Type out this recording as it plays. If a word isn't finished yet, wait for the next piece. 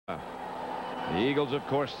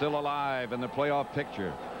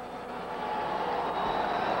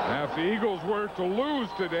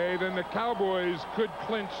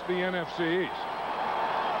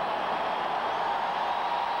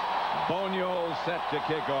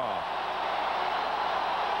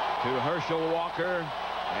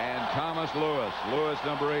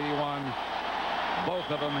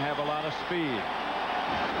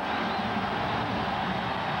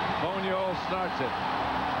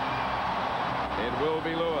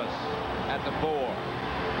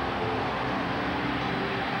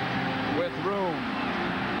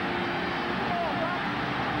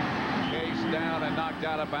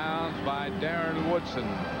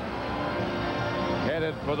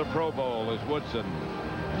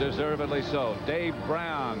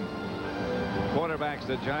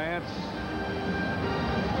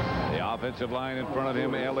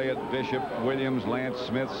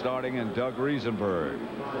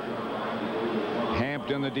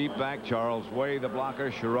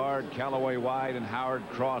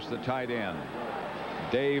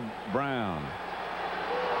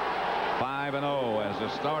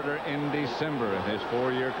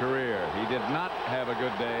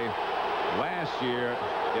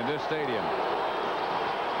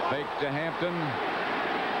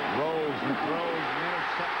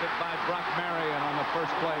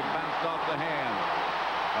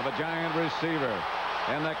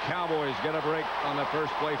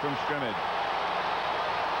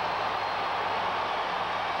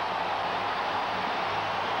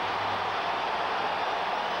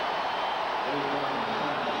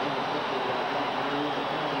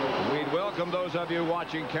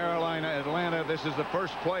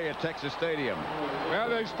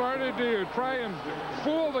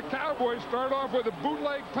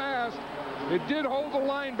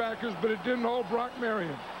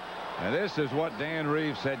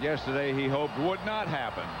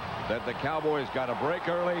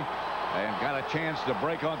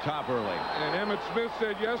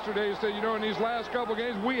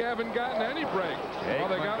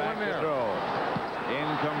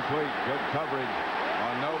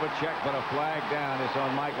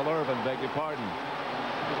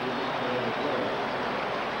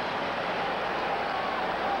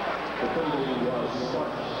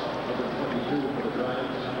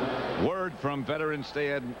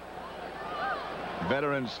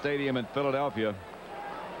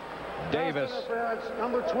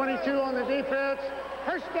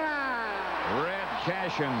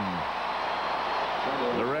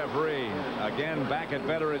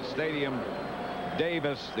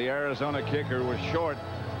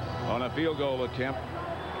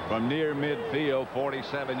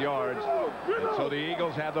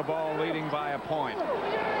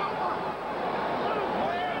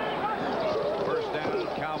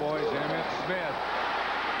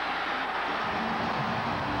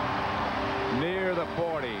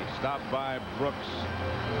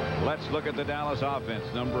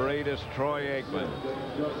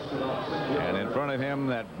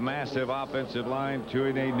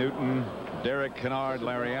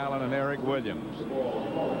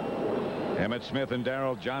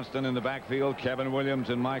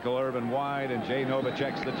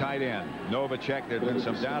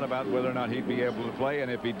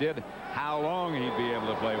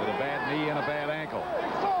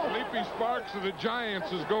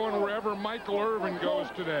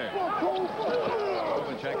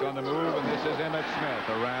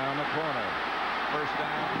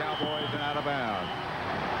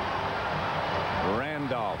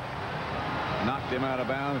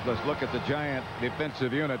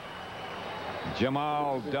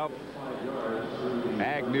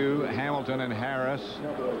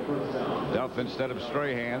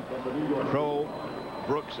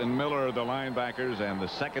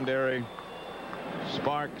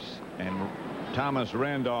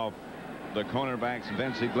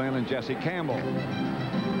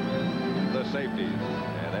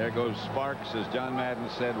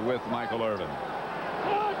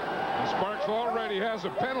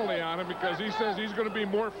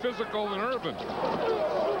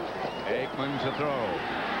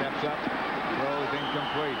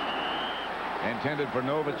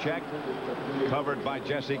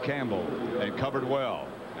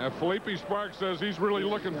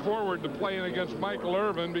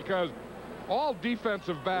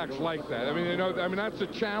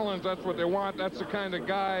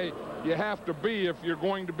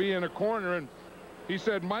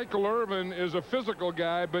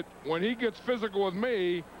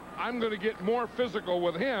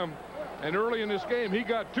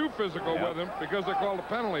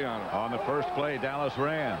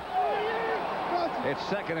It's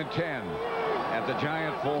 2nd and 10 at the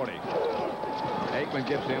Giant 40. Aikman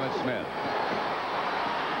gives to Emmitt Smith.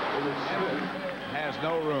 Emmitt has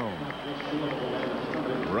no room.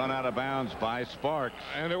 Run out of bounds by Sparks.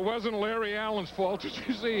 And it wasn't Larry Allen's fault. Did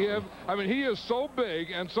you see him? I mean, he is so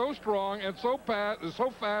big and so strong and so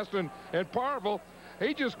fast and powerful.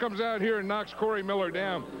 He just comes out here and knocks Corey Miller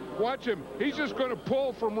down. Watch him. He's just going to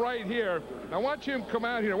pull from right here. Now watch him come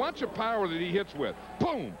out here. Watch the power that he hits with.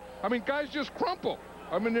 Boom. I mean, guys just crumple.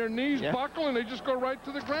 I mean, their knees buckle and they just go right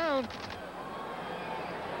to the ground.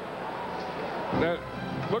 Now,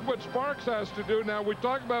 look what Sparks has to do. Now, we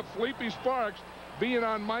talk about Felipe Sparks being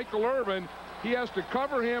on Michael Irvin. He has to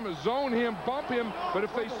cover him, zone him, bump him, but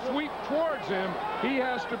if they sweep towards him, he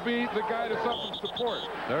has to be the guy that's up in support.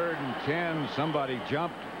 3rd and 10, somebody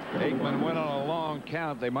jumped. Aikman went on a long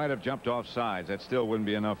count. They might have jumped off sides. That still wouldn't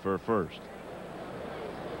be enough for a first.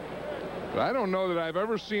 But I don't know that I've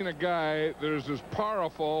ever seen a guy that is as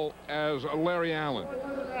powerful as Larry Allen.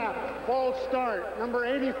 False start. Number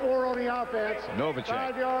 84 on the offense. Novacek.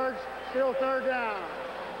 5 yards, still 3rd down.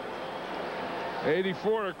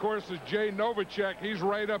 84, of course, is Jay Novacek. He's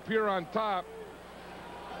right up here on top.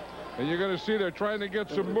 And you're going to see they're trying to get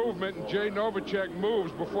some movement, and Jay Novacek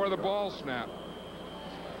moves before the ball snap.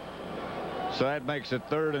 So that makes it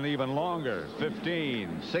 3rd and even longer.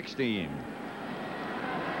 15, 16.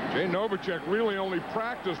 Jay Novacek really only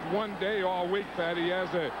practiced one day all week, Pat. He has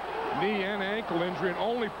a knee and ankle injury and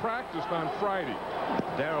only practiced on Friday.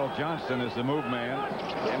 Darrell Johnston is the move man.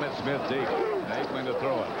 Emmitt Smith deep. Aikman to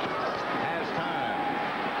throw it. Has time.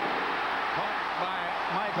 Caught by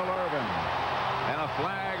Michael Irvin. And a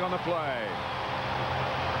flag on the play.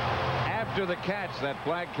 After the catch, that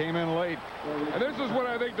flag came in late. And this is what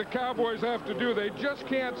I think the Cowboys have to do. They just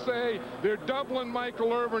can't say they're doubling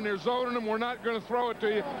Michael Irvin, they're zoning him, we're not going to throw it to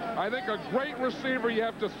you. I think a great receiver, you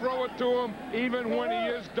have to throw it to him even when he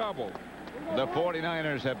is doubled. The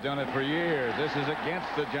 49ers have done it for years. This is against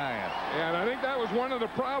the Giants. And I think that was one of the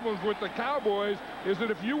problems with the Cowboys, is that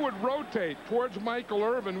if you would rotate towards Michael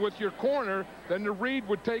Irvin with your corner, then the read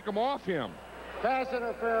would take him off him. Pass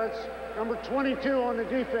interference, number 22 on the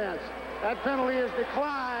defense. That penalty is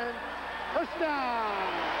declined. First down.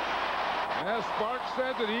 As Sparks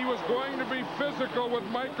said that he was going to be physical with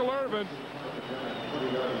Michael Irvin.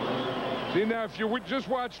 See, now, if you would just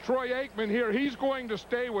watch Troy Aikman here, he's going to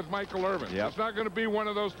stay with Michael Irvin. Yep. It's not going to be one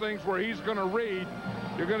of those things where he's going to read.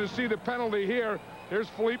 You're going to see the penalty here. There's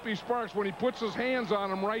Felipe Sparks when he puts his hands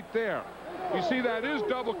on him right there. You see, that is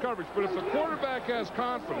double coverage, but if the quarterback has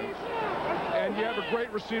confidence and you have a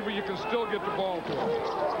great receiver, you can still get the ball to him.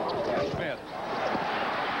 Smith.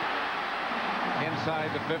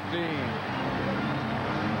 Inside the 15.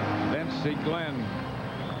 Then C. Glenn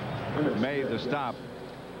made the stop.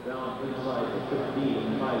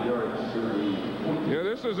 Yeah,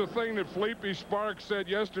 this is a thing that Felipe Sparks said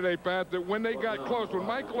yesterday, Pat, that when they got close, when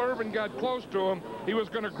Michael Irvin got close to him, he was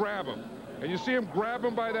going to grab him. And you see him grab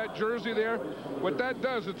him by that jersey there. What that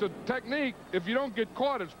does, it's a technique. If you don't get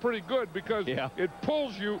caught, it's pretty good because it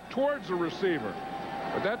pulls you towards the receiver.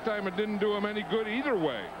 But that time it didn't do him any good either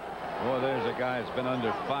way. Well, there's a guy that's been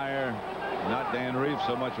under fire. Not Dan Reeves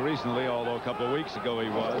so much recently, although a couple of weeks ago he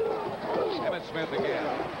was. Emmitt Smith again.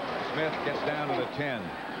 Smith gets down to the 10.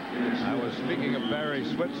 I was speaking of Barry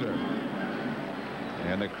Switzer.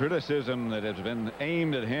 And the criticism that has been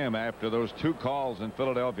aimed at him after those 2 calls in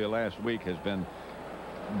Philadelphia last week has been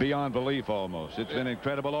beyond belief almost. It's been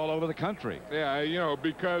incredible all over the country. Yeah, you know,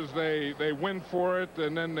 because they win for it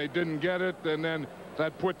and then they didn't get it, and then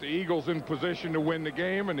that put the Eagles in position to win the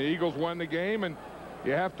game, and the Eagles won the game, and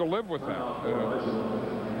you have to live with that.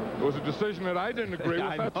 It was a decision that I didn't agree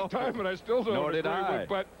with at the time, but I still don't agree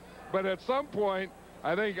with. But at some point,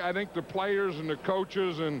 I think the players and the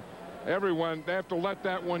coaches and everyone, they have to let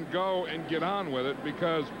that one go and get on with it,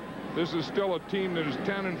 because this is still a team that is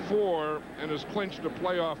 10-4 and has clinched a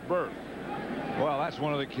playoff berth. Well, that's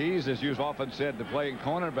one of the keys, as you've often said, to playing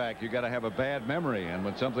cornerback. You got to have a bad memory, and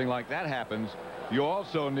when something like that happens, you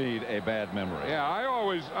also need a bad memory. Yeah, I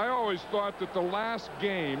always thought that the last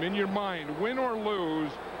game in your mind, win or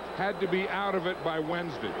lose, had to be out of it by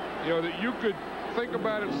Wednesday. You know, that you could think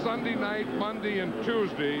about it Sunday night, Monday, and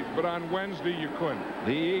Tuesday, but on Wednesday you couldn't.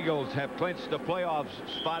 The Eagles have clinched the playoff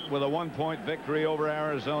spot with a 1-point victory over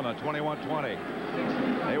Arizona, 21-20.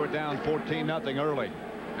 They were down 14-0 early.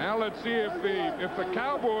 Now let's see if the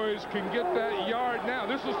Cowboys can get that yard now.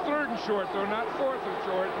 This is 3rd and short, though, not 4th and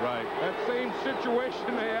short. Right. That same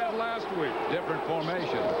situation they had last week. Different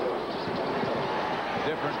formation.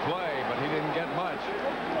 Different play, but he didn't get much.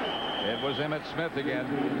 It was Emmitt Smith again.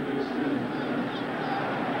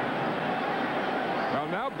 Well,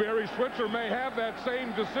 now Barry Switzer may have that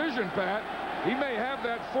same decision, Pat. He may have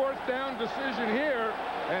that 4th down decision here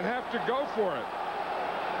and have to go for it.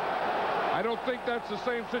 I don't think that's the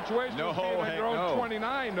same situation as being at their own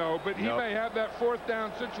 29, no, but he may have that 4th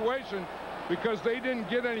down situation because they didn't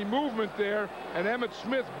get any movement there, and Emmitt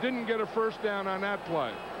Smith didn't get a 1st down on that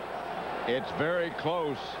play. It's very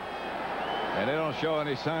close, and they don't show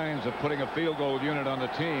any signs of putting a field goal unit on the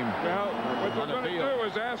team. Well, what they're going to do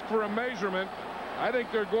is ask for a measurement. I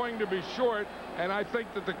think they're going to be short, and I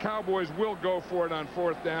think that the Cowboys will go for it on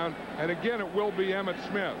 4th down, and again, it will be Emmitt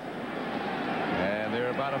Smith. And they're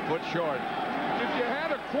about a foot short. If you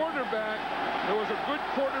had a quarterback, there was a good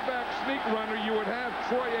quarterback sneak runner, you would have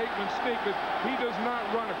Troy Aikman sneak, but he does not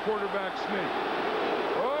run a quarterback sneak.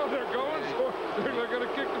 Oh, they're going for it. They're going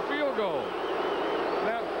to kick the field goal.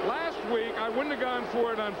 Now, last week, I wouldn't have gone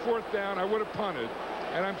for it on 4th down. I would have punted.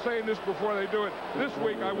 And I'm saying this before they do it. This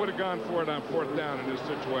week, I would have gone for it on 4th down in this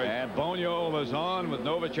situation. And Boniol was on with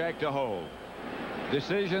Novacek to hold.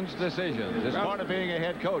 Decisions. It's part of being a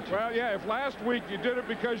head coach. Well, yeah, if last week you did it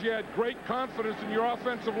because you had great confidence in your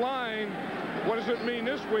offensive line, what does it mean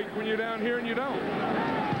this week when you're down here and you don't?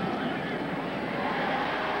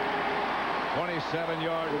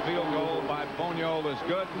 27-yard field goal by Boniol is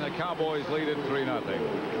good, and the Cowboys lead it 3-0.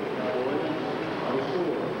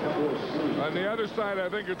 On the other side, I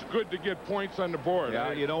think it's good to get points on the board.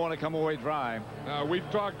 Yeah, you don't want to come away dry. We've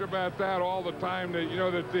talked about that all the time, that, you know,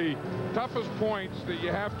 that the toughest points that you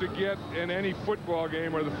have to get in any football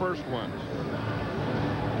game are the first ones.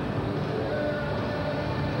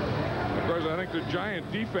 Of course, I think the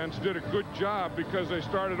Giant defense did a good job because they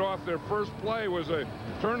started off, their first play was a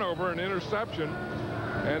turnover, an interception,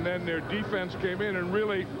 and then their defense came in, and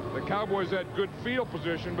really the Cowboys had good field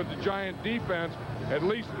position, but the Giant defense at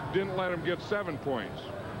least didn't let them get 7 points.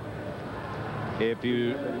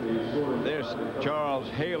 There's Charles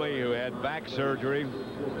Haley, who had back surgery.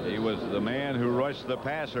 He was the man who rushed the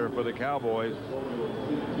passer for the Cowboys.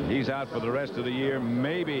 He's out for the rest of the year.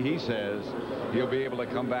 Maybe, he says, he'll be able to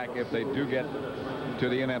come back if they do get to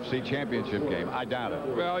the NFC Championship game. I doubt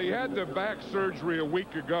it. Well, he had the back surgery a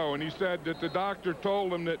week ago, and he said that the doctor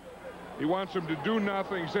told him that he wants him to do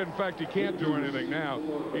nothing. He said, in fact, he can't do anything now.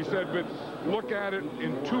 He said, but look at it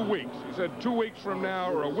in 2 weeks. He said 2 weeks from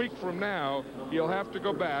now or a week from now, he'll have to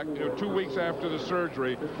go back, 2 weeks after the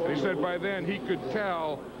surgery. And he said by then he could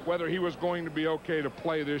tell whether he was going to be okay to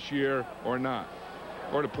play this year or not,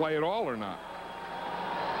 or to play at all or not.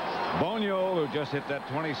 Boniol, who just hit that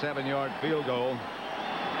 27-yard field goal,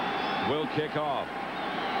 will kick off.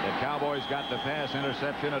 The Cowboys got the pass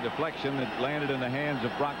interception, a deflection that landed in the hands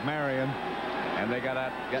of Brock Marion, and they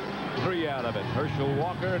got 3 out of it. Herschel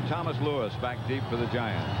Walker, Thomas Lewis back deep for the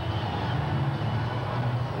Giants.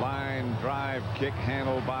 Line drive kick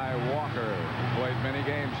handled by Walker. Played many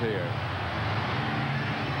games here.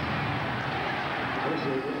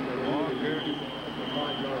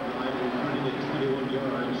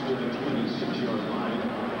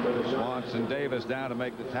 Swanson Davis down to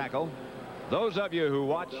make the tackle. Those of you who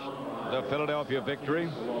watch the Philadelphia victory,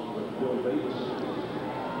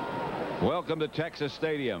 welcome to Texas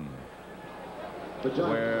Stadium,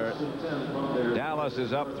 where Dallas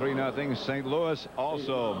is up 3-0. St. Louis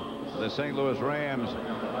also, the St. Louis Rams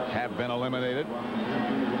have been eliminated.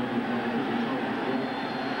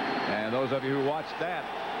 And those of you who watched that,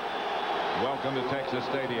 welcome to Texas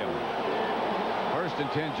Stadium. 1st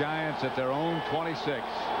and 10 Giants at their own 26.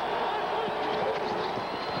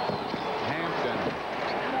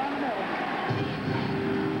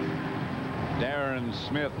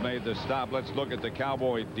 Smith made the stop. Let's look at the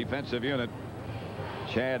Cowboy defensive unit.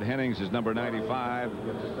 Chad Hennings is number 95.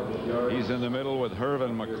 He's in the middle with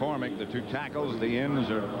Hervin McCormick. The 2 tackles. The ends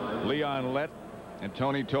are Leon Lett and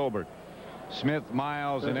Tony Tolbert. Smith,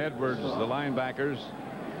 Miles, and Edwards, the linebackers.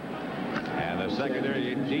 And the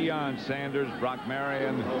secondary, Deion Sanders, Brock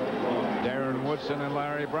Marion, Darren Woodson, and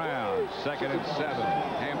Larry Brown. 2nd and 7.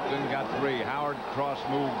 Hampton got 3. Howard cross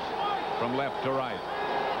moves from left to right.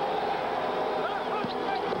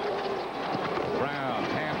 Brown,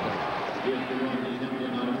 Hampton.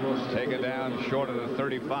 Taken down short of the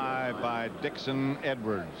 35 by Dixon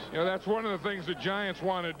Edwards. You know, that's one of the things the Giants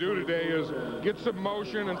want to do today is get some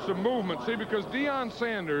motion and some movement. See, because Deion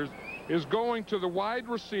Sanders is going to the wide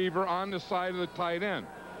receiver on the side of the tight end.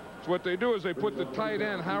 So what they do is they put the tight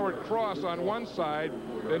end, Howard Cross, on one side.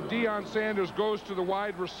 Then Deion Sanders goes to the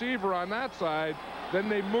wide receiver on that side. Then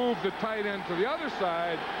they move the tight end to the other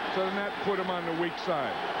side. So then that put him on the weak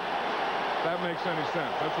side. That makes any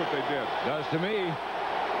sense. That's what they did. Does to me.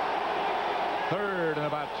 3rd and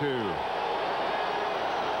about 2.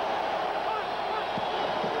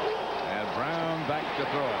 And Brown back to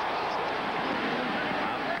to throw it.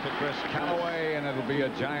 Out to Chris Callaway, and it'll be a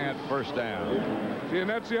Giant first down. See, and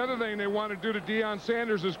that's the other thing they want to do to Deion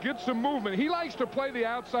Sanders is get some movement. He likes to play the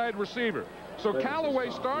outside receiver. So Callaway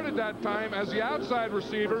started that time as the outside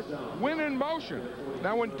receiver, went in motion.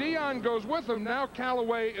 Now when Deion goes with him, now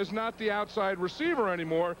Callaway is not the outside receiver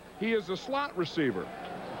anymore. He is a slot receiver.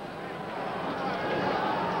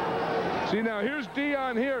 See, now here's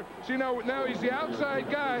Deion here. See, now he's the outside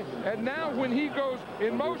guy, and now when he goes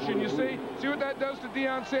in motion, you see what that does to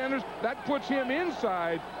Deion Sanders? That puts him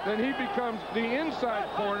inside, then he becomes the inside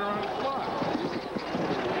corner on the slot.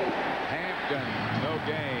 Hampton, no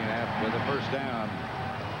gain after the first down.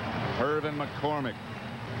 Irvin McCormick.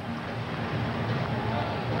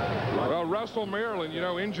 Well, Russell Maryland,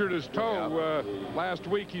 injured his toe last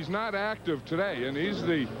week. He's not active today, and he's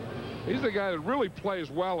the guy that really plays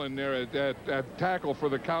well in there at tackle for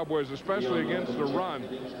the Cowboys, especially against the run.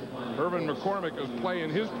 Irvin McCormick is playing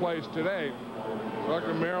his place today.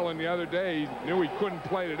 Dr. Maryland the other day, he knew he couldn't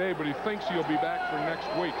play today, but he thinks he'll be back for next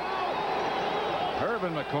week.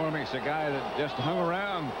 Irvin McCormick's a guy that just hung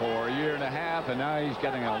around for a year and a half, and now he's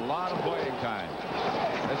getting a lot of playing time.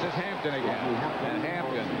 This is Hampton again, and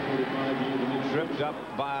Hampton tripped up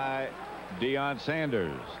by Deion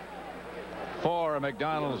Sanders. For a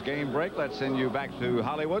McDonald's game break, let's send you back to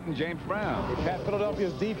Hollywood and James Brown. Pat,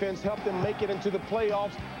 Philadelphia's defense helped them make it into the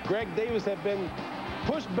playoffs. Greg Davis had been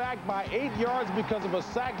pushed back by 8 yards because of a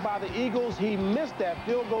sack by the Eagles. He missed that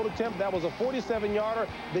field goal attempt. That was a 47-yarder.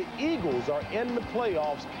 The Eagles are in the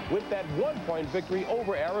playoffs with that 1-point victory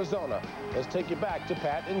over Arizona. Let's take you back to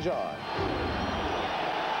Pat and John.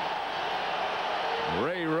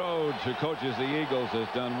 Ray Rhodes, who coaches the Eagles, has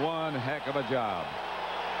done one heck of a job.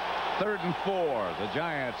 3rd and 4. The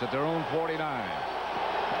Giants at their own 49.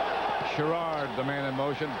 Sherrard, the man in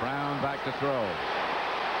motion. Brown back to throw.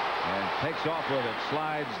 And takes off with it.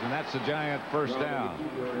 Slides, and that's the Giant first down.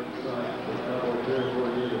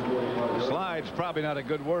 Slides, probably not a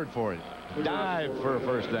good word for it. Dive for a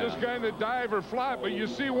first down. Just kind of dive or fly, but you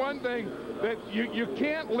see one thing, that you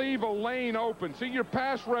can't leave a lane open. See your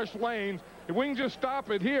pass rush lanes. If we can just stop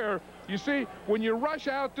it here, you see, when you rush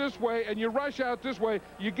out this way and you rush out this way,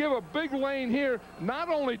 you give a big lane here, not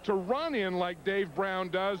only to run in like Dave Brown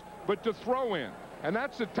does, but to throw in. And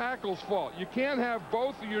that's the tackle's fault. You can't have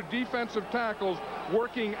both of your defensive tackles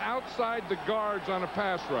working outside the guards on a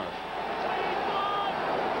pass rush.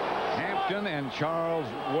 Hampton and Charles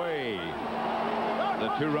Way, the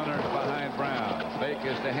two runners behind Brown. Fake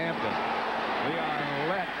is to Hampton. Leon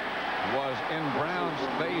Lett was in Brown's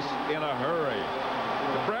face in a hurry.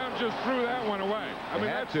 Brown just threw that one away. I mean,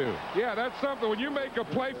 that's something. When you make a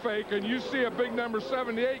play fake and you see a big number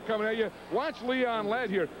 78 coming at you, watch Leon Lett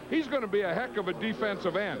here. He's going to be a heck of a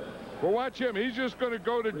defensive end. Well, watch him. He's just going to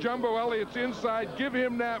go to Jumbo Elliott's inside, give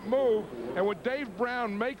him that move, and when Dave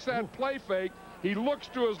Brown makes that play fake, he looks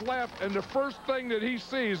to his left, and the first thing that he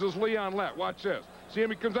sees is Leon Lett. Watch this. See him?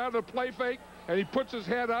 He comes out of the play fake, and he puts his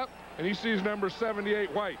head up, and he sees number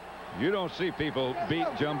 78 White. You don't see people beat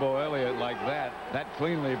Jumbo Elliott like that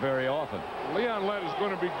cleanly very often. Leon Lett is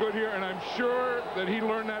going to be good here, and I'm sure that he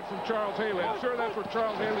learned that from Charles Haley. I'm sure that's what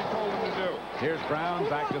Charles Haley told him to do. Here's Brown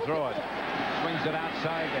back to throw it. Swings it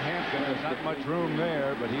outside to Hampton. There's not much room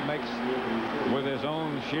there, but he makes, with his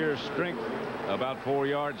own sheer strength, about 4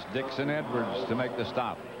 yards, Dixon Edwards to make the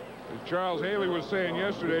stop. As Charles Haley was saying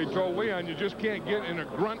yesterday, he told Leon, you just can't get in a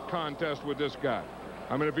grunt contest with this guy.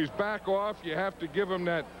 I mean, if he's back off, you have to give him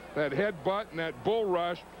that headbutt and that bull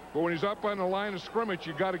rush. But when he's up on the line of scrimmage,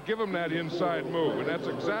 you got to give him that inside move. And that's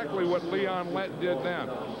exactly what Leon Lett did then.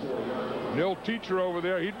 The old teacher over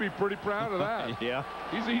there, he'd be pretty proud of that. Yeah.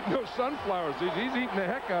 He's eating those sunflowers. He's eating the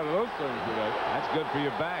heck out of those things today. That's good for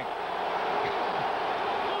your back.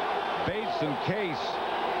 Bates and Case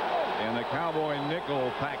in the Cowboy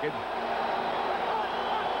nickel package.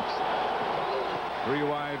 3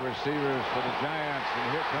 wide receivers for the Giants,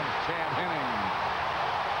 and here comes Chad Hennings.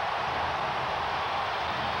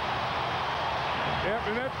 Yep,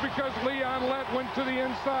 and that's because Leon Lett went to the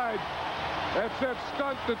inside. That's that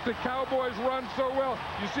stunt that the Cowboys run so well.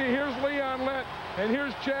 You see, here's Leon Lett, and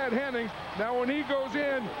here's Chad Hennings. Now, when he goes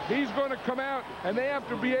in, he's going to come out, and they have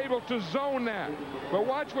to be able to zone that. But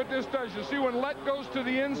watch what this does. You see, when Lett goes to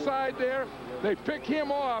the inside there, they pick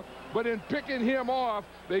him off, but in picking him off,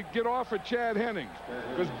 they get off of Chad Hennings.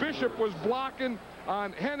 Because Bishop was blocking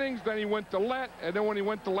on Hennings, then he went to Lett, and then when he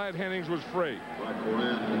went to Lett, Hennings was free.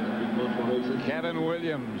 Kevin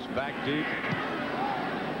Williams back deep.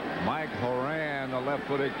 Mike Horan, the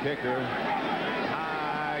left-footed kicker.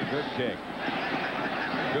 High, good kick.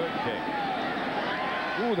 Good kick.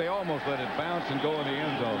 Ooh, they almost let it bounce and go in the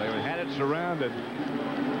end zone. They had it surrounded,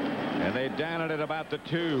 and they down it at about the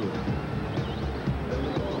 2.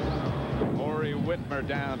 Corey Whitmer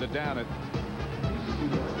down to down it.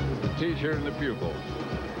 T-shirt and the pupil.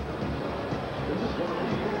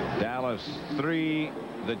 Dallas 3,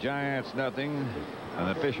 the Giants nothing.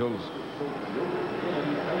 An officials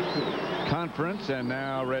conference, and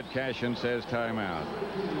now Red Cashin says timeout.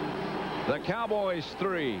 The Cowboys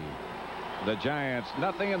 3, the Giants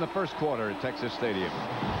nothing in the first quarter at Texas Stadium.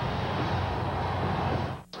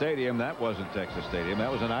 That wasn't Texas Stadium. That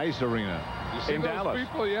was an ice arena in Dallas.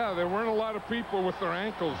 People, yeah, there weren't a lot of people with their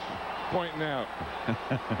ankles pointing out.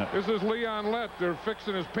 This is Leon Lett. They're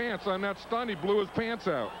fixing his pants on that stunt. He blew his pants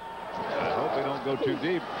out. I hope they don't go too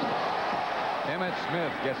deep. Emmitt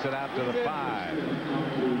Smith gets it out to the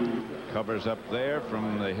 5. Covers up there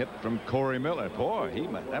from the hit from Corey Miller. Boy,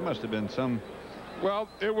 that must have been some. Well,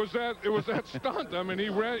 it was that stunt. I mean, he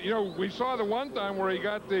ran. You know, we saw the one time where he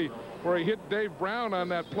hit Dave Brown on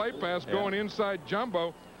that play pass going inside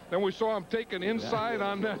Jumbo. Then we saw him taking inside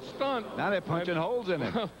on that stunt. Now they're punching holes in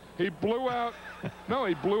him. He blew out. No,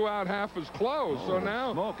 he blew out half his clothes. So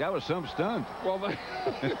now. Smoke, that was some stunt. Well, they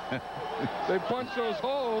punched those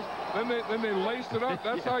holes. Then they laced it up.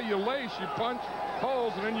 That's how you lace. You punch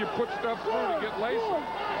holes and then you put stuff through to get lacing.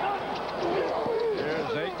 Here's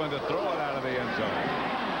Aikman to throw it out of the end zone.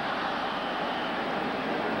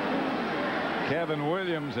 Kevin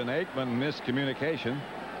Williams and Aikman miscommunication.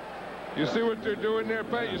 You see what they're doing there,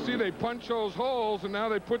 Pat? You see they punch those holes, and now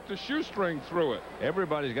they put the shoestring through it.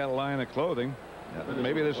 Everybody's got a line of clothing.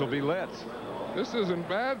 Maybe this will be Let's. This isn't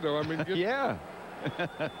bad, though. I mean, yeah.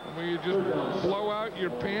 I mean, you just blow out your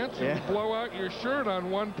pants and blow out your shirt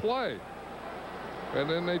on one play. And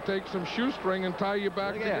then they take some shoestring and tie you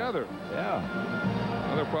back together. Yeah.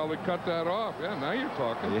 Well, they'll probably cut that off. Yeah, now you're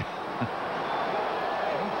talking. Yeah.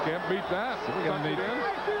 Well, can't beat that. So we're going to need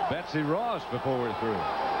Betsy Ross before we're through.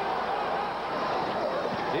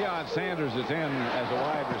 Deion Sanders is in as a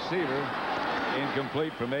wide receiver.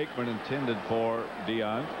 Incomplete from Aikman, intended for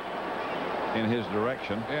Deion in his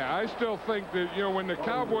direction. Yeah, I still think that, you know, when the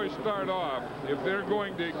Cowboys start off, if they're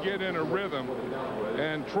going to get in a rhythm,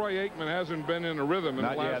 and Troy Aikman hasn't been in a rhythm in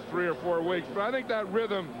the last 3 or 4 weeks, but I think that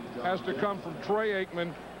rhythm has to come from Troy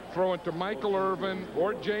Aikman throwing to Michael Irvin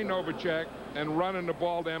or Jay Novacek and running the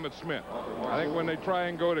ball to Emmitt Smith. I think when they try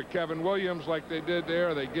and go to Kevin Williams like they did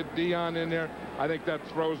there, they get Deion in there, I think that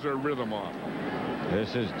throws their rhythm off.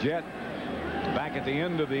 This is Jet back at the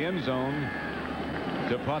end of the end zone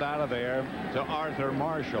to punt out of there to Arthur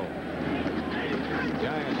Marshall.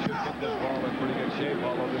 Giants should get this ball in pretty good shape,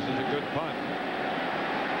 although this is a good punt.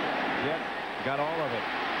 Jet got all of it,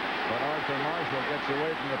 but Arthur Marshall gets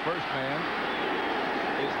away from the first man.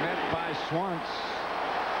 Is met by Swantz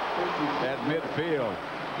at midfield.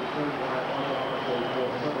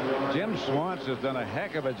 Jim Swantz has done a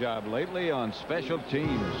heck of a job lately on special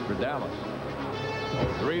teams for Dallas.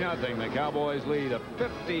 3-0. The Cowboys lead a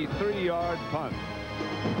 53-yard punt.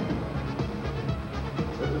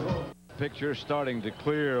 Picture starting to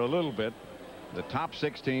clear a little bit. The top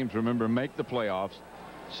 6 teams, remember, make the playoffs.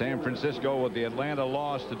 San Francisco, with the Atlanta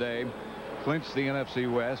loss today, clinched the NFC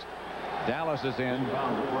West. Dallas is in.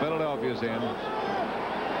 Philadelphia's in.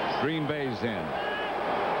 Green Bay's in.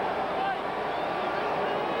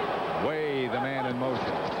 Way the man in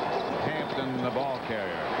motion. Hampton, the ball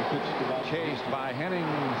carrier. Chased by Henning.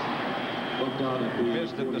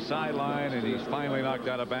 Missed at the sideline, and he's finally knocked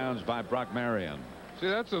out of bounds by Brock Marion. See,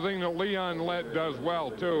 that's the thing that Leon Lett does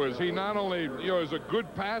well, too, is he not only, you know, is a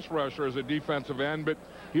good pass rusher as a defensive end, but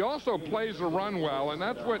he also plays the run well, and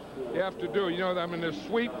that's what you have to do. You know, I mean, this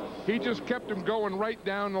sweep, he just kept him going right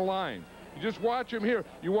down the line. You just watch him here.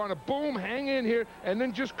 You want to boom, hang in here, and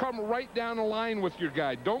then just come right down the line with your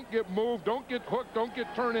guy. Don't get moved. Don't get hooked. Don't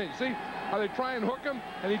get turned in. See how they try and hook him,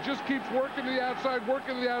 and he just keeps working to the outside,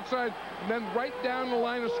 and then right down the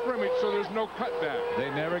line of scrimmage, so there's no cutback. They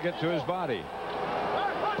never get to his body.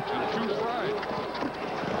 Too fried.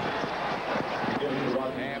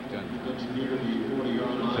 Hampton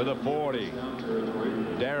to the 40.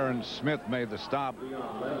 Darren Smith made the stop.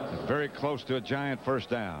 Very close to a Giant first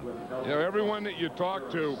down. You know, everyone that you talk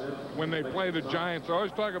to when they play the Giants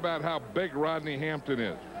always talk about how big Rodney Hampton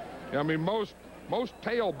is. I mean, most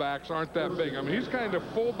tailbacks aren't that big. I mean, he's kind of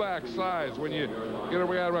fullback size when you get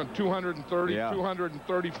around 230,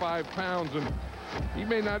 235 pounds, and he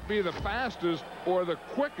may not be the fastest or the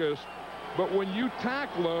quickest, but when you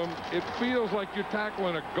tackle him, it feels like you're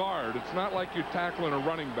tackling a guard. It's not like you're tackling a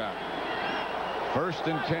running back. 1st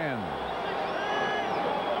and 10.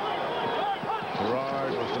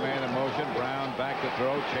 Gerard was the man in motion. Brown back to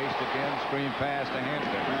throw. Chased again. Screen pass to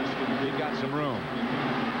Hampton. He got some room.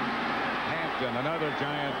 Hampton, another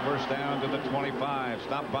Giant first down to the 25.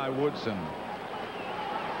 Stopped by Woodson.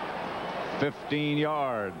 15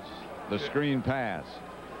 yards. The screen pass.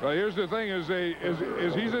 Well, here's the thing: is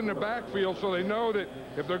he's in the backfield, so they know that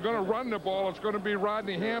if they're going to run the ball, it's going to be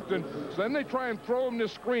Rodney Hampton. So then they try and throw him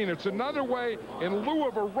this screen. It's another way, in lieu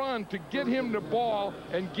of a run, to get him the ball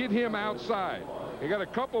and get him outside. He got a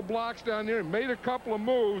couple blocks down there and made a couple of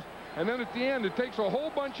moves, and then at the end, it takes a whole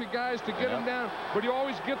bunch of guys to get him down, but he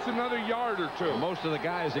always gets another yard or two. Most of the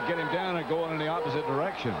guys that get him down are going in the opposite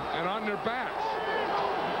direction and on their backs.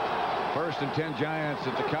 1st and 10 Giants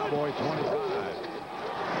at the Cowboy 25.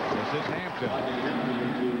 This is Hampton.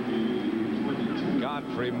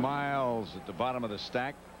 Godfrey Miles at the bottom of the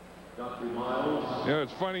stack. You know,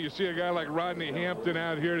 it's funny, you see a guy like Rodney Hampton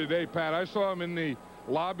out here today, Pat. I saw him in the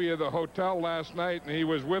lobby of the hotel last night, and he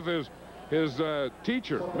was with his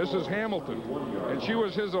teacher, Mrs. Hamilton, and she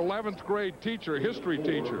was his 11th grade teacher, history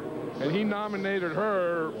teacher, and he nominated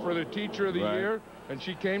her for the teacher of the year, and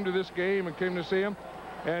she came to this game and came to see him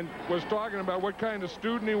and was talking about what kind of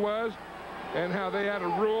student he was, and how they had a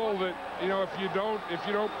rule that, you know, if you don't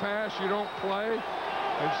pass, you don't play.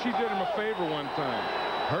 And she did him a favor one time.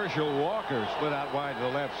 Herschel Walker split out wide to the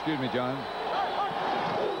left. Excuse me, John.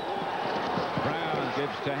 Brown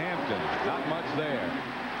gives to Hampton. Not much there.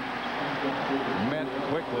 Met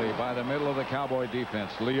quickly by the middle of the Cowboy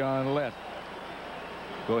defense. Leon Lett.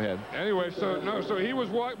 Go ahead. Anyway, so he was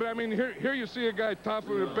walking, but I mean, here you see a guy tough,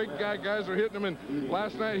 a big guy, guys are hitting him, and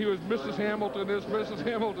last night he was Mrs. Hamilton this, Mrs.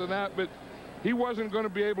 Hamilton that, but he wasn't going to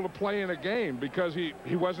be able to play in a game because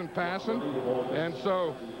he wasn't passing, and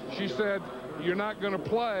so she said, you're not going to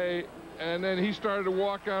play, and then he started to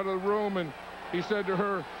walk out of the room, and he said to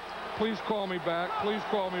her, please call me back, please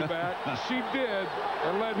call me back. She did,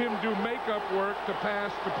 and let him do makeup work to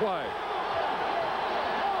pass to play.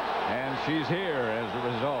 And she's here as a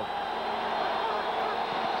result.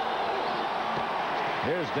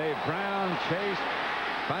 Here's Dave Brown. Chase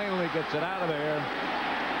finally gets it out of there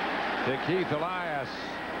to Keith Elias.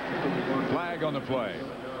 Flag on the play.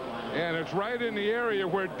 And it's right in the area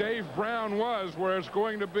where Dave Brown was, where it's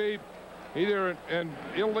going to be either an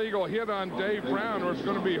illegal hit on Dave Brown or it's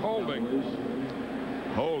going to be holding.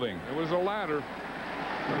 Holding. It was a ladder.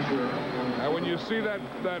 And when you see that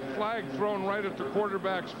flag thrown right at the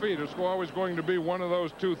quarterback's feet, it's always going to be one of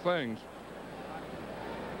those two things.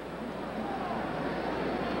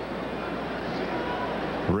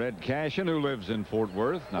 Red Cashin, who lives in Fort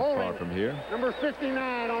Worth, not far from here. Number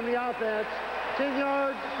 59 on the offense. 10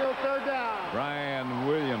 yards, still 3rd down. Brian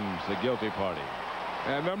Williams, the guilty party.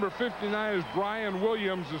 And number 59 is Brian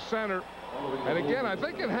Williams, the center. And again, I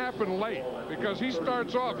think it happened late because he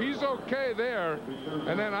starts off, he's okay there,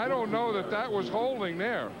 and then I don't know that was holding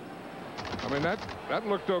there. I mean, that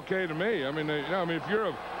looked okay to me. I mean, if you're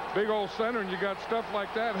a big old center and you got stuff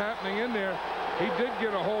like that happening in there, he did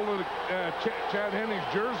get a hold of Chad Henning's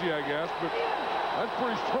jersey, I guess, but that's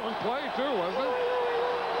pretty strong play too, wasn't it?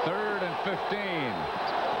 3rd and 15.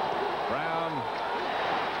 Brown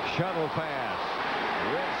shuttle pass.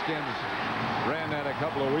 Redskins ran that a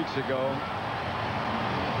couple of weeks ago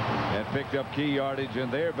and picked up key yardage in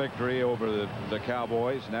their victory over the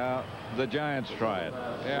Cowboys. Now the Giants try it.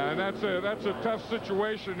 Yeah, and that's a tough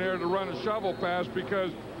situation there to run a shovel pass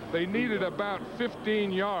because they needed about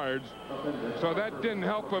 15 yards, so that didn't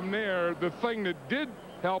help them there. The thing that did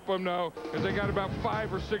help them, though, is they got about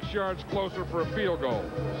 5 or 6 yards closer for a field goal.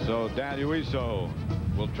 So Dan Uiso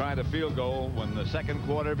will try the field goal when the second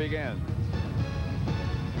quarter begins.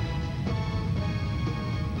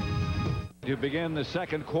 To begin the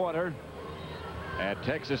second quarter at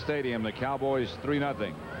Texas Stadium, the Cowboys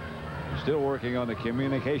 3-0. Still working on the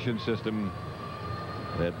communication system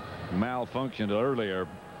that malfunctioned earlier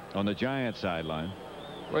on the Giants sideline.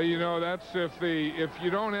 Well, you know, that's if you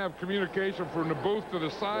don't have communication from the booth to the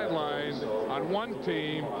sideline on one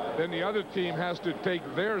team, then the other team has to take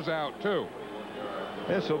theirs out too.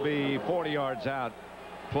 This will be 40 yards out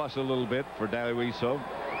plus a little bit for Daluiso.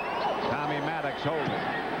 Tommy Maddox holding.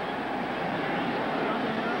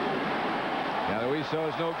 Daluiso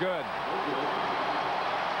is no good.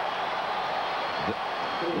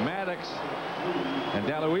 Maddox and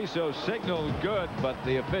Daluiso signaled good, but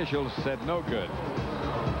the officials said no good.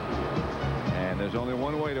 And there's only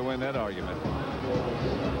one way to win that argument.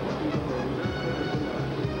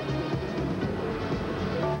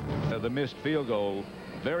 The missed field goal,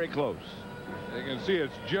 very close. You can see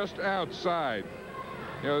it's just outside.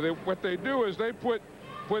 You know, what they do is they put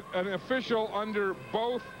an official under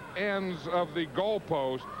both ends of the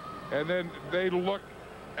goalpost, and then they look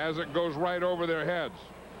as it goes right over their heads.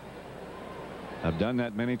 I've done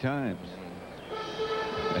that many times.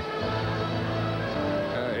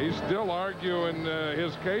 He's still arguing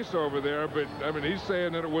his case over there, but I mean, he's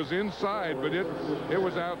saying that it was inside, but it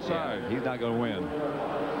was outside. Yeah, he's not going to win.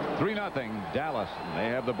 3-0 Dallas. They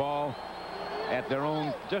have the ball at their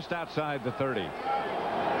own, just outside the 30.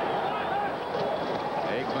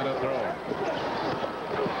 Aikman a throw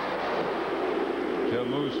to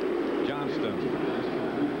Moose Johnston.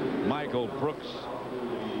 Michael Brooks,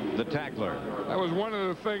 the tackler. That was one of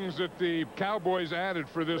the things that the Cowboys added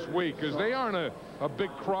for this week, because they aren't a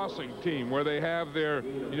big crossing team where they have their,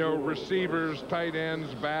 receivers, tight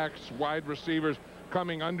ends, backs, wide receivers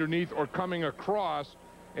coming underneath or coming across,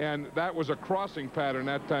 and that was a crossing pattern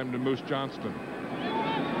that time to Moose Johnston.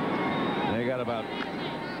 They got about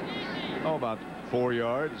 4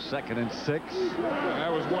 yards, 2nd and 6.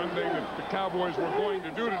 That was one thing that the Cowboys were going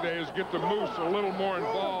to do today, is get the Moose a little more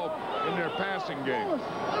involved in their passing game.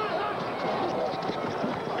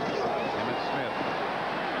 Emmett Smith,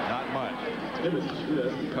 not much.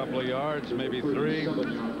 A couple of yards, maybe 3.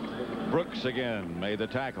 Brooks again made the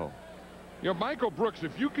tackle. Michael Brooks,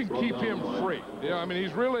 if you can keep him free, I mean,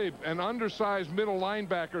 he's really an undersized middle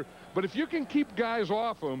linebacker, but if you can keep guys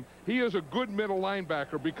off him, he is a good middle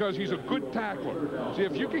linebacker because he's a good tackler. See,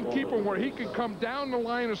 if you can keep him where he can come down the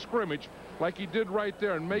line of scrimmage like he did right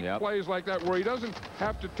there and make plays like that, where he doesn't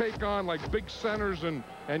have to take on like big centers and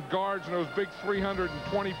guards and those big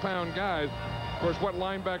 320-pound guys. Of course, what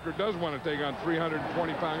linebacker does want to take on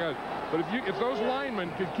 320-pound guys? But if those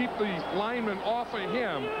linemen could keep the linemen off of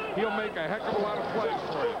him, he'll make a heck of a lot of plays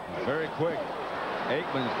for you. Very quick.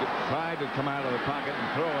 Aikman's tried to come out of the pocket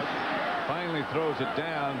and throw it. Finally throws it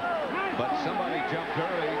down, but somebody jumped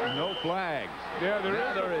early. No flags. Yeah, there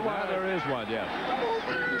is one, yes.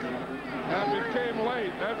 And it came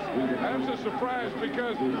late. That's a surprise,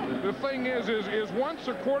 because the thing is once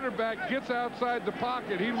a quarterback gets outside the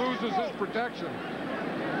pocket, he loses his protection.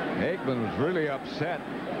 Aikman was really upset.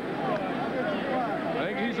 I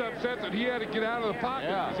think he's upset that he had to get out of the pocket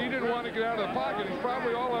because he didn't want to get out of the pocket. He's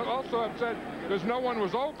probably also upset because no one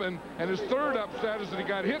was open, and his third upset is that he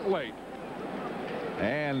got hit late.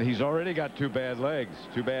 And he's already got 2 bad legs,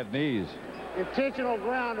 2 bad knees. Intentional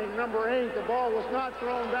grounding, number 8. The ball was not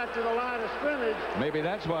thrown back to the line of scrimmage. Maybe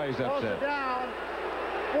that's why he's upset. Down.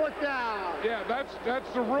 4th down. Yeah, that's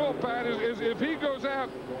the rule, Pat, is if he goes out,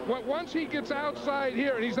 once he gets outside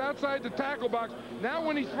here and he's outside the tackle box, now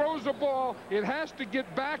when he throws the ball, it has to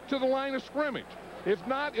get back to the line of scrimmage. If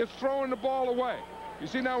not, it's throwing the ball away. You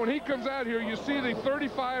see, now when he comes out here, you see the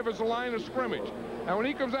 35 as the line of scrimmage. And when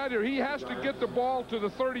he comes out here, he has to get the ball to the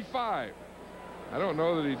 35. I don't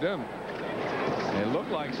know that he didn't. It looked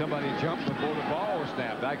like somebody jumped before the ball was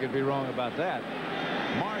snapped. I could be wrong about that.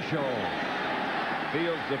 Marshall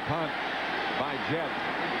fields the punt by Jet.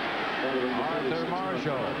 Arthur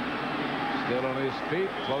Marshall still on his feet,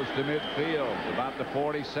 close to midfield, about the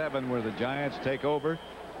 47 where the Giants take over.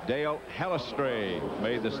 Dale Hellestray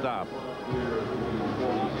made the stop.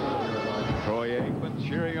 Troy Aikman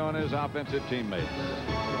cheering on his offensive teammates.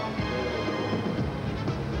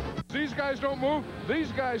 These guys don't move.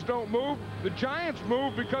 These guys don't move. The Giants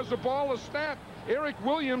move because the ball is snapped. Eric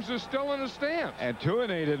Williams is still in the stance. And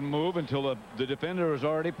Tuine didn't move until the defender was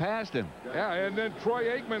already past him. Yeah, and then Troy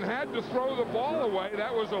Aikman had to throw the ball away.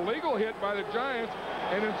 That was a legal hit by the Giants.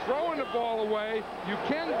 And in throwing the ball away, you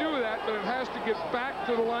can do that, but it has to get back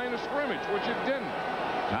to the line of scrimmage, which it didn't.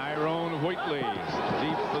 Tyrone Wheatley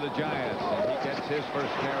deep for the Giants. And he gets his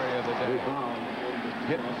first carry of the day.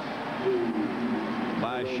 Hit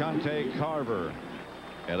by Shante Carver.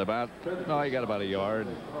 At about, he got about a yard.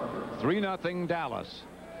 3-0 Dallas.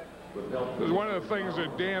 One of the things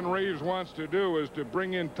that Dan Reeves wants to do is to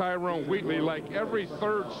bring in Tyrone Wheatley like every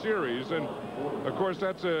 3rd series, and of course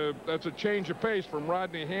that's a change of pace from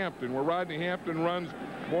Rodney Hampton, where Rodney Hampton runs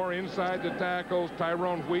more inside the tackles.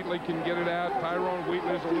 Tyrone Wheatley can get it out. Tyrone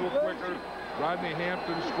Wheatley's a little quicker. Rodney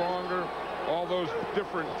Hampton stronger. All those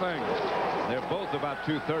different things. They're both about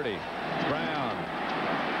 230. Brown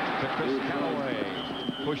to Chris Callaway.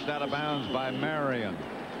 Pushed out of bounds by Marion.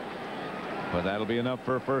 But that'll be enough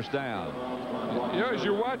for a first down. As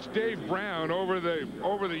you watch Dave Brown over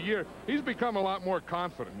the year, he's become a lot more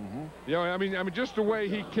confident. I mean, just the way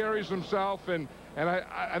he carries himself, and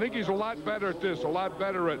I think he's a lot better at this, a lot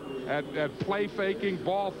better at play faking,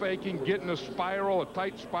 ball faking, getting a spiral, a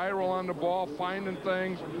tight spiral on the ball, finding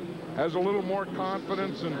things, has a little more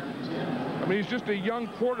confidence, and I mean, he's just a young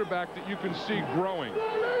quarterback that you can see growing.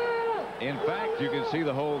 In fact, you can see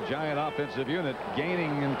the whole Giant offensive unit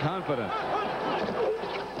gaining in confidence.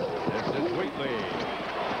 This is Wheatley.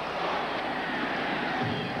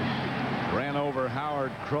 ran over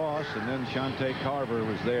Howard Cross, and then Shante Carver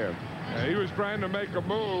was there. Yeah, he was trying to make a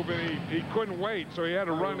move, and he couldn't wait, so he had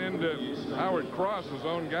to run into Howard Cross, his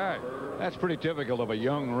own guy. That's pretty typical of a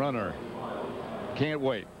young runner. Can't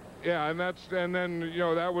wait. Yeah, and then, you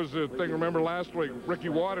know, that was the thing. Remember last week, Ricky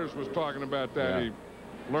Waters was talking about that. Yeah.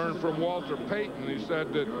 He learned from Walter Payton. He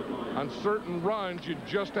said that on certain runs, you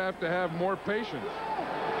just have to have more patience.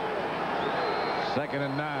 2nd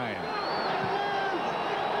and 9.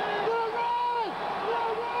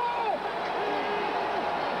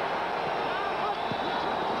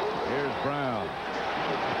 Here's Brown.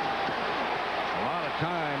 A lot of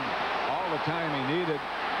time, all the time he needed.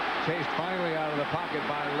 Chased finally out of the pocket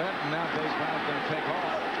by Lett, and now Dave Brown's going to take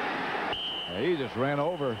off. He just ran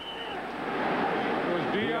over. It was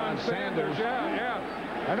Deion Sanders. Yeah.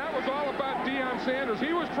 And that was all about Deion Sanders.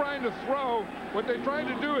 He was trying to throw. What they tried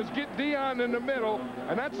to do is get Deion in the middle,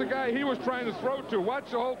 and that's the guy he was trying to throw to.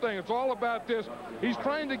 Watch the whole thing. It's all about this. He's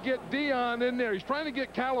trying to get Deion in there. He's trying to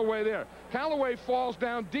get Callaway there. Callaway falls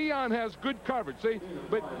down. Deion has good coverage, see?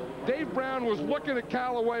 But Dave Brown was looking at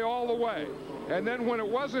Callaway all the way. And then when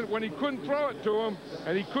he couldn't throw it to him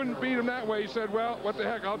and he couldn't beat him that way, he said, well, what the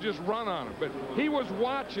heck, I'll just run on him. But he was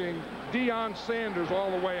watching Deion Sanders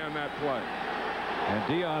all the way on that play. And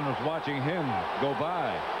Deion was watching him go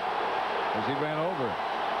by as he ran over.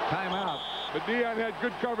 Timeout. But Deion had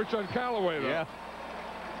good coverage on Callaway, though. Yeah.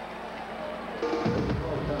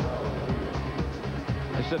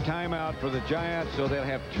 It's a timeout for the Giants, so they'll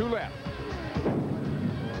have 2 left.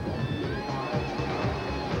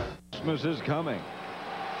 Christmas is coming.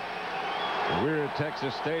 We're at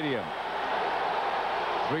Texas Stadium.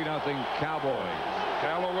 3-0 Cowboys.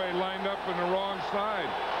 Callaway lined up in the wrong side.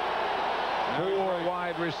 4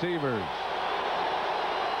 wide receivers.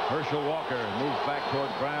 Herschel Walker moves back toward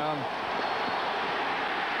Brown.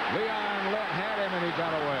 Leon Lett had him, and he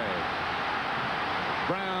got away.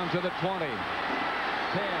 Brown to the 20.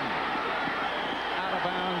 10. Out of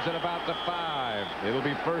bounds at about the 5. It'll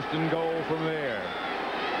be 1st and goal from there.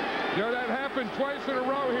 You know, that happened twice in a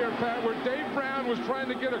row here, Pat, where Dave Brown was trying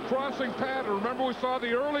to get a crossing pattern. Remember, we saw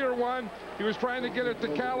the earlier one. He was trying to get it to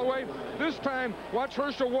Callaway. This time, watch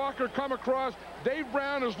Herschel Walker come across. Dave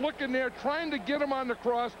Brown is looking there, trying to get him on the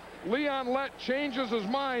cross. Leon Lett changes his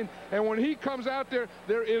mind, and when he comes out there,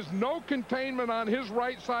 there is no containment on his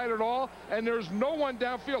right side at all, and there's no one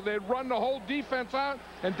downfield. They'd run the whole defense out,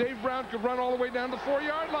 and Dave Brown could run all the way down the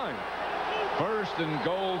 4-yard line. 1st and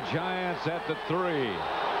goal, Giants at the 3.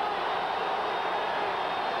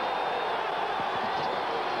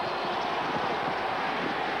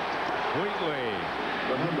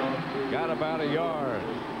 Wheatley got about a yard.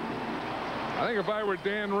 I think if I were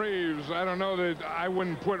Dan Reeves, I don't know that I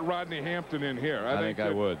wouldn't put Rodney Hampton in here. I think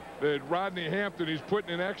I would. That Rodney Hampton, he's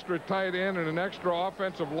putting an extra tight end and an extra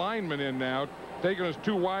offensive lineman in now, taking his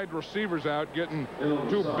 2 wide receivers out, getting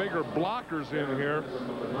 2 bigger blockers in here.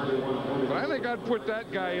 But I think I'd put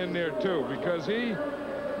that guy in there too, because he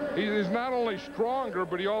is not only stronger,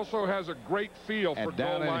 but he also has a great feel for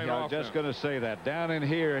goal line offense. I was just going to say that. Down in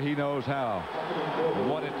here, he knows how,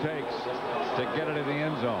 what it takes to get it in the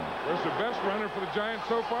end zone. Where's the best runner for the Giants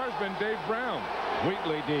so far has been Dave Brown.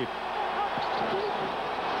 Wheatley deep.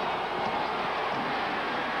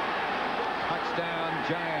 Touchdown,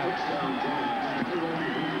 Giants.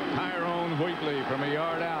 Tyrone Wheatley from a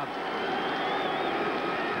yard out.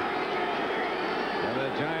 And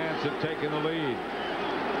the Giants have taken the lead.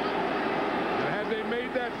 They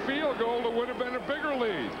made that field goal, it would have been a bigger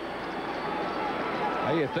lead.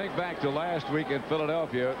 Now you think back to last week in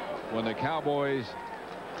Philadelphia when the Cowboys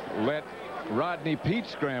let Rodney Peete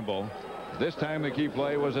scramble. This time the key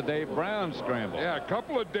play was a Dave Brown scramble. Yeah, a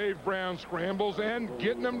couple of Dave Brown scrambles and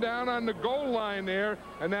getting them down on the goal line there,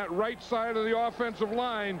 and that right side of the offensive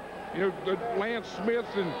line, you know, Lance Smith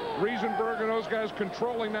and Riesenberg and those guys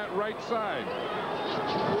controlling that right side.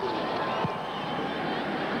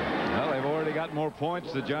 Well, they've already got more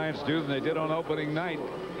points, the Giants do, than they did on opening night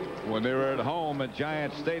when they were at home at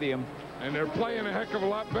Giant Stadium. And they're playing a heck of a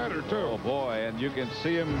lot better, too. Oh, boy, and you can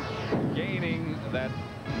see them gaining that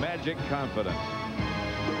magic confidence.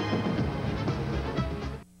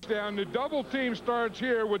 Down, the double team starts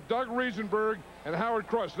here with Doug Riesenberg and Howard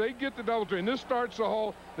Cross. They get the double team. This starts the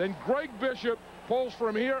hole. Then Greg Bishop pulls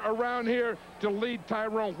from here around here to lead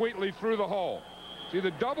Tyrone Wheatley through the hole. See,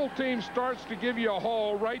 the double team starts to give you a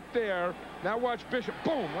hole right there. Now watch Bishop.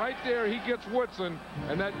 Boom, right there. He gets Woodson,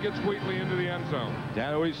 and that gets Wheatley into the end zone.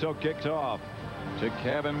 Danuiso kicks off to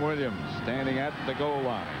Kevin Williams, standing at the goal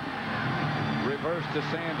line. Reverse to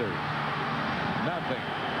Sanders. Nothing.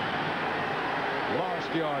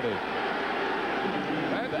 Lost yardage.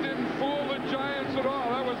 That didn't fool the Giants at all.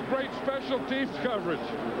 That was great special teams coverage.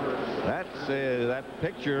 That's that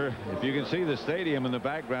picture. If you can see the stadium in the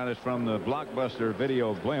background, is from the Blockbuster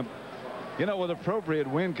video blimp. You know, with appropriate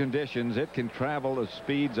wind conditions, it can travel at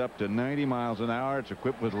speeds up to 90 miles an hour. It's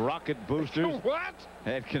equipped with rocket boosters. What?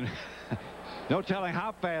 It can. No telling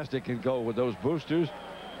how fast it can go with those boosters.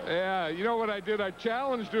 Yeah, you know what I did? I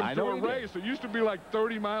challenged him to a race. It used to be like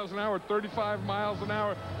 30 miles an hour, 35 miles an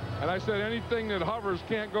hour. And I said anything that hovers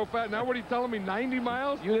can't go fast. Now what are you telling me, 90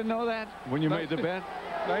 miles? You didn't know that when you made the bet?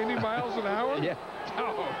 90 miles an hour? Yeah.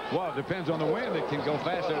 Oh. Well, it depends on the wind. It can go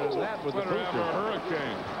faster than that with the booster. Better have a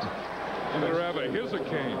hurricane. You better have a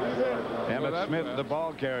hurricane. Emmett Smith, the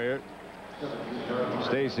ball carrier.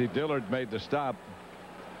 Stacy Dillard made the stop.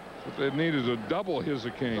 What they need is a double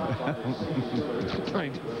hurricane.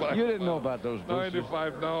 95. You didn't know about those boosters?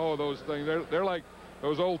 95, no, those things. They're like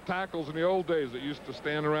those old tackles in the old days that used to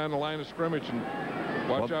stand around the line of scrimmage and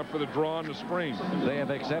watch out for the draw and the screen. They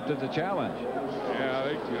have accepted the challenge. Yeah,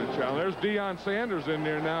 they get a challenge. There's Deion Sanders in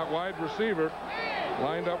there now, wide receiver,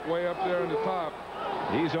 lined up way up there in the top.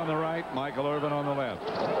 He's on the right, Michael Irvin on the left.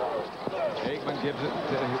 Aikman gives it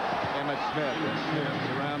to Emmett Smith. And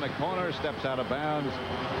Smith around the corner, steps out of bounds.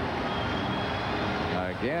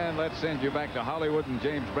 Again, let's send you back to Hollywood and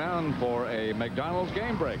James Brown for a McDonald's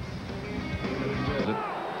game break.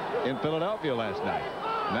 In Philadelphia last night.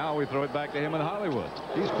 Now we throw it back to him in Hollywood.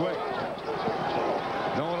 He's quick.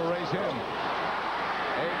 Don't want to race him.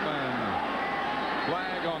 Aikman.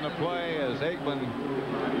 Flag on the play as Aikman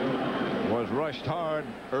was rushed hard.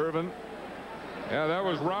 Irvin. Yeah, that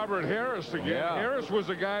was Robert Harris again. Yeah. Harris was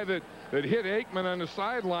the guy that hit Aikman on the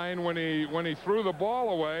sideline when he threw the ball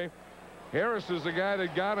away. Harris is the guy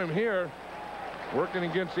that got him here, working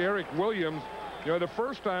against Eric Williams. You know, the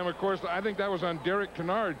first time, of course, I think that was on Derek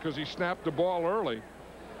Kennard because he snapped the ball early.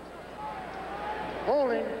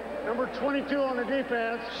 Holding, number 22 on the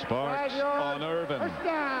defense. Sparks on Irvin. First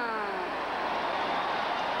down.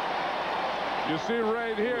 You see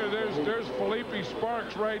right here, there's Felipe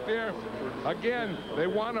Sparks right there. Again, they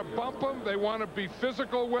want to bump him. They want to be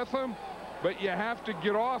physical with him, but you have to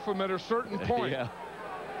get off him at a certain point. Yeah.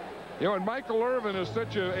 You know, and Michael Irvin is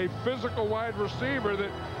such a physical wide receiver that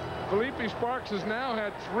Felipe Sparks has now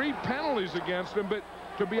had 3 penalties against him, but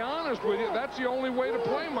to be honest with you, that's the only way to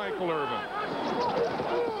play Michael Irvin.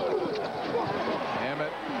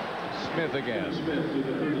 Emmett Smith again.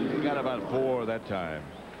 He got about 4 that time.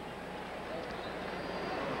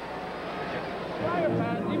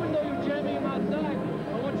 Even though you're jamming him outside,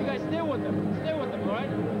 I want you guys stay with him. Stay with him, all right?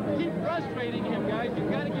 Keep frustrating him, guys. You've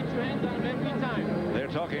got to get your hands on him every time. They're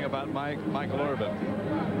talking about Michael Irvin.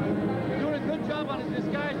 You're doing a good job on his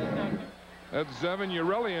disguises now. That's Zevin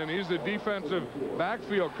Urelian. He's the defensive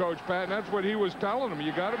backfield coach, Pat, and that's what he was telling him.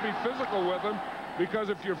 You got to be physical with him, because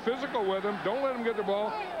if you're physical with him, don't let him get the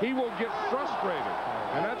ball, he will get frustrated.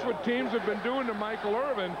 And that's what teams have been doing to Michael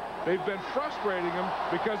Irvin. They've been frustrating him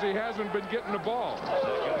because he hasn't been getting the ball.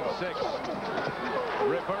 2nd and 6.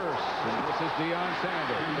 Reverse. And this is Deion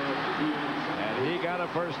Sanders. And he got a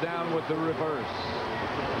first down with the reverse.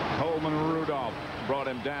 Coleman Rudolph brought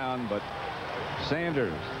him down, but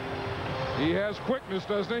Sanders. He has quickness,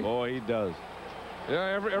 doesn't he? Boy, he does.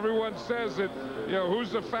 Yeah, everyone says that, you know,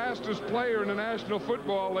 who's the fastest player in the National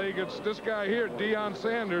Football League? It's this guy here, Deion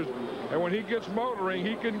Sanders. And when he gets motoring,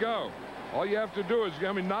 he can go. All you have to do is,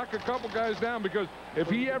 I mean, knock a couple guys down, because if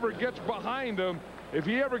he ever gets behind him,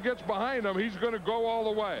 he's going to go all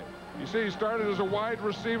the way. You see, he started as a wide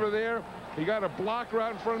receiver there. He got a block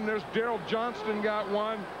right in front of him. There's Daryl Johnston got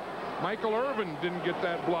one. Michael Irvin didn't get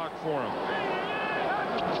that block for him.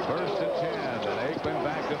 1st and 10, and Aikman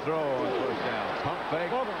back to throw on first down. Pump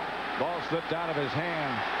fake. Ball slipped out of his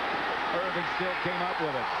hand. Irvin still came up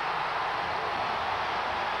with it.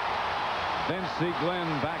 Then see Glenn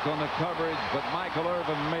back on the coverage, but Michael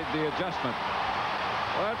Irvin made the adjustment.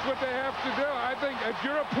 Well, that's what they have to do. I think if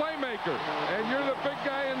you're a playmaker and you're the big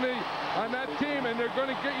guy on that team, and they're going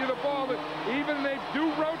to get you the ball, that even they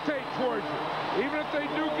do rotate towards you, even if they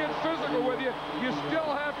do get physical with you, you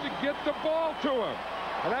still have to get the ball to them.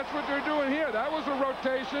 And that's what they're doing here. That was a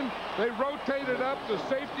rotation. They rotated up. The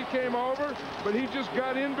safety came over, but he just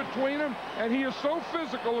got in between them. And he is so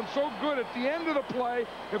physical and so good at the end of the play.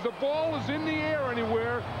 If the ball is in the air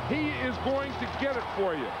anywhere, he is going to get it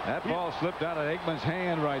for you. That ball slipped out of Aikman's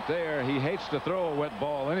hand right there. He hates to throw a wet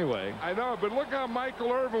ball anyway. I know, but look how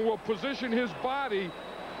Michael Irvin will position his body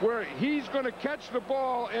where he's going to catch the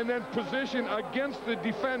ball and then position against the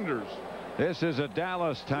defenders. This is a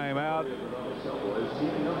Dallas timeout.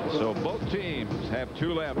 So both teams have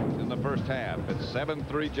 2 left in the first half. It's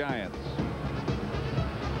 7-3 Giants.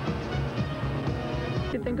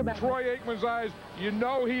 you think about Troy Aikman's eyes, you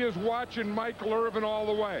know he is watching Michael Irvin all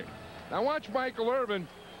the way. Now watch Michael Irvin.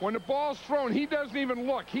 When the ball's thrown, he doesn't even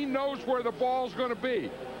look. He knows where the ball's going to be.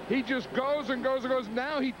 He just goes and goes and goes.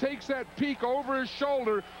 Now he takes that peek over his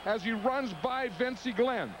shoulder as he runs by Vincey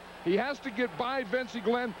Glenn. He has to get by Vincey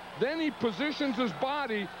Glenn. Then he positions his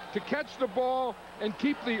body to catch the ball and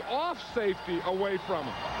keep the off safety away from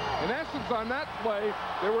him. In essence, on that play,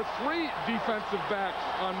 there were 3 defensive backs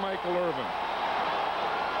on Michael Irvin.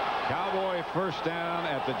 Cowboy first down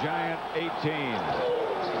at the Giant 18.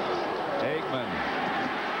 Aikman.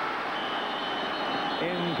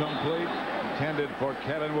 Incomplete, intended for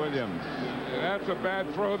Kevin Williams. And that's a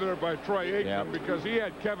bad throw there by Troy Aikman, because he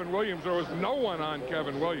had Kevin Williams. There was no one on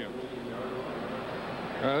Kevin Williams.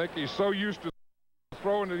 I think he's so used to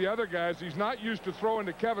throwing to the other guys, he's not used to throwing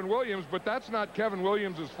to Kevin Williams, but that's not Kevin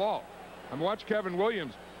Williams' fault. I mean, watch Kevin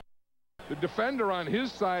Williams. The defender on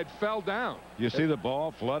his side fell down. You see the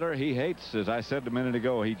ball flutter? He hates, as I said a minute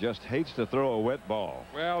ago, he just hates to throw a wet ball.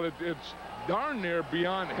 Well, it's darn near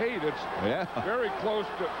beyond hate. It's very close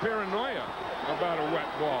to paranoia about a wet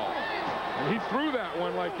ball. And he threw that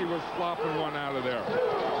one like he was flopping one out of there.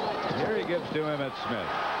 Here he gives to Emmitt Smith.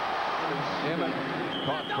 Emmitt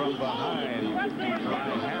caught from behind by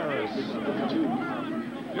Harris.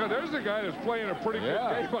 Yeah, there's a guy that's playing a pretty good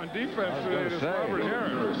game on defense today. This Robert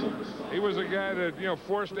Harris. He was a guy that, you know,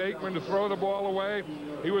 forced Aikman to throw the ball away.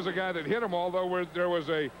 He was a guy that hit him, although there was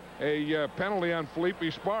a penalty on Felipe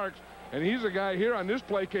Sparks. And he's a guy here on this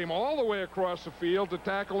play came all the way across the field to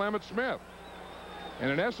tackle Emmitt Smith. And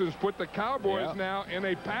in essence, put the Cowboys now in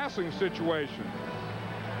a passing situation.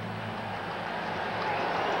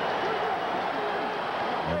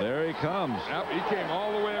 And there he comes. Yep, he came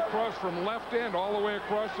all the way across from left end, all the way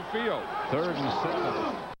across the field. 3rd and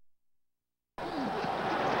 7.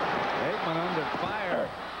 Aikman under fire.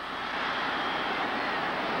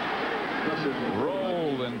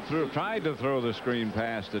 Rolled and tried to throw the screen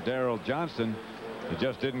pass to Darrell Johnston. It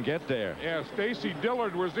just didn't get there. Yeah, Stacy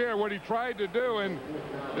Dillard was there. What he tried to do, and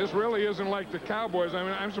this really isn't like the Cowboys. I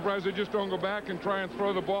mean, I'm surprised they just don't go back and try and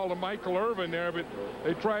throw the ball to Michael Irvin there, but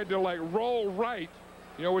they tried to, like, roll right,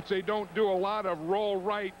 you know, which they don't do a lot of, roll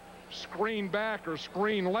right, screen back or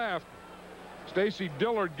screen left. Stacy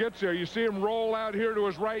Dillard gets there. You see him roll out here to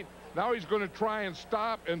his right. Now he's going to try and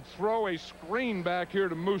stop and throw a screen back here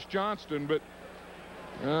to Moose Johnston, but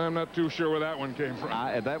I'm not too sure where that one came from.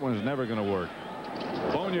 That one's never going to work.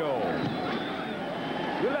 Bonio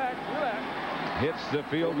hits the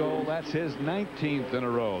field goal. That's his 19th in a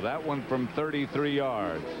row. That one from 33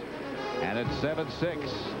 yards. And it's 7-6.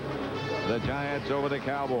 The Giants over the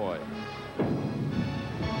Cowboys.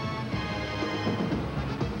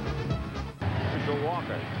 Herschel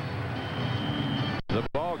Walker, the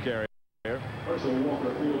ball carrier.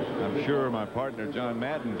 I'm sure my partner John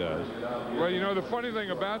Madden does. Well, you know, the funny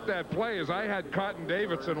thing about that play is I had Cotton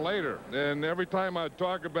Davidson later, and every time I'd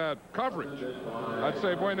talk about coverage, I'd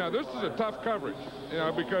say, boy, now this is a tough coverage, you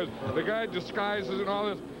know, because the guy disguises and all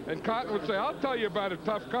this. And Cotton would say, I'll tell you about a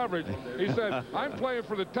tough coverage. He said, I'm playing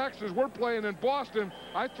for the Texans. We're playing in Boston.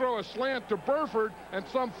 I throw a slant to Burford, and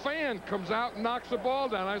some fan comes out and knocks the ball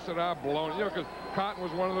down. I said, blown. You know, because Cotton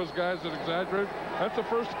was one of those guys that exaggerated. That's the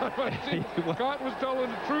first time I've seen Cotton was telling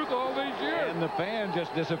the truth all these years. And the fan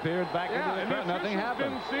just disappeared back into the crowd. Nothing happened.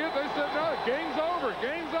 Didn't see it. They said, no, game's over.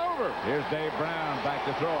 Game's over. Here's Dave Brown back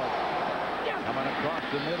to throw it. Coming across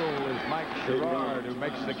the middle is Mike Sherrard, who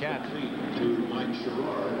makes the catch.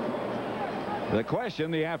 The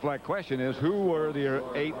question, the Aflac question, is who were the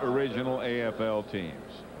 8 original AFL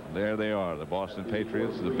teams? There they are: the Boston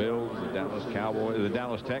Patriots, the Bills, the Dallas Cowboys, the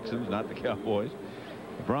Dallas Texans, not the Cowboys,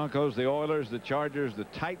 the Broncos, the Oilers, the Chargers, the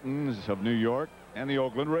Titans of New York, and the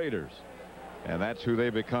Oakland Raiders. And that's who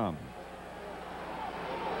they become.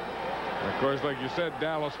 Of course, like you said,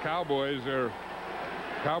 Dallas Cowboys are.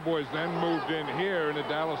 Cowboys then moved in here, and the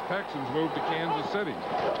Dallas Texans moved to Kansas City.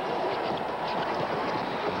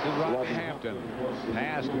 Good run by Hampton.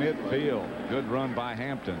 Past midfield. Good run by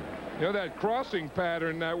Hampton. You know, that crossing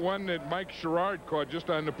pattern, that one that Mike Sherrard caught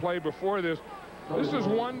just on the play before this, this is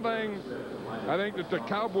one thing I think that the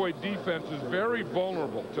Cowboy defense is very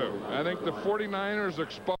vulnerable to. I think the 49ers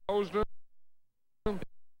exposed them.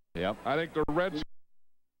 Yep. I think the Redskins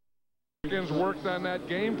worked on that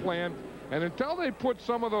game plan. And until they put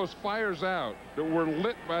some of those fires out that were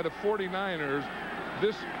lit by the 49ers,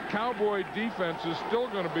 this Cowboy defense is still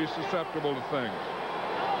going to be susceptible to things.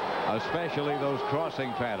 Especially those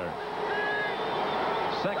crossing patterns.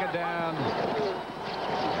 2nd down.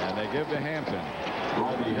 And they give to Hampton.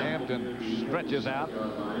 Hampton stretches out,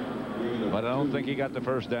 but I don't think he got the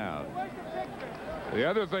first down. The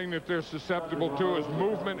other thing that they're susceptible to is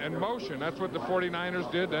movement and motion. That's what the 49ers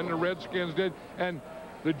did, and the Redskins did. And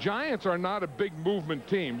the Giants are not a big movement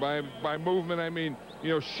team. By movement, I mean, you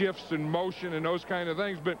know, shifts and motion and those kind of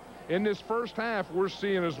things. But in this first half, we're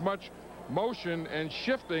seeing as much motion and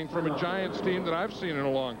shifting from a Giants team that I've seen in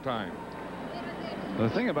a long time. The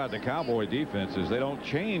thing about the Cowboy defense is they don't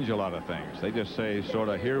change a lot of things. They just say sort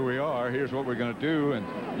of, here we are, here's what we're going to do,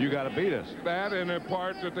 and you got to beat us. That and a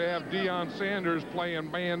part that they have Deion Sanders playing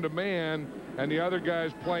man-to-man and the other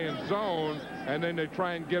guys playing zone, and then they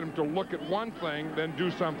try and get him to look at one thing, then do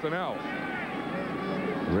something else.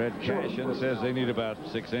 Red Cashin says they need about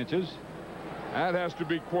 6 inches. That has to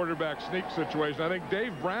be quarterback sneak situation. I think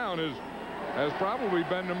Dave Brown has probably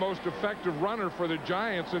been the most effective runner for the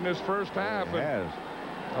Giants in this first half. He has.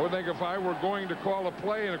 I would think if I were going to call a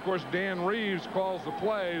play, and of course Dan Reeves calls the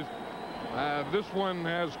plays, this one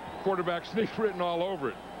has quarterback sneak written all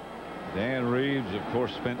over it. Dan Reeves, of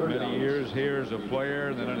course, spent many years here as a player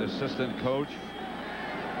and then an assistant coach.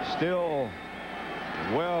 Still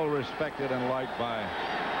well respected and liked by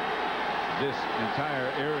this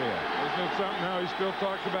entire area. Isn't it something how he still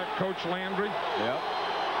talks about Coach Landry? Yep.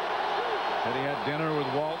 Said he had dinner with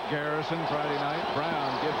Walt Garrison Friday night.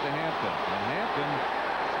 Brown gives to Hampton. And Hampton,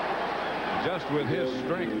 just with his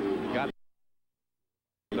strength, got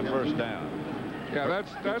the first down. Yeah,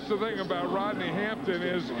 that's the thing about Rodney Hampton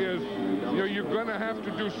is you know, you're going to have to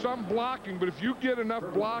do some blocking, but if you get enough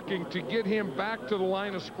blocking to get him back to the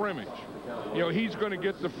line of scrimmage, you know, he's going to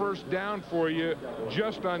get the first down for you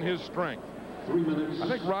just on his strength. I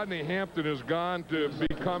think Rodney Hampton has gone to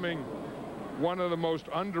becoming one of the most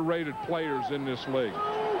underrated players in this league.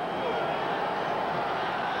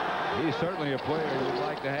 He's certainly a player you'd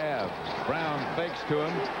like to have. Brown fakes to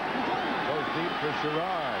him. Goes deep for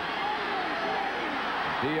Sherrard.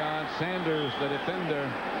 Deion Sanders, the defender.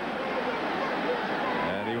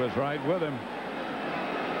 And he was right with him.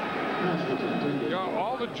 You know,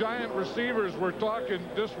 all the Giant receivers were talking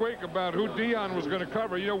this week about who Deion was going to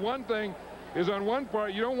cover. You know, one thing is, on one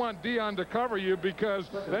part, you don't want Deion to cover you because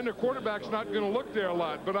then the quarterback's not going to look there a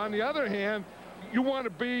lot. But on the other hand, you want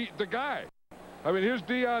to be the guy. I mean, here's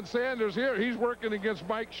Deion Sanders here. He's working against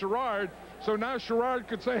Mike Sherrard. So now Sherrard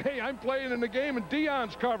could say, hey, I'm playing in the game and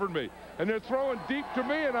Deion's covered me. And they're throwing deep to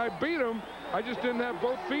me and I beat them. I just didn't have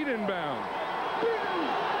both feet inbound.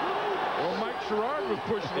 Well, Mike Sherrard was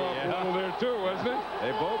pushing off a little there too, wasn't it?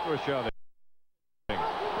 They both were shoving.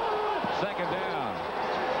 Second down.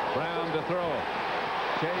 Brown to throw.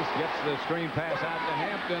 Chase gets the screen pass out to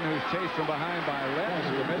Hampton, who's chased from behind by Letts,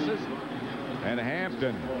 who misses. And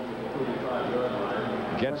Hampton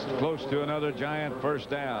gets close to another Giant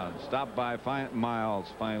first down. Stopped by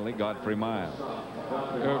Miles, finally, Godfrey Miles.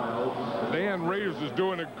 Dan Reeves is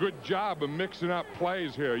doing a good job of mixing up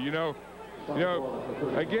plays here. You know,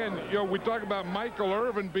 again, we talk about Michael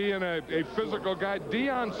Irvin being a physical guy.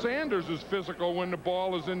 Deion Sanders is physical when the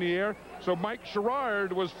ball is in the air. So Mike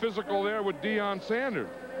Sherrard was physical there with Deion Sanders.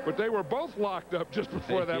 But they were both locked up just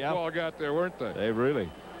before that ball got there, weren't they? They really.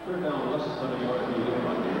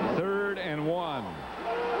 3rd and 1.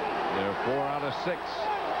 They're 4 out of 6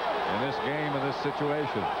 in this game, in this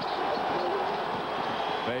situation.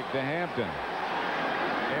 Fake to Hampton.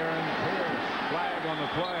 Aaron Pierce, flag on the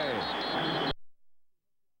play.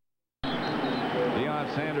 Deion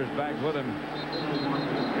Sanders back with him.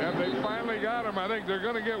 Yeah, they finally got him. I think they're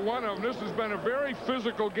going to get one of them. This has been a very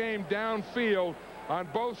physical game downfield on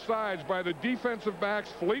both sides by the defensive backs,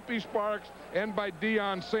 Felipe Sparks, and by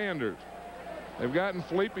Deion Sanders. They've gotten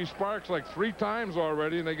Felipe Sparks like 3 times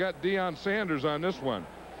already, and they got Deion Sanders on this one.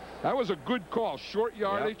 That was a good call. Short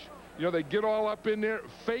yardage. Yep. You know, they get all up in there,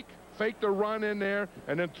 fake the run in there,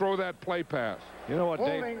 and then throw that play pass. You know what,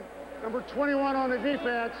 Dave? Holding number 21 on the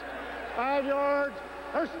defense. 5 yards.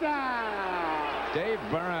 First down. Dave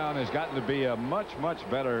Brown has gotten to be a much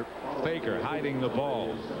better faker, hiding the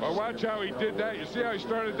ball. Well, watch how he did that. You see how he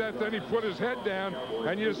started that, then he put his head down,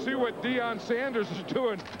 and you see what Deion Sanders is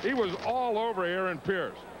doing. He was all over Aaron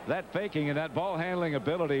Pierce. That faking and that ball handling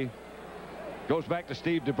ability goes back to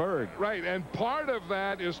Steve DeBerg. Right, and part of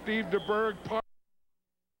that is Steve DeBerg. Part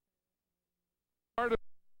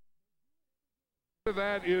of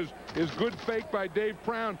that is good fake by Dave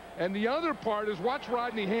Brown, and the other part is watch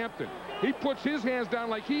Rodney Hampton. He puts his hands down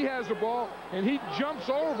like he has the ball, and he jumps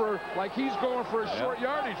over like he's going for a short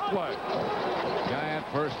yardage play. Giant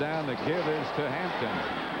first down. The give is to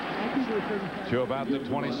Hampton to about the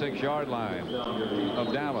 26-yard line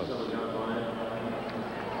of Dallas.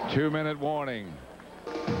 2-minute warning.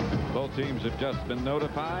 Both teams have just been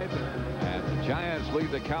notified, and the Giants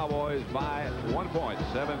lead the Cowboys by 1 point,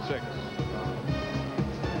 7-6.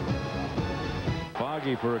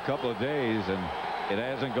 muggy for a couple of days, and it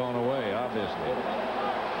hasn't gone away, obviously.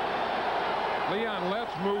 Leon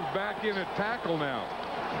Letts moved back in at tackle now.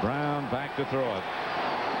 Brown back to throw it.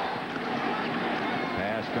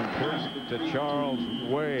 Pass complete to Charles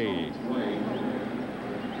Way.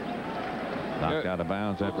 Knocked out of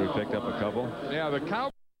bounds after he picked up a couple. Yeah, the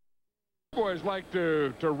Cowboys like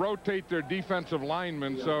to rotate their defensive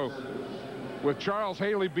linemen, so with Charles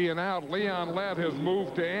Haley being out, Leon Lett has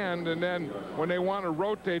moved to end, and then when they want to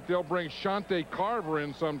rotate, they'll bring Shante Carver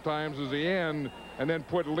in sometimes as the end, and then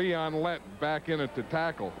put Leon Lett back in at the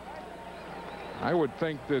tackle. I would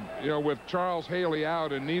think that, you know, with Charles Haley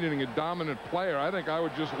out and needing a dominant player, I think I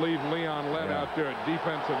would just leave Leon Lett out there at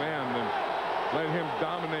defensive end and let him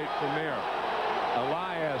dominate from there.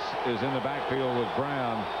 Elias is in the backfield with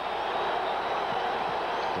Brown.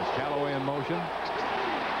 Is Callaway in motion?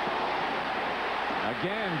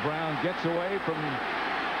 Again, Brown gets away from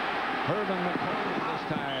Herman McCoy this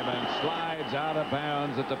time and slides out of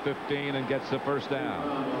bounds at the 15 and gets the first down.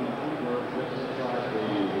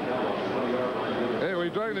 Hey, we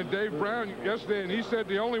were talking to Dave Brown yesterday, and he said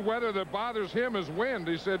the only weather that bothers him is wind.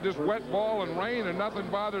 He said this wet ball and rain and nothing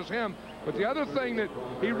bothers him. But the other thing that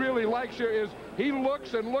he really likes here is he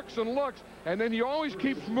looks and looks and looks, and then he always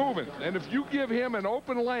keeps moving. And if you give him an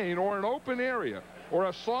open lane or an open area or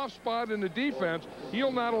a soft spot in the defense,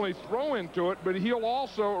 he'll not only throw into it, but he'll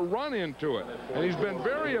also run into it. And he's been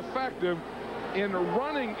very effective in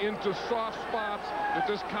running into soft spots that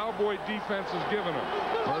this Cowboy defense has given him.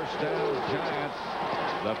 First down, Giants.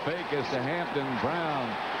 The fake is to Hampton. Brown.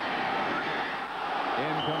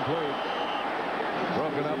 Incomplete.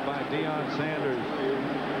 Broken up by Deion Sanders.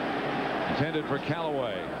 Intended for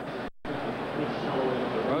Callaway.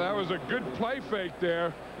 Well, that was a good play fake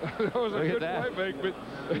there. That was a good play fake, but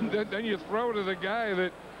then you throw to the guy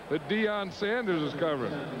that Deion Sanders is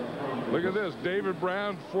covering. Look at this. David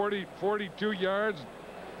Brown, 42 yards.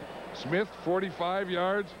 Smith, 45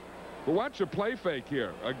 yards. But watch the play fake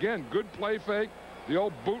here. Again, good play fake. The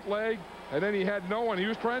old bootleg. And then he had no one. He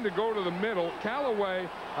was trying to go to the middle. Callaway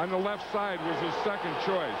on the left side was his second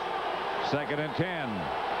choice. 2nd and 10.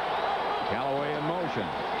 Callaway in motion.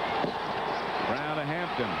 Brown to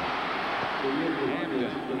Hampton.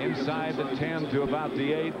 Hampton inside the 10 to about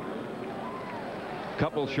the 8.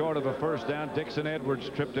 Couple short of a first down. Dixon Edwards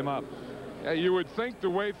tripped him up. Yeah, you would think the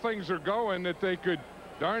way things are going that they could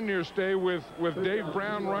darn near stay with Dave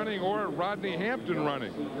Brown running or Rodney Hampton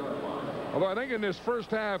running. Although I think in this first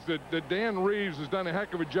half that Dan Reeves has done a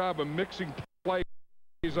heck of a job of mixing plays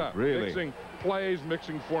up. Really? Mixing plays,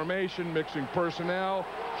 mixing formation, mixing personnel,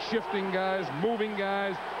 shifting guys, moving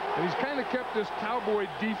guys. And he's kind of kept this Cowboy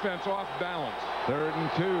defense off balance. 3rd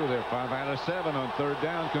and 2. They're 5 out of 7 on 3rd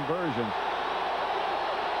down conversion.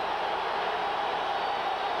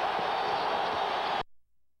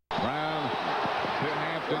 Brown to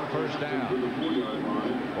Hampton, first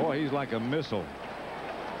down. Boy, he's like a missile.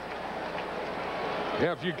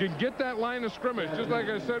 Yeah, if you can get that line of scrimmage, just like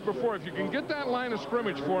I said before, if you can get that line of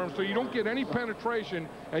scrimmage for him so you don't get any penetration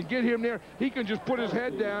and get him there, he can just put his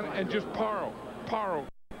head down and just power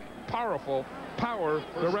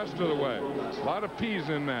the rest of the way. A lot of P's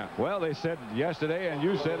in that. Well, they said yesterday, and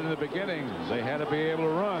you said in the beginning, they had to be able to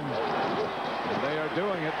run. And they are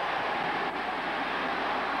doing it.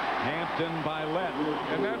 Hampton by Lett.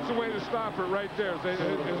 And that's the way to stop it right there.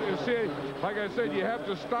 See, like I said, you have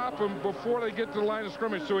to stop him before they get to the line of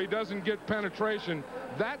scrimmage so he doesn't get penetration.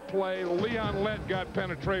 That play, Leon Lett got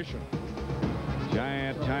penetration.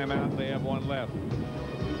 Giant timeout. They have one left.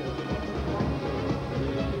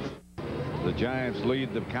 The Giants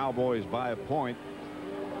lead the Cowboys by a point.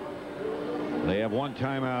 They have one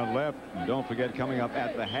timeout left. And don't forget, coming up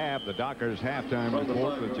at the half, the Dockers halftime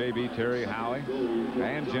report with J.B. Terry, Howie,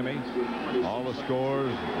 and Jimmy. All the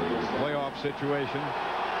scores, playoff situation.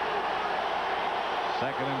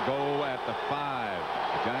 2nd and goal at the 5.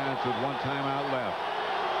 The Giants with one timeout left.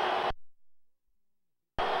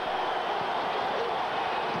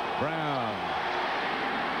 Brown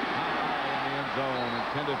high in the end zone,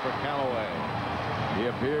 intended for Callaway. He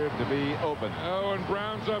appeared to be open. Oh, and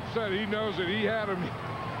Brown's upset. He knows that he had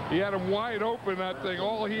him wide open, that thing.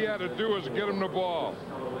 All he had to do was get him the ball.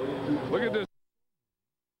 Look at this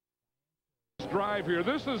drive here.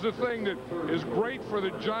 This is the thing that is great for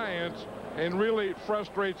the Giants and really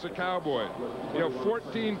frustrates the Cowboys. You know,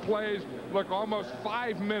 14 plays. Look, almost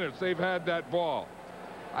 5 minutes they've had that ball.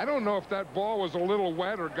 I don't know if that ball was a little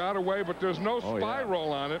wet or got away, but there's no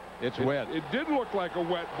spiral on it. It's wet. It did look like a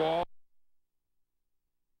wet ball.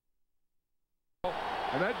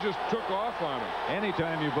 And that just took off on him.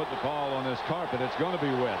 Anytime you put the ball on this carpet, it's going to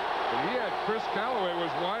be wet. And he had Chris Callaway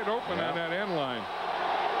was wide open on that end line.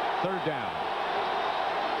 Third down.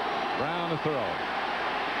 Brown to throw.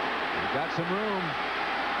 He's got some room.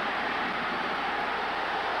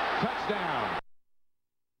 Touchdown.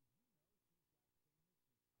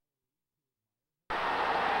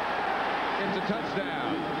 It's a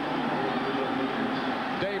touchdown.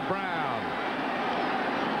 Dave Brown.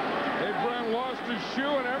 Dave Brown lost his shoe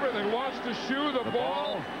and everything. Lost his shoe, the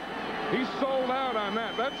ball. He sold out on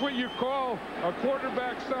that. That's what you call a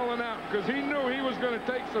quarterback selling out, because he knew he was going to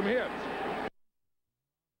take some hits.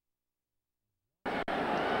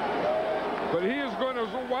 But he is going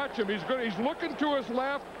to watch him. He's looking to his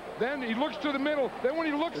left. Then he looks to the middle. Then when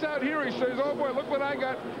he looks out here, he says, oh, boy, look what I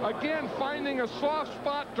got. Again, finding a soft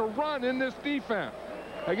spot to run in this defense.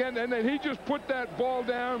 Again, and then he just put that ball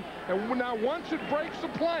down. And now once it breaks the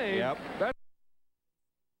plane, that's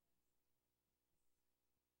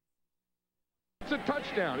a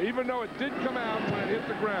touchdown, even though it did come out when it hit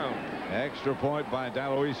the ground. Extra point by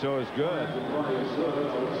D'Aloiso is good.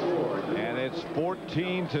 And it's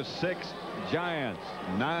 14-6 Giants.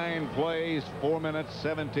 9 plays, 4 minutes,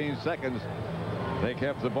 17 seconds. They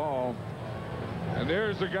kept the ball. And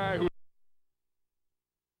there's a guy who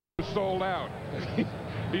sold out.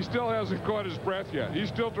 He still hasn't caught his breath yet. He's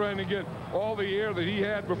still trying to get all the air that he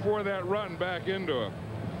had before that run back into him.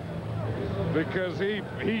 Because he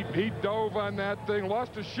dove on that thing,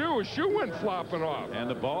 lost his shoe. His shoe went flopping off. And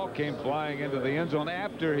the ball came flying into the end zone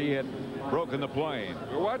after he had broken the plane.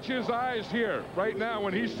 Watch his eyes here. Right now,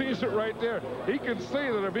 when he sees it right there, he can see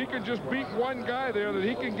that if he can just beat one guy there, that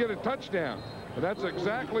he can get a touchdown. And that's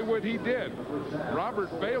exactly what he did. Robert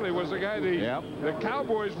Bailey was the guy, the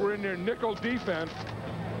Cowboys were in their nickel defense.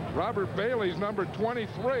 Robert Bailey's number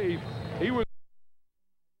 23. He was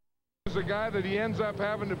the guy that he ends up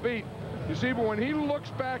having to beat. You see, but when he looks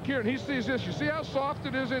back here and he sees this, you see how soft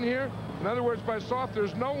it is in here? In other words, by soft,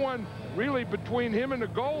 there's no one really between him and the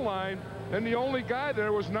goal line, and the only guy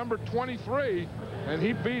there was number 23, and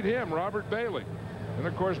he beat him, Robert Bailey. And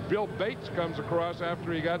of course, Bill Bates comes across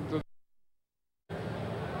after he got to.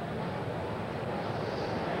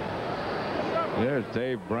 There's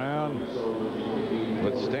Dave Brown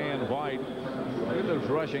with Stan White. Look at this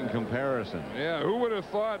rushing comparison. Yeah, who would have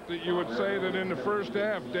thought that you would say that in the first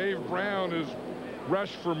half, Dave Brown has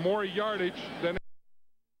rushed for more yardage than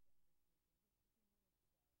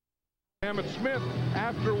Emmitt Smith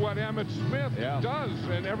after what Emmitt Smith does,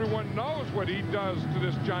 and everyone knows what he does to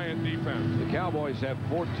this Giant defense. The Cowboys have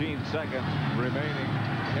 14 seconds remaining.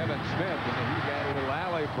 Kevin Smith, and he got a little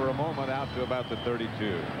alley for a moment out to about the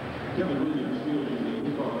 32.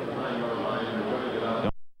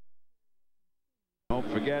 Don't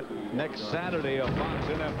forget, next Saturday on Fox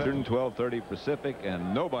NFL, 12:30 Pacific,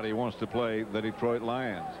 and nobody wants to play the Detroit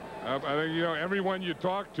Lions. I think, you know, everyone you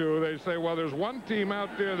talk to, they say, well, there's one team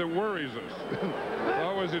out there that worries us.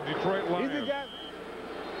 Always the Detroit Lions.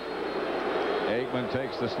 Aikman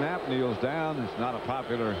takes the snap, kneels down. It's not a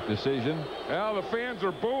popular decision. Well, the fans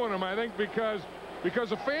are booing him, I think, because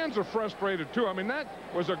the fans are frustrated, too. I mean, that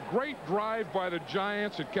was a great drive by the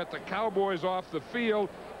Giants. It kept the Cowboys off the field,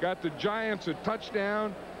 got the Giants a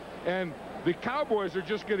touchdown, and the Cowboys are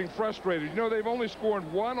just getting frustrated. You know, they've only scored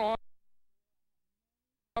one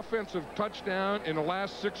offensive touchdown in the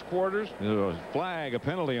last 6 quarters. There was a flag, a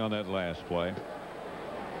penalty on that last play.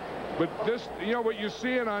 But this, you know, what you're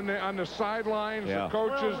seeing on the sidelines, the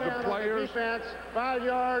coaches, the players. Defense, 5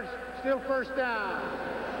 yards, still first down.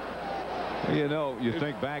 You know, you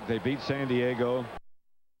think back, they beat San Diego.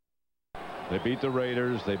 They beat the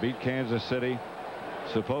Raiders. They beat Kansas City.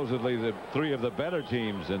 Supposedly the 3 of the better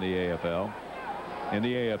teams in the AFL. In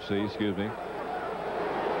the AFC, excuse me.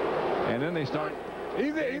 And then they start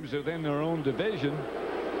games within their own division.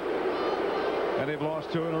 And they've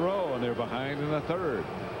lost 2 in a row, and they're behind in the 3rd.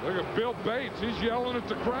 Look at Bill Bates. He's yelling at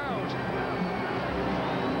the crowd.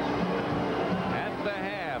 At the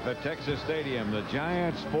half at Texas Stadium, the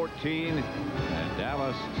Giants 14 and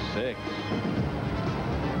Dallas 6.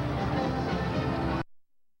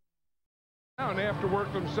 And they have to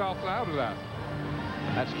work themselves out of that.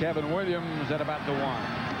 That's Kevin Williams at about the 1.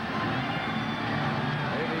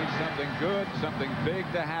 They need something good, something big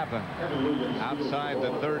to happen outside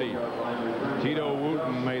the 30. Tito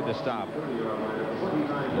Wooten made the stop.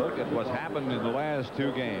 Look at what's happened in the last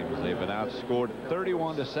 2 games. They've been outscored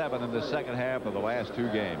 31-7 in the second half of the last 2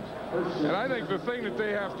 games. And I think the thing that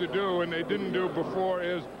they have to do, and they didn't do before,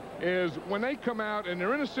 is when they come out and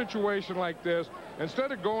they're in a situation like this,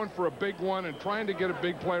 instead of going for a big one and trying to get a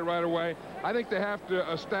big play right away, I think they have to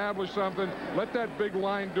establish something, let that big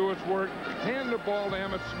line do its work, hand the ball to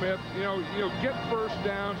Emmitt Smith, you know, get first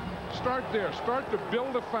downs, start there, start to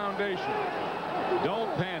build a foundation.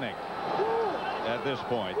 Don't panic. at this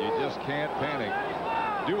point. You just can't panic.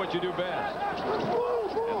 Do what you do best,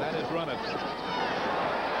 and that is run it. This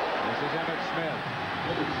is Emmitt Smith.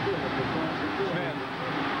 Smith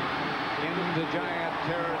into Giant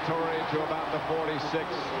territory to about the 46.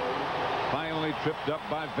 Finally tripped up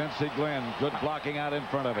by Vincey Glenn. Good blocking out in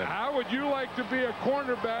front of it. How would you like to be a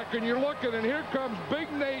cornerback and you're looking, and here comes big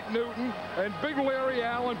Nate Newton and big Larry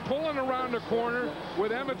Allen pulling around the corner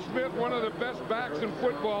with Emmitt Smith, one of the best backs in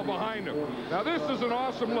football, behind him. Now this is an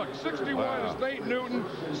awesome look. 61 is Nate Newton,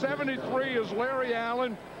 73 is Larry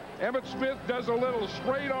Allen. Emmitt Smith does a little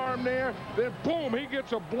straight arm there, then boom, he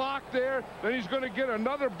gets a block there, then he's going to get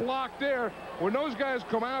another block there. When those guys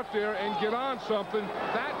come out there and get on something,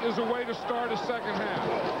 that is a way to start a second half.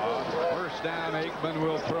 First down, Aikman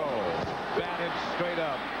will throw. Batted straight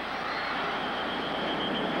up.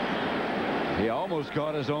 He almost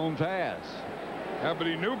caught his own pass. Yeah, but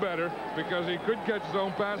he knew better, because he could catch his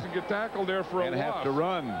own pass and get tackled there for a loss. And have to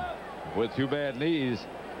run with 2 bad knees.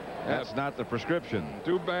 That's not the prescription.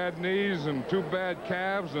 2 bad knees and 2 bad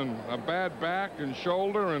calves and a bad back and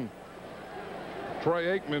shoulder. And Troy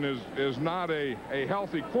Aikman is not a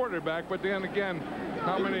healthy quarterback. But then again,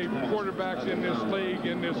 how many quarterbacks in this league,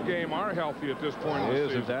 in this game, are healthy at this point in the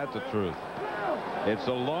season? Isn't that the truth? It's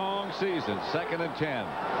a long season. 2nd and 10.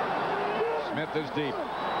 Smith is deep.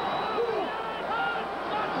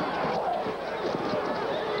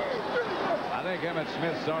 I think Emmitt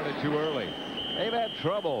Smith started too early. They've had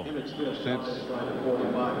trouble since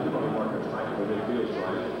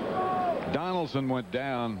Donaldson went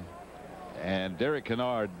down and Derek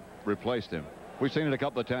Kennard replaced him. We've seen it a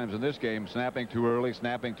couple of times in this game, snapping too early,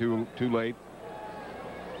 snapping too late.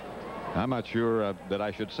 I'm not sure that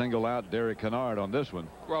I should single out Derek Kennard on this one.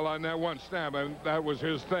 Well, on that one snap, and that was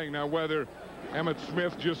his thing. Now, whether Emmitt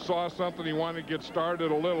Smith just saw something, he wanted to get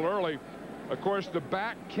started a little early. Of course, the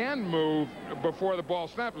back can move before the ball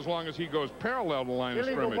snaps as long as he goes parallel to the line of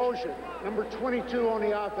scrimmage. Illegal motion, number 22 on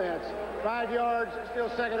the offense. 5 yards, still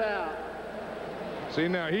 2nd out. See,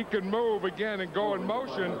 now he can move again and go in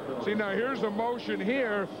motion. See, now here's a motion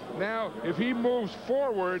here. Now, if he moves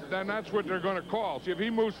forward, then that's what they're going to call. See, if he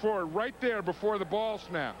moves forward right there before the ball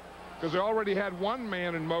snap, because they already had 1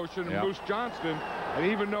 man in motion, Moose Johnston, and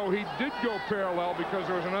even though he did go parallel because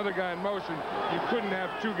there was another guy in motion, you couldn't have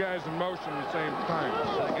 2 guys in motion at the same time.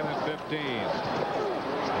 2nd and 15.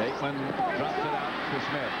 Aikman drops it out to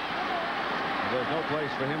Smith. There's no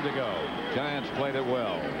place for him to go. Giants played it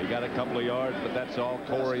well. He got a couple of yards, but that's all.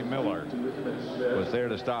 Corey Miller was there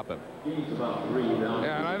to stop him.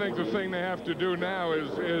 Yeah, and I think the thing they have to do now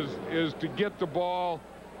is to get the ball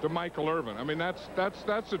to Michael Irvin. I mean, that's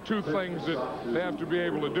the 2 things that they have to be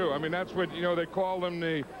able to do. I mean, that's what, they call them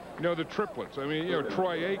the triplets. I mean,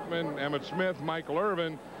 Troy Aikman, Emmitt Smith, Michael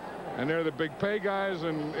Irvin, and they're the big pay guys,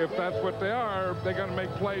 and if that's what they are, they're going to make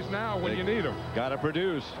plays now when you need them. Got to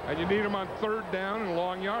produce. And you need them on 3rd down and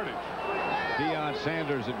long yardage. Deion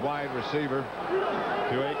Sanders at wide receiver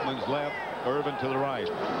to Aikman's left, Irvin to the right.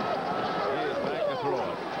 He is back to throw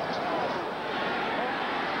it.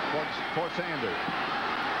 For Sanders.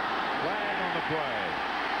 Flag on the play.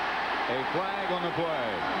 A flag on the play.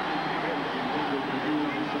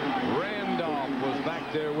 Randolph was back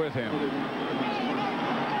there with him.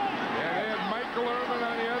 Michael Irvin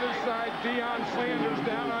on the other side, Deion Sanders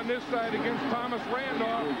down on this side against Thomas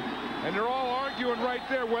Randolph, and they're all arguing right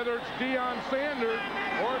there whether it's Deion Sanders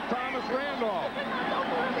or Thomas Randolph.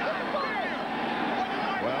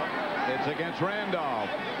 Well, it's against Randolph.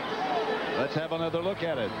 Let's have another look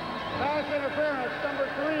at it. Pass interference, number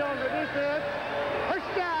 3 on the defense.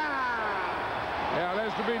 First down. Yeah,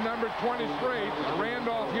 that's to be number 23.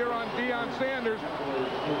 Randolph here on Deion Sanders.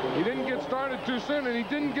 He didn't get started too soon, and he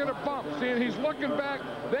didn't get a bump. See, and he's looking back.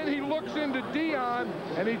 Then he looks into Deion,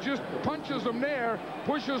 and he just punches him there,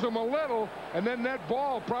 pushes him a little, and then that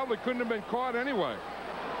ball probably couldn't have been caught anyway.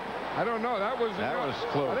 I don't know. That was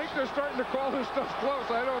close. I think they're starting to call this stuff close.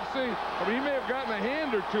 I don't see. I mean, he may have gotten a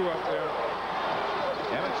hand or 2 up there.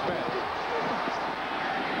 Emmitt Smith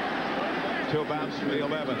to about the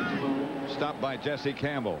 11. Stopped by Jesse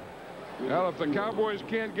Campbell. Well, if the Cowboys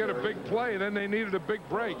can't get a big play, then they needed a big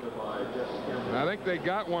break. And I think they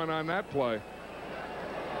got one on that play.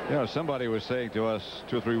 Somebody was saying to us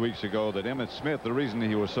 2 or 3 weeks ago that Emmitt Smith, the reason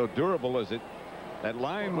he was so durable is that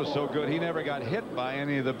line was so good, he never got hit by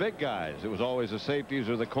any of the big guys. It was always the safeties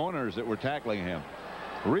or the corners that were tackling him.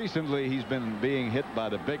 Recently, he's been being hit by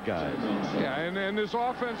the big guys. Yeah, and this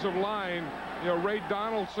offensive line, Ray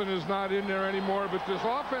Donaldson is not in there anymore, but this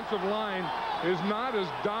offensive line is not as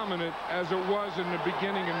dominant as it was in the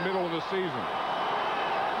beginning and middle of the season.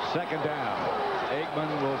 2nd down.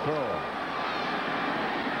 Aikman will throw.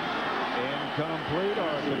 In incomplete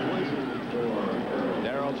or complete.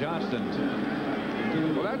 Darrell Johnston.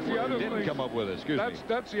 Well, that's the other Didn't thing. come up with it. Excuse me.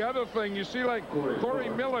 That's the other thing. You see, like Corey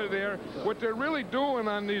Miller there, what they're really doing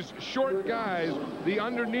on these short guys, the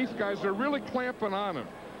underneath guys, they're really clamping on them.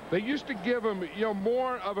 They used to give them, you know,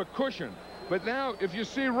 more of a cushion. But now, if you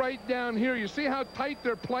see right down here, you see how tight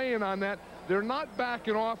they're playing on that. They're not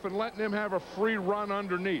backing off and letting them have a free run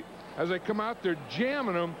underneath. As they come out, they're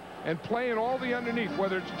jamming them and playing all the underneath,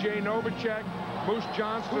 whether it's Jay Novacek, Moose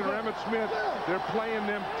Johnston, or Emmett Smith. They're playing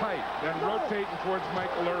them tight and rotating towards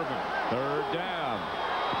Michael Irvin. Third down.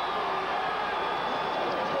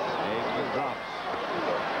 Aikman drops.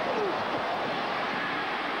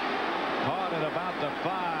 Caught at about the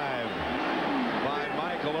 5 by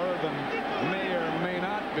Michael Irvin. May or may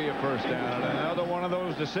not be a first down. Another one of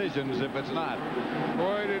those decisions if it's not.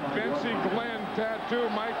 Boy, did Vincey Glenn tattoo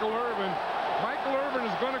Michael Irvin. Michael Irvin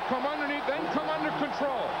is going to come underneath, then come under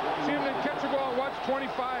control. See him then catch a ball. Watch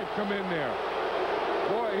 25 come in there.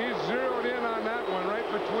 Boy, he's zeroed in on that one right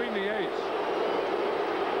between the 8s.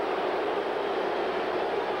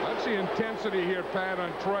 That's the intensity here, Pat,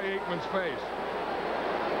 on Troy Aikman's face.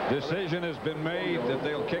 Decision has been made that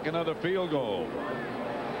they'll kick another field goal.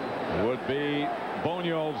 Would be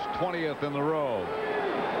Bonio's 20th in the row.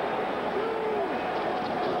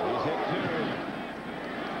 He's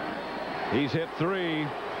hit 2. He's hit 3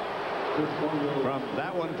 from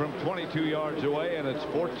that one from 22 yards away, and it's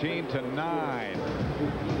 14-9.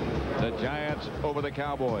 The Giants over the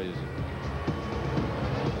Cowboys.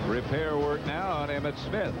 Repair work now on Emmitt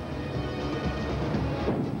Smith.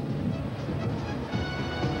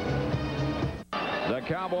 The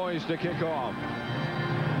Cowboys to kick off,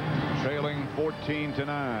 trailing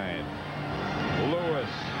 14-9. Lewis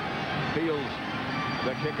fields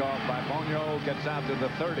the kickoff by Bonio, gets out to the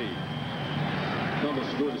 30.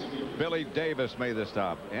 Billy Davis made the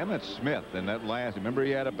stop. Emmitt Smith in that last, remember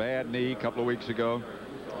he had a bad knee a couple of weeks ago,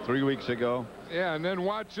 3 weeks ago. Yeah, and then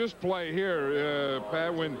watch this play here,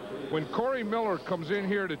 Pat. When Corey Miller comes in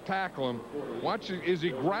here to tackle him, watch as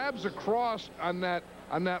he grabs across on that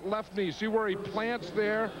left knee. See where he plants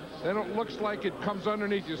there? Then it looks like it comes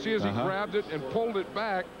underneath. You see as he grabbed it and pulled it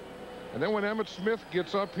back. And then when Emmitt Smith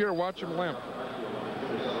gets up here, watch him limp.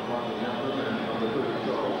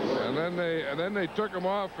 And then they took him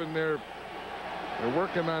off, and they're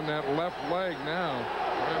working on that left leg now.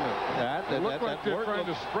 It looked like they're trying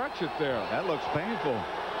to stretch it there. That looks painful.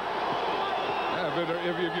 Yeah, but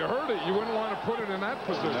if you hurt it, you wouldn't want to put it in that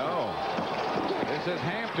position. No. This is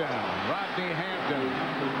Hampton. Rodney Hampton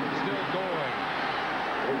still going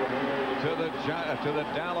to the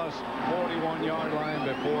Dallas 41-yard line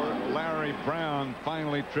before Larry Brown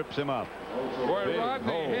finally trips him up. Boy, Big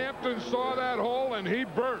Rodney hole. Hampton saw that hole and he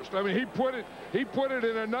burst. I mean, he put it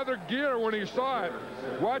in another gear when he saw it.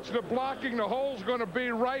 Watch the blocking. The hole's going to be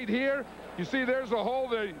right here. You see, there's a hole,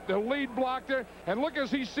 the lead block there, and look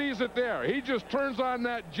as he sees it there. He just turns on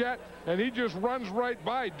that jet and he just runs right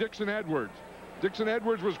by Dixon Edwards. Dixon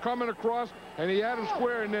Edwards was coming across, and he had him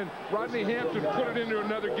square, and then Rodney Hampton put it into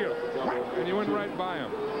another gear, and he went right by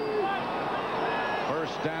him.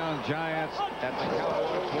 First down, Giants at the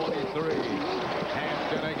Cowboys 23.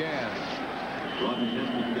 Hampton again.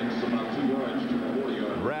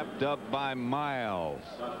 Wrapped up by Miles.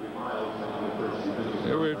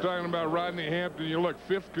 Yeah, we were talking about Rodney Hampton. You look,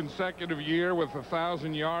 5th consecutive year with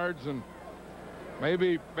 1,000 yards, and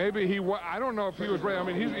maybe he, I don't know if he was ready. I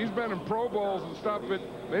mean, he's been in Pro Bowls and stuff, but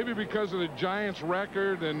maybe because of the Giants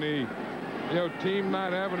record and the, team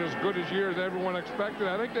not having as good a year as everyone expected,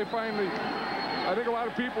 I think a lot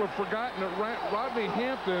of people have forgotten that Rodney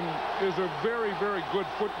Hampton is a very, very good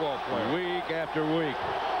football player. Week after week.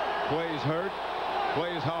 Plays hurt,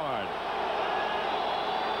 plays hard.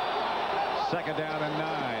 Second down and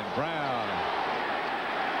 9. Brown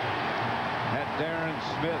had Darren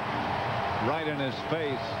Smith right in his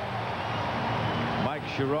face. Mike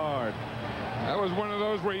Sherrard. That was one of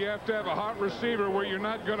those where you have to have a hot receiver where you're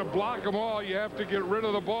not going to block them all. You have to get rid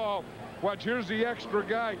of the ball. Watch, here's the extra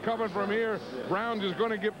guy coming from here. Brown is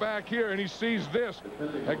going to get back here, and he sees this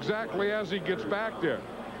exactly as he gets back there.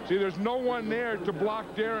 See, there's no one there to block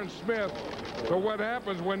Darren Smith. So what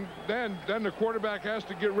happens when then the quarterback has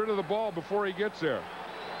to get rid of the ball before he gets there.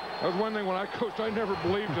 That was one thing when I coached, I never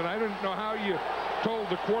believed it. I didn't know how you told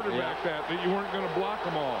the quarterback that you weren't going to block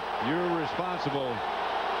them all. You're responsible.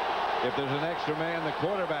 If there's an extra man, the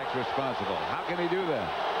quarterback's responsible. How can he do that?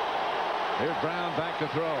 Here's Brown back to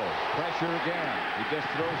throw. Pressure again. He just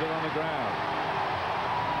throws it on the ground.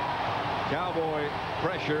 Cowboy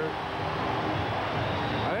pressure.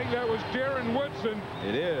 I think that was Darren Woodson.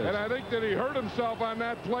 It is. And I think that he hurt himself on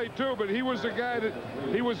that play, too. But he was the guy that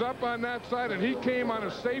he was up on that side, and he came on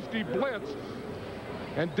a safety blitz.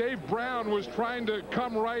 And Dave Brown was trying to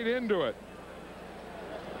come right into it.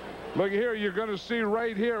 Look here, you're going to see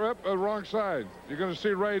right here, up the wrong side. You're going to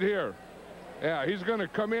see right here. Yeah, he's going to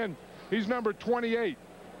come in. He's number 28.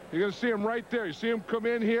 You're going to see him right there. You see him come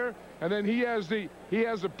in here, and then he has the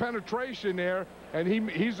penetration there, and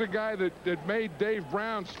he's the guy that made Dave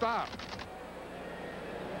Brown stop.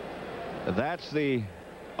 That's the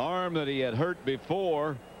arm that he had hurt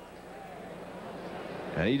before,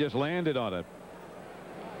 and he just landed on it.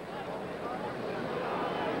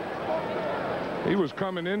 He was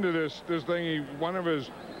coming into this thing.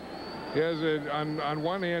 He has on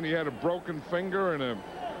one hand he had a broken finger and a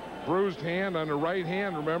bruised hand on the right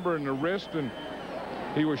hand, remember, in the wrist, and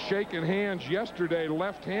he was shaking hands yesterday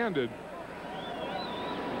left-handed.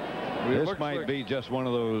 This might be just one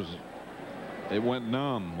of those, it went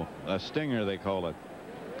numb, a stinger they call it.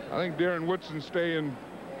 I think Darren Woodson's staying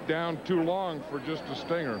down too long for just a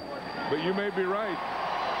stinger, but you may be right.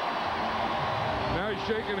 Now he's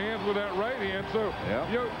shaking hands with that right hand, so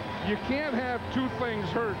you can't have two things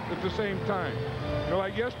hurt at the same time. You know,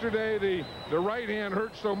 like yesterday, the right hand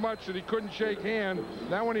hurt so much that he couldn't shake hands.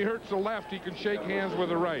 Now when he hurts the left, he can shake hands with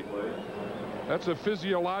the right. That's a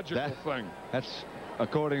physiological thing. That's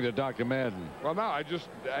according to Dr. Madden. Well, no,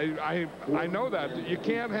 I know that. You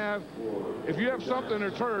can't have, if you have something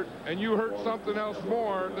that's hurt and you hurt something else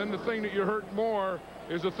more, then the thing that you hurt more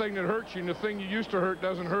is the thing that hurts you, and the thing you used to hurt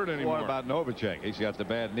doesn't hurt anymore. What about Novacek? He's got the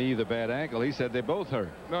bad knee, the bad ankle. He said they both hurt.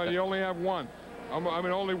 No, you only have one. I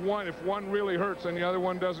mean, only one. If one really hurts, then the other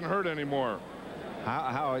one doesn't hurt anymore.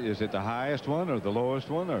 How is it, the highest one or the lowest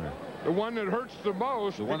one, or the one that hurts the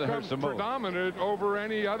most becomes predominant over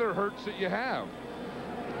any other hurts that you have?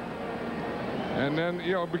 And then,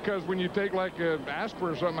 you know, because when you take like an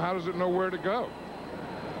aspirin or something, how does it know where to go?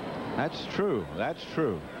 That's true. That's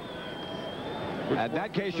true. In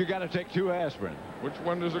that case, you got to take 2 aspirin. Which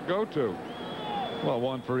one does it go to? Well,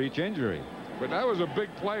 one for each injury. But that was a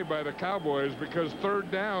big play by the Cowboys, because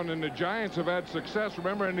 3rd down, and the Giants have had success.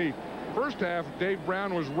 Remember, in the first half, Dave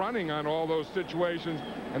Brown was running on all those situations,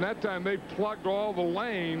 and that time they plugged all the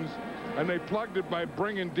lanes, and they plugged it by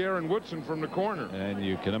bringing Darren Woodson from the corner. And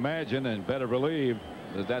you can imagine and better believe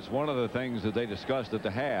that that's one of the things that they discussed at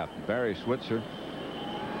the half. Barry Switzer.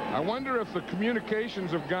 I wonder if the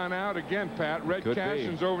communications have gone out again, Pat. Red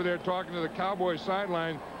Cashin's over there talking to the Cowboys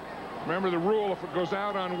sideline. Remember the rule, if it goes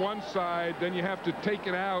out on one side, then you have to take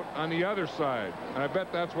it out on the other side. And I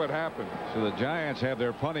bet that's what happened. So the Giants have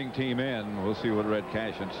their punting team in. We'll see what Red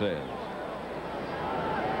Cashin says.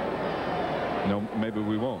 No, maybe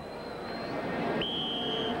we won't.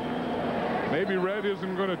 Maybe Red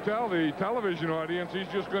isn't going to tell the television audience. He's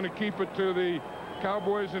just going to keep it to the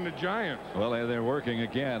Cowboys and the Giants. Well, they're working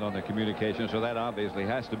again on the communication, so that obviously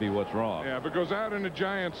has to be what's wrong. Yeah, if it goes out on the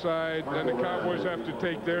Giants side, then the Cowboys have to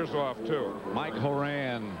take theirs off too. Mike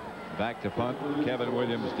Horan back to punt. Kevin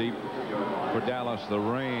Williams deep for Dallas. The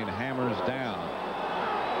rain hammers down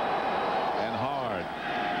and hard.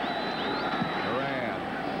 Horan,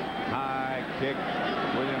 high kick.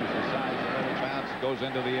 Williams decides to let it bounce. Goes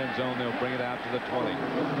into the end zone. They'll bring it out to the 20.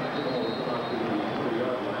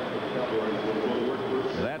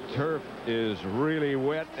 That turf is really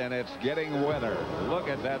wet, and it's getting wetter. Look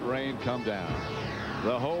at that rain come down.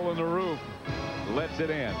 The hole in the roof lets it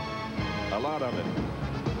in. A lot of it.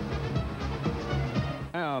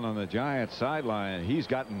 Down on the Giants sideline. He's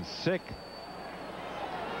gotten sick.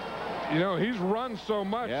 You know, he's run so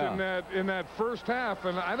much in that first half,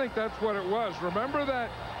 and I think that's what it was. Remember that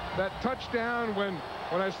touchdown when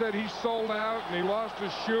I said he sold out and he lost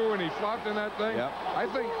his shoe and he flopped in that thing? Yep. I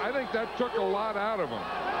think that took a lot out of him.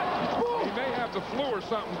 He may have the flu or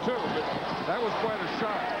something too, but that was quite a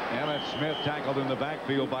shot. Emmett Smith tackled in the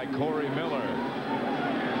backfield by Corey Miller.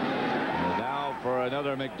 And now for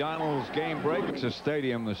another McDonald's game break. It's a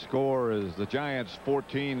stadium. The score is the Giants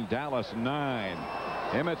 14, Dallas 9.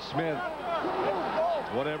 Emmett Smith,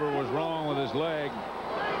 whatever was wrong with his leg,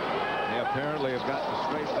 they apparently have gotten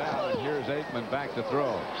straightened out. And here's Aikman back to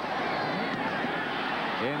throw.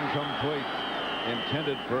 Incomplete.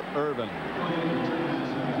 Intended for Irvin.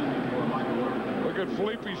 Look at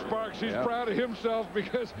Felipe Sparks. He's proud of himself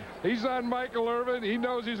because he's on Michael Irvin. He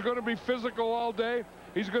knows he's going to be physical all day.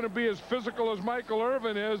 He's going to be as physical as Michael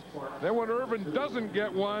Irvin is. Then when Irvin doesn't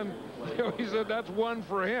get one, you know, he said that's one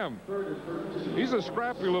for him. He's a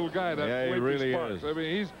scrappy little guy, that Felipe he really Sparks. is. I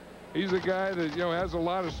mean, he's a guy that, you know, has a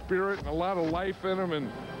lot of spirit and a lot of life in him,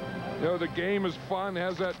 and you know, the game is fun,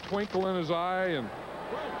 has that twinkle in his eye, and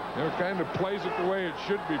You know, kind of plays it the way it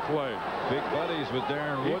should be played. Big buddies with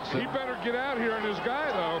Darren Woodson. He better get out here and his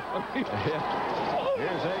guy, though. Yeah.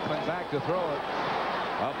 Here's Aikman back to throw it.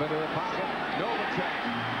 Up into the pocket. Novacek.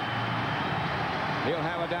 He'll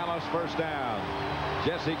have a Dallas first down.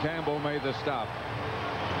 Jesse Campbell made the stop.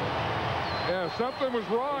 Yeah, something was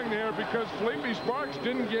wrong there because Felipe Sparks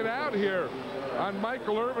didn't get out here on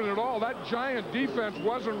Michael Irvin at all. That giant defense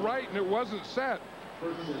wasn't right and it wasn't set.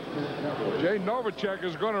 Jay Novacek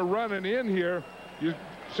is going to run it in here. You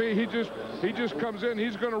see, he just comes in.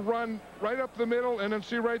 He's going to run right up the middle, and then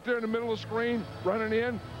see right there in the middle of the screen, running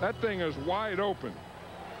in. That thing is wide open.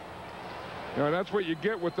 You know, that's what you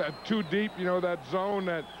get with that too deep. You know, that zone,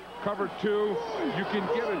 that cover two. You can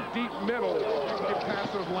get a deep middle. You can get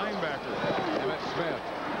past those linebackers. Emmett Smith.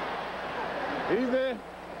 He's there.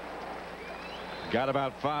 Got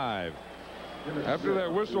about 5. After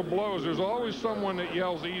that whistle blows, there's always someone that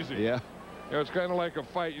yells easy. Yeah. You know, it's kind of like a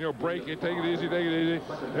fight. You know, break it, take it easy, take it easy.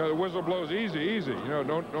 You know, the whistle blows easy, easy. You know,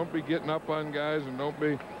 don't be getting up on guys, and don't be,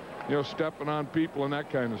 you know, stepping on people and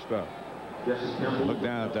that kind of stuff. Look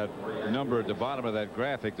down at that number at the bottom of that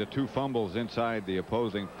graphic. The 2 fumbles inside the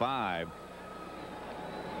opposing 5.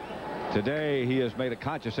 Today he has made a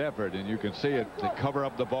conscious effort, and you can see it, to cover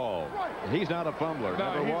up the ball. He's not a fumbler.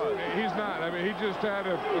 No, never was. He's not. I mean, he just had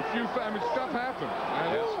a few. I mean, stuff happened,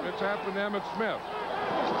 and it's happened to Emmitt Smith.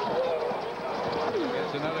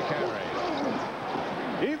 Gets another carry.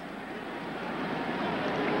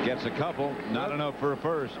 Gets a couple. Not enough for a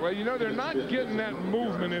first. Well, you know, they're not getting that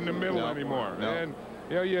movement in the middle anymore. No. And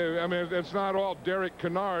you know, I mean, it's not all Derek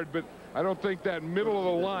Kennard, but I don't think that middle of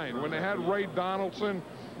the line, when they had Ray Donaldson,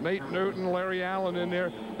 Nate Newton, Larry Allen in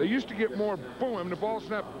there, they used to get more boom. I mean, the ball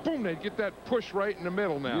snapped, boom, they'd get that push right in the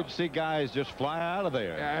middle now. You'd see guys just fly out of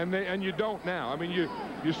there. And you don't now. I mean, you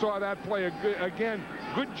saw that play again,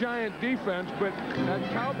 good giant defense, but that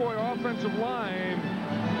Cowboy offensive line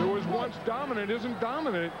that was once dominant isn't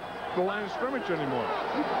dominant the line of scrimmage anymore.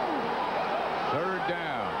 3rd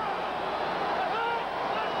down.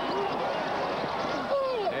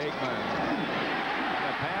 Aikman.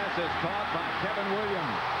 The pass is caught by Kevin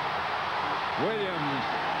Williams. Williams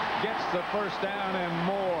gets the first down and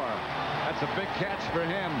more. That's a big catch for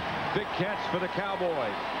him. Big catch for the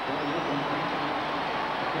Cowboys.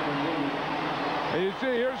 And you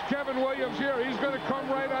see, here's Kevin Williams here. He's going to come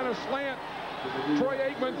right on a slant. Troy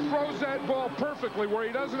Aikman throws that ball perfectly where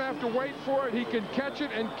he doesn't have to wait for it. He can catch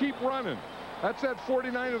it and keep running. That's that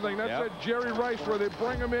 49er thing. That's that Jerry Rice where they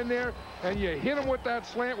bring him in there and you hit them with that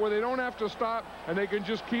slant where they don't have to stop and they can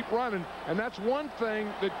just keep running. And that's one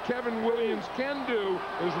thing that Kevin Williams can do,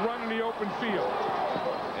 is run in the open field.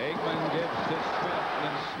 Aikman gives to Smith,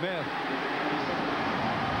 and Smith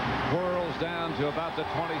whirls down to about the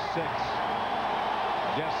 26.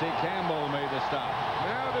 Jesse Campbell made the stop.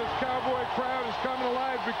 Now this Cowboy crowd is coming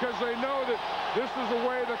alive because they know that this is the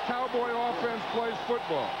way the Cowboy offense plays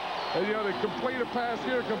football. And, you know, they complete a pass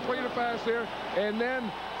here, complete a pass there, and then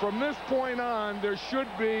from this point on, there should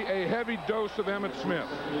be a heavy dose of Emmitt Smith.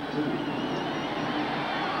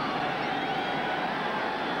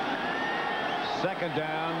 Second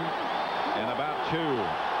down and about 2.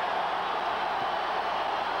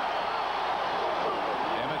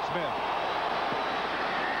 Emmitt Smith.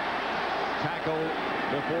 Tackle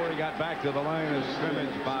before he got back to the line of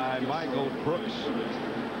scrimmage by Michael Brooks.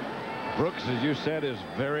 Brooks, as you said, is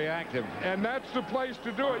very active. And that's the place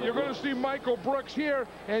to do it. You're going to see Michael Brooks here,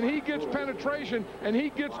 and he gets penetration, and he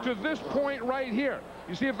gets to this point right here.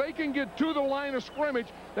 You see, if they can get to the line of scrimmage,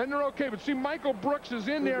 then they're okay. But see, Michael Brooks is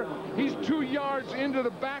in there. He's 2 yards into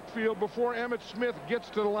the backfield before Emmitt Smith gets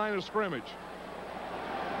to the line of scrimmage.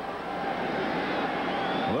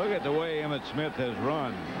 Look at the way Emmitt Smith has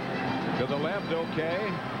run. To the left,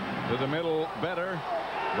 okay. To the middle, better.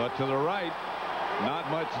 But to the right,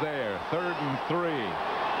 not much there. 3rd and 3.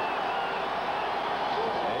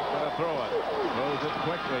 Aikman to throw it. Throws it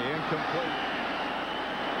quickly. Incomplete.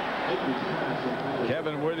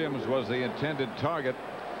 Kevin Williams was the intended target.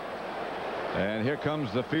 And here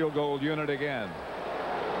comes the field goal unit again.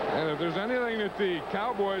 And if there's anything that the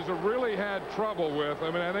Cowboys have really had trouble with,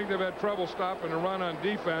 I mean, I think they've had trouble stopping the run on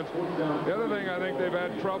defense. The other thing I think they've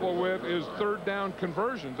had trouble with is 3rd down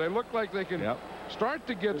conversions. They look like they can start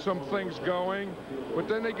to get some things going, but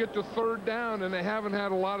then they get to 3rd down, and they haven't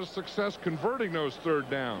had a lot of success converting those 3rd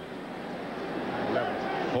downs.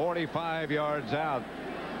 45 yards out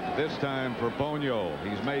this time for Bonio.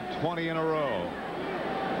 He's made 20 in a row.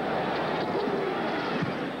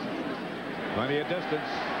 Plenty of distance.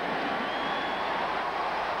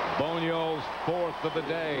 Bonio's 4th of the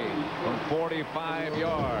day from 45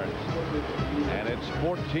 yards. And it's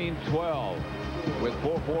 14-12 with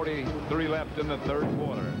 4:43 left in the third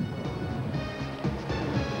quarter.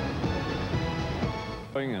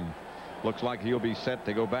 And looks like he'll be set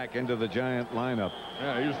to go back into the Giant lineup.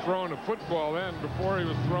 Yeah, he was throwing a football then before he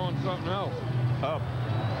was throwing something else. Up.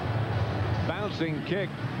 Bouncing kick.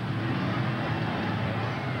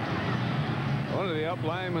 One of the up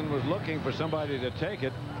linemen was looking for somebody to take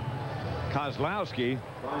it. Kozlowski.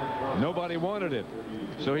 Nobody wanted it,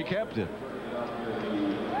 so he kept it.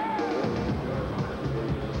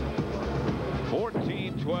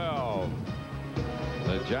 14-12.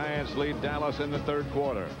 The Giants lead Dallas in the third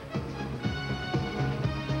quarter.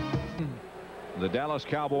 The Dallas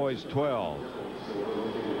Cowboys 12.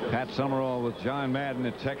 Pat Summerall with John Madden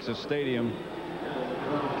at Texas Stadium.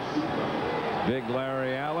 Big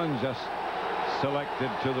Larry Allen just selected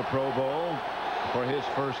to the Pro Bowl for his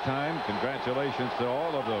first time. Congratulations to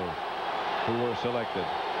all of those who were selected.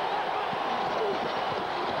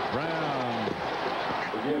 Brown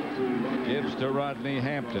gives to Rodney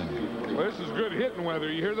Hampton. Well, this is good hitting weather.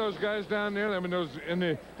 You hear those guys down there? I mean, those in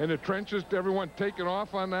the trenches, everyone taking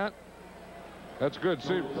off on that. That's good. See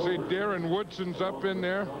Darren Woodson's up in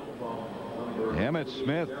there. Emmitt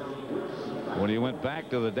Smith, when he went back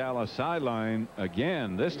to the Dallas sideline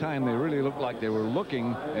again, this time they really looked like they were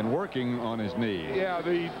looking and working on his knee. Yeah,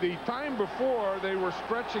 the time before they were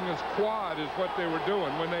stretching his quad is what they were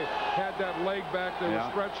doing. When they had that leg back, they were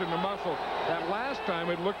stretching the muscle. That last time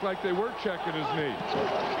it looked like they were checking his knee.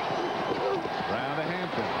 Round to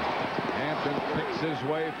Hampton. Hampton picks his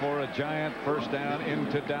way for a Giant first down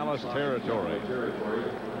into Dallas territory.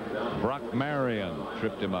 Brock Marion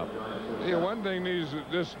tripped him up. Yeah, one thing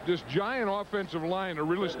this Giant offensive line are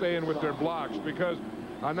really staying with their blocks, because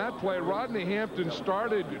on that play Rodney Hampton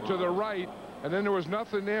started to the right and then there was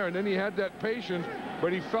nothing there, and then he had that patience,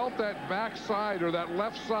 but he felt that backside or that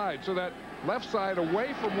left side, so that left side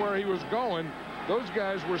away from where he was going. Those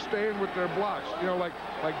guys were staying with their blocks, you know, like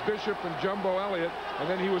Bishop and Jumbo Elliott, and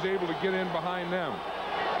then he was able to get in behind them.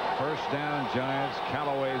 First down, Giants.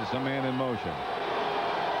 Callaway's the man in motion.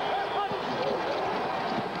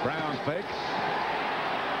 Brown fakes.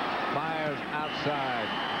 Fires outside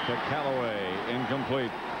to Callaway.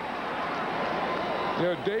 Incomplete. You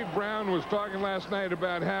know, Dave Brown was talking last night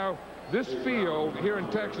about how this field here in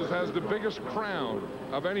Texas has the biggest crown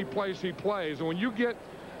of any place he plays. And when you get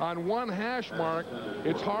on one hash mark,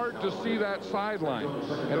 it's hard to see that sideline.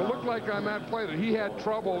 And it looked like on that play that he had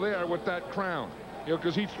trouble there with that crown, you know,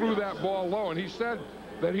 because he threw that ball low. And he said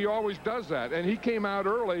that he always does that. And he came out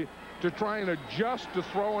early to try and adjust to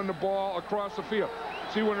throwing the ball across the field.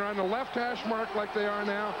 See, when they're on the left hash mark like they are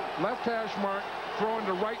now, left hash mark, throwing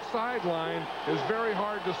the right sideline is very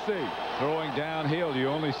hard to see. Throwing downhill, you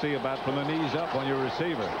only see about from the knees up on your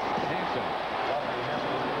receiver. Hampton.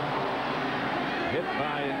 Hit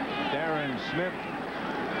by Darren Smith.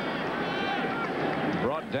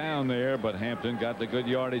 Brought down there, but Hampton got the good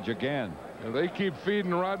yardage again. If they keep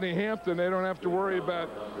feeding Rodney Hampton, they don't have to worry about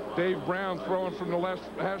Dave Brown throwing from the left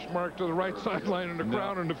hash mark to the right sideline and the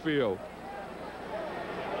crowd in the field.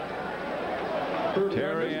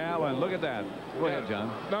 Terry Allen, look at that. Go ahead,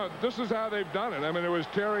 John. No, this is how they've done it. I mean, it was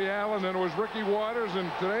Terry Allen, then it was Ricky Waters,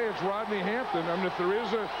 and today it's Rodney Hampton. I mean, if there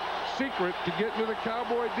is a secret to get into the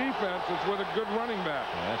Cowboy defense, it's with a good running back.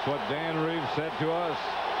 That's what Dan Reeves said to us.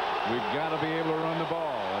 We've got to be able to run the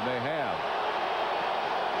ball, and they have.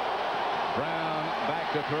 Brown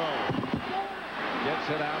back to throw. Gets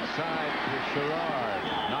it outside to Sherrard.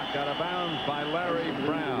 Knocked out of bounds by Larry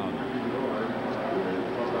Brown.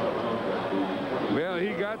 Well, he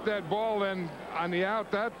got that ball then on the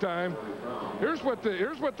out that time. Here's what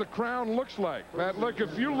the crown looks like. Matt, look,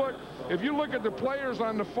 if you look at the players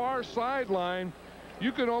on the far sideline,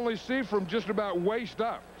 you can only see from just about waist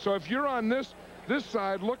up. So if you're on this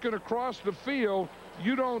side looking across the field,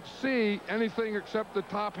 you don't see anything except the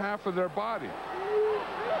top half of their body.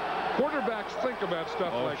 Quarterbacks think about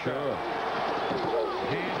stuff like that.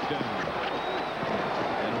 Hampton.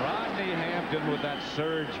 Hampton with that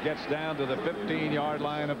surge gets down to the 15-yard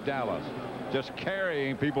line of Dallas, just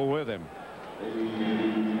carrying people with him.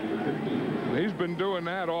 He's been doing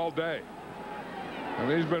that all day.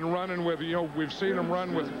 And he's been running with, you know, we've seen him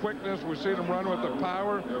run with quickness. We've seen him run with the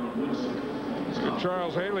power. Look at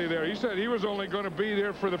Charles Haley there. He said he was only going to be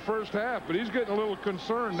there for the first half, but he's getting a little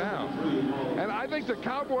concerned now. And I think the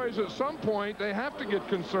Cowboys at some point, they have to get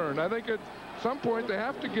concerned. I think at some point they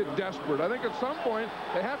have to get desperate. I think at some point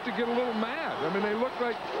they have to get a little mad. I mean, they look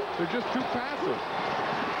like they're just too passive.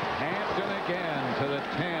 Hampton again to the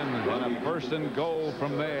 10 and a first and goal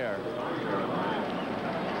from there.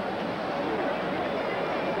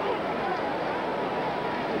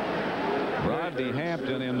 Rodney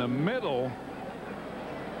Hampton in the middle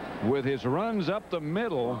with his runs up the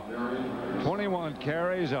middle. 21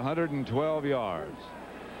 carries, 112 yards.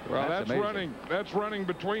 Well, that's running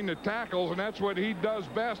between the tackles, and that's what he does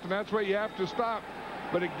best, and that's what you have to stop.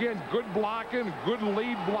 But again, good blocking, good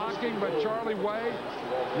lead blocking by Charlie Way.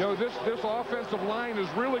 You know, this offensive line has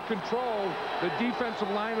really controlled the defensive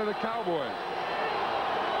line of the Cowboys.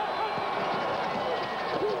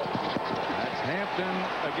 That's Hampton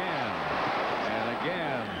again. And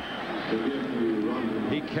again,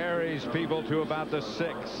 he carries people to about the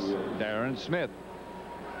 6. Darren Smith.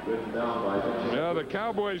 Yeah, the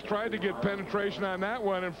Cowboys tried to get penetration on that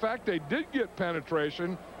one. In fact, they did get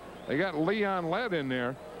penetration. They got Leon Lett in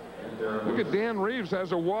there. Look at Dan Reeves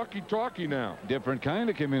has a walkie-talkie now. Different kind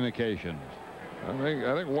of communication. I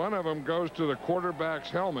think one of them goes to the quarterback's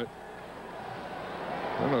helmet.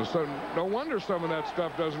 I don't know, so no wonder some of that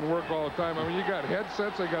stuff doesn't work all the time. I mean, you got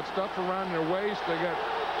headsets, they got stuff around their waist, they got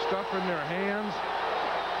stuff in their hands.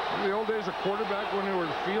 In the old days of quarterback when they were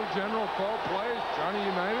field general, call plays, Johnny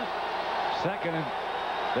Unitas. Second, and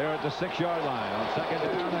they're at the 6-yard line. On second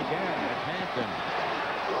down again, it's Hampton.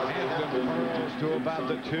 Hampton curls to about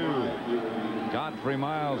the 2. Godfrey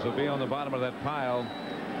Miles will be on the bottom of that pile.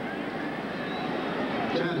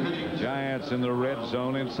 Giants in the red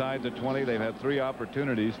zone inside the 20. They've had 3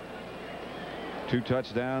 opportunities. 2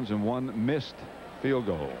 touchdowns and 1 missed field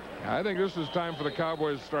goal. I think this is time for the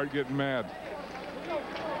Cowboys to start getting mad.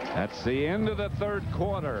 That's the end of the 3rd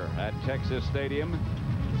quarter at Texas Stadium.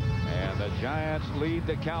 And the Giants lead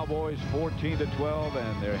the Cowboys 14-12,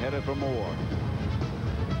 and they're headed for more.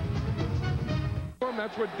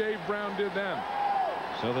 That's what Dave Brown did then.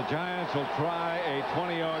 So the Giants will try a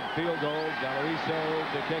 20-yard field goal. Galariso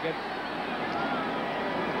to kick it.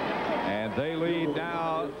 And they lead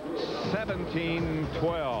now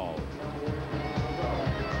 17-12.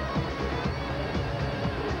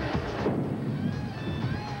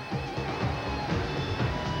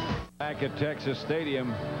 Back at Texas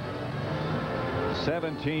Stadium,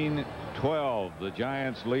 17-12. The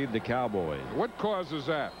Giants lead the Cowboys. What causes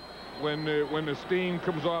that? When the steam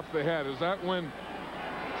comes off the head, is that when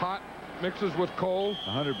hot mixes with cold?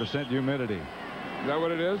 100% humidity. Is that what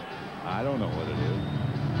it is? I don't know what it is.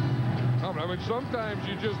 I mean, sometimes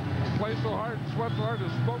you just play so hard, sweat so hard, the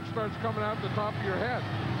smoke starts coming out the top of your head.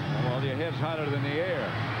 Well, your head's hotter than the air.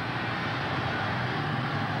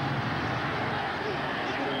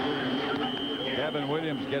 Kevin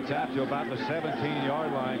Williams gets out to about the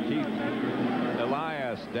 17-yard line. Keith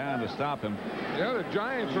Elias down to stop him. Yeah, the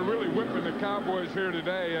Giants are really whipping the Cowboys here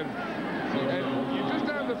today, and you just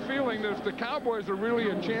have the feeling that if the Cowboys are really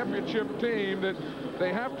a championship team, that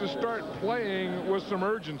they have to start playing with some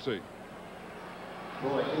urgency.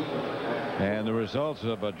 And the results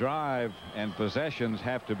of a drive and possessions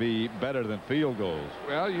have to be better than field goals.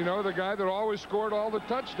 Well, you know, the guy that always scored all the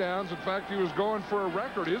touchdowns, in fact, he was going for a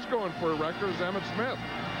record, is going for a record, is Emmitt Smith.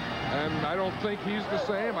 And I don't think he's the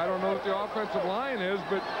same. I don't know what the offensive line is,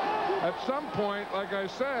 but at some point, like I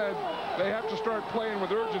said, they have to start playing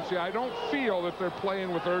with urgency. I don't feel that they're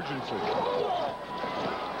playing with urgency.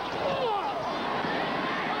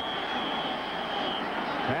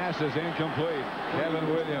 Pass is incomplete. Kevin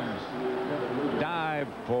Williams dive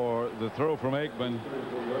for the throw from Aikman.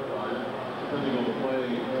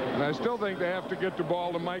 And I still think they have to get the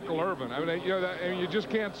ball to Michael Irvin. I mean, you just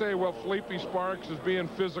can't say, well, Felipe Sparks is being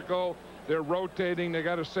physical. They're rotating. They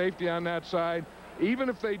got a safety on that side. Even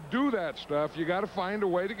if they do that stuff, you got to find a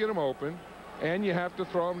way to get them open, and you have to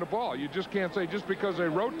throw them the ball. You just can't say just because they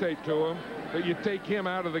rotate to him that you take him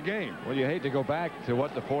out of the game. Well, you hate to go back to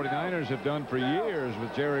what the 49ers have done for years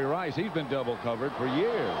with Jerry Rice. He's been double covered for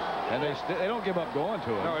years, and they don't give up going to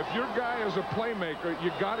him. Now, if your guy is a playmaker,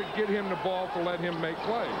 you got to get him the ball to let him make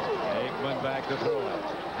plays. Aikman back to throw it.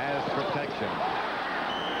 Has protection.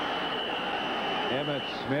 Emmitt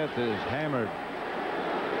Smith is hammered.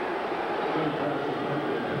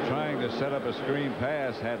 Trying to set up a screen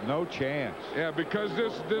pass, had no chance. Yeah, because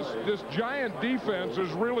this Giant defense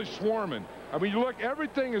is really swarming. I mean, you look,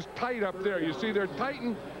 everything is tight up there. You see, they're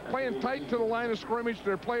playing tight to the line of scrimmage.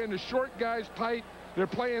 They're playing the short guys tight. They're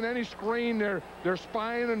playing any screen. They're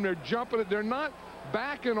spying and they're jumping it. They're not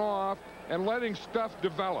backing off and letting stuff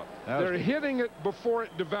develop. They're hitting it before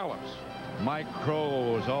it develops. Mike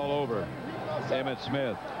Crow was all over Emmitt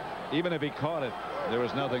Smith. Even if he caught it, there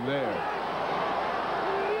was nothing there.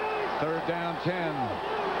 3rd down 10.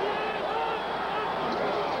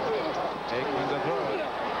 Aikman to throw it.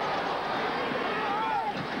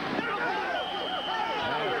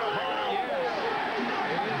 Yes,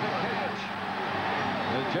 it is a catch.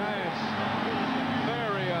 The Giants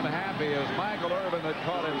very unhappy happy. It was Michael Irvin that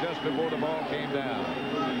caught it just before the ball came down.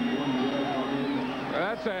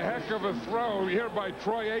 That's a heck of a throw here by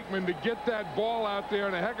Troy Aikman to get that ball out there,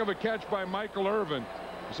 and a heck of a catch by Michael Irvin.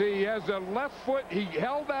 See, he has a left foot. He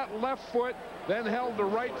held that left foot, then held the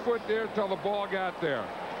right foot there till the ball got there.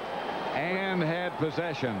 And had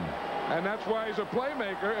possession. And that's why he's a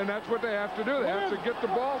playmaker, and that's what they have to do. They have to get the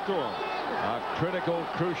ball to him. A critical,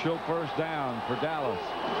 crucial first down for Dallas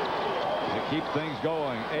to keep things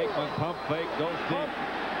going. Aikman pump fake, goes deep.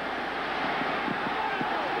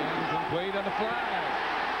 Incomplete on the flag.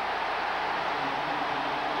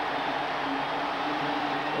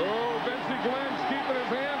 Oh, Vincey Glenn's keeping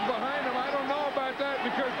his hands behind him. I don't know about that,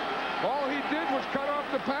 because all he did was cut off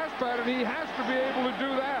the pass pattern. He has to be able to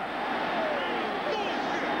do that.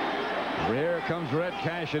 Here comes Red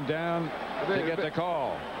Cashin down to get the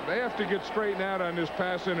call. They have to get straightened out on this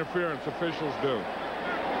pass interference, officials do.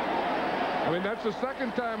 I mean, that's the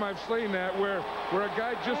second time I've seen that where a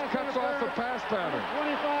guy just cuts off a pass pattern.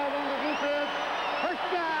 25 on the defense. First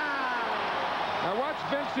down. Now watch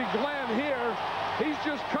Vincey Glenn here. He's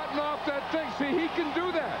just cutting off that thing. See, he can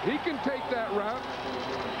do that. He can take that route.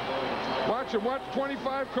 Watch him. Watch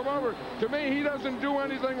 25 come over. To me, he doesn't do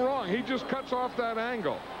anything wrong. He just cuts off that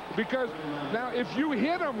angle. Because now if you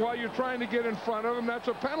hit him while you're trying to get in front of him, that's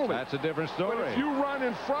a penalty. That's a different story. But if you run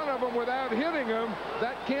in front of him without hitting him,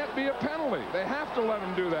 that can't be a penalty. They have to let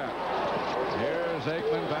him do that. Here's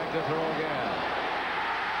Aikman back to throw again.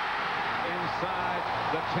 Inside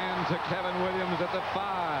the 10 to Kevin Williams at the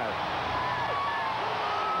 5.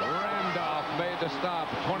 Randolph made the stop.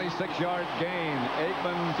 26-yard gain.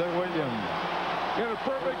 Aikman to Williams. In a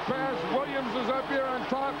perfect pass, Williams is up here on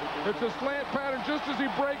top. It's a slant pattern. Just as he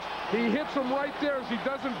breaks, he hits him right there as he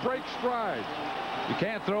doesn't break stride. You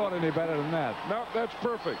can't throw it any better than that. No, that's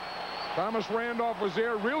perfect. Thomas Randolph was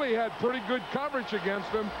there, really had pretty good coverage against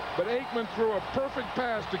him, but Aikman threw a perfect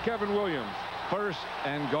pass to Kevin Williams. First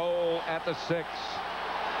and goal at the 6.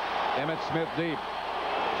 Emmitt Smith deep.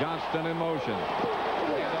 Johnston in motion.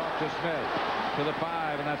 Hand off to Smith to the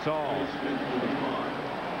 5, and that's all.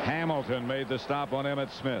 Hamilton made the stop on Emmitt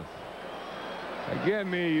Smith. Again,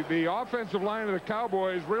 the offensive line of the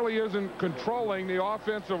Cowboys really isn't controlling the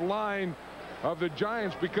offensive line of the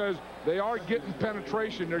Giants, because they are getting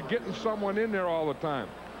penetration. They're getting someone in there all the time.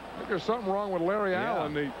 I think there's something wrong with Larry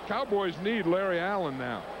Allen. The Cowboys need Larry Allen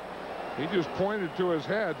now. He just pointed to his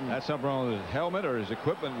head. That's something wrong with his helmet or his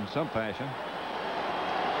equipment in some fashion.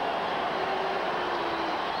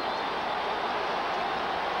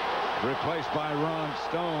 Replaced by Ron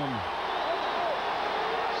Stone.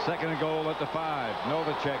 Second and goal at the 5.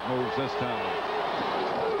 Novacek moves this time.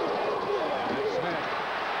 And Smith.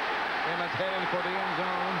 Emmitt heading for the end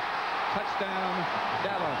zone. Touchdown,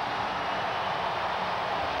 Dallas.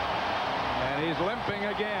 And he's limping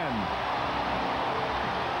again.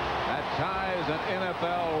 That ties an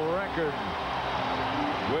NFL record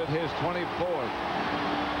with his 24th.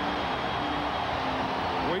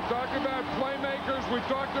 We talked about playmakers. We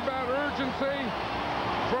talked about urgency.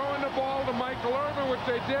 Throwing the ball to Michael Irvin, which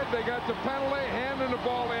they did. They got the penalty, handing the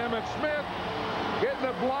ball to Emmitt Smith. Getting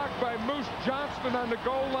a block by Moose Johnston on the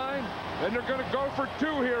goal line. And they're going to go for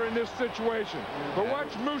 2 here in this situation. But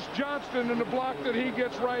watch Moose Johnston in the block that he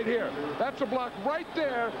gets right here. That's a block right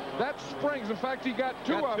there. That springs. In fact, he got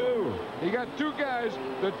 2 of them. He got 2 guys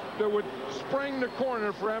that would spring the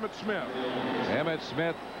corner for Emmitt Smith. Emmitt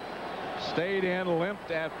Smith stayed in,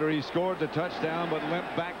 limped after he scored the touchdown, but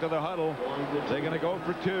limped back to the huddle. They're going to go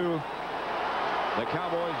for 2. The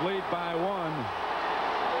Cowboys lead by 1.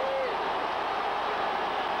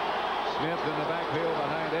 Smith in the backfield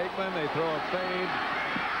behind Aikman. They throw a fade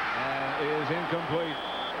and it is incomplete.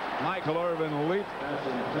 Michael Irvin leaped.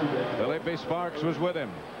 Felipe Sparks was with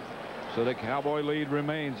him. So the Cowboy lead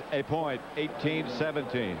remains a point,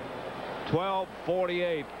 18-17.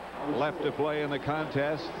 12:48 left to play in the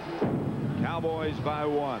contest. Cowboys by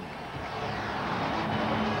 1.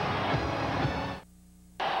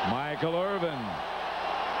 Michael Irvin.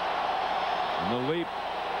 And the leap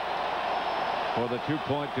for the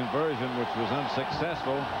 2-point conversion, which was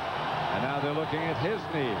unsuccessful. And now they're looking at his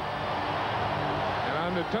knee. And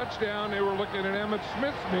on the touchdown, they were looking at Emmitt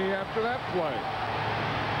Smith's knee after that play.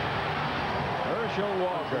 Herschel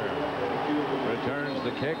Walker returns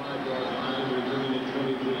the kick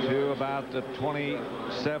to about the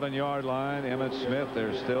 27-yard line. Emmitt Smith,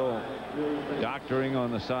 they're still doctoring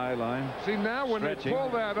on the sideline. See, now when Stretching. they pull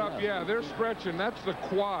that up, yeah, they're stretching. That's the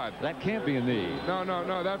quad. That can't be a knee.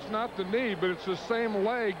 No, that's not the knee, but it's the same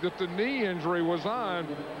leg that the knee injury was on,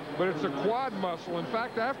 but it's a quad muscle. In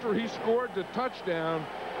fact, after he scored the touchdown,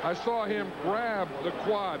 I saw him grab the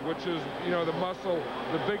quad, which is, you know, the muscle,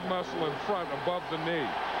 the big muscle in front above the knee.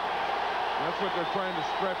 That's what they're trying to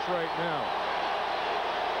stretch right now.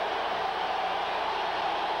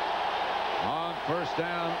 On first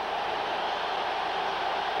down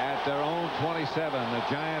at their own 27. The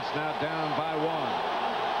Giants now down by 1.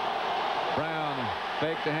 Brown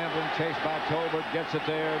fake to Hampton, chased by Tolbert, gets it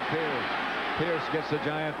there, and Pierce. Pierce gets the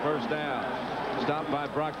Giant first down. Stopped by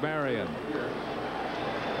Brock Marion.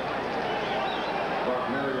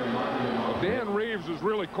 Dan Reeves has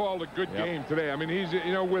really called a good game today. I mean, he's,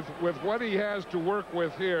 you know, with what he has to work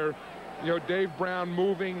with here, you know, Dave Brown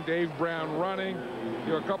moving, Dave Brown running,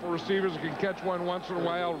 you know, a couple receivers who can catch one once in a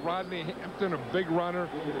while. Rodney Hampton, a big runner.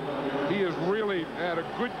 He has really had a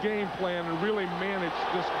good game plan and really managed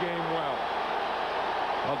this game well.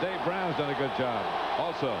 Well, Dave Brown's done a good job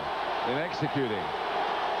also in executing.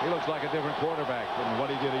 He looks like a different quarterback from what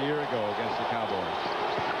he did a year ago against the Cowboys.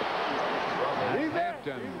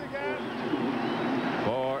 Hampton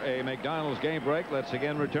for a McDonald's game break. Let's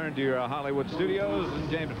again return to your Hollywood studios and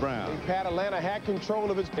James Brown. Pat, Atlanta had control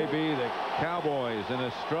of his. Maybe the Cowboys in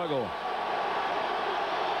a struggle.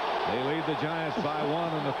 They lead the Giants by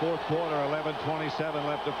 1 in the fourth quarter. 11:27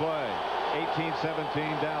 left to play.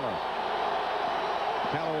 18-17 Dallas.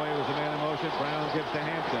 Callaway was the man in motion. Brown gives to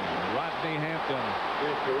Hampton. Rodney Hampton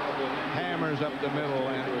hammers up the middle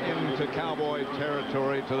and into Cowboy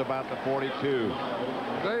territory to about the 42.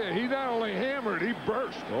 He not only hammered, he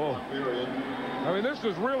burst. Oh. I mean, this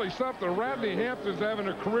is really something. Rodney Hampton's having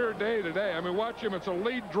a career day today. I mean, watch him. It's a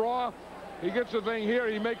lead draw. He gets the thing here.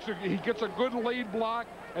 He gets a good lead block,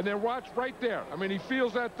 and then watch right there. I mean, he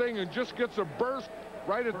feels that thing and just gets a burst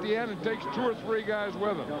right at the end and takes 2 or 3 guys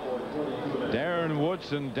with him. Darren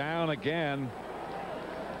Woodson down again.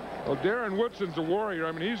 Well, Darren Woodson's a warrior.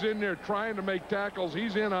 I mean, he's in there trying to make tackles.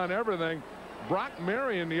 He's in on everything. Brock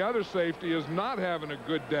Marion, the other safety, is not having a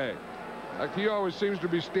good day. Like, he always seems to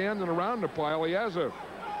be standing around the pile. He has a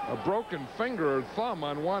broken finger or thumb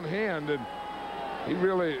on one hand, and he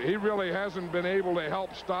really hasn't been able to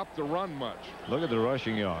help stop the run much. Look at the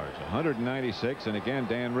rushing yards, 196. And again,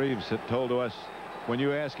 Dan Reeves had told us, when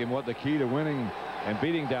you ask him what the key to winning and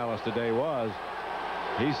beating Dallas today was,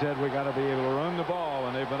 he said we got to be able to run the ball,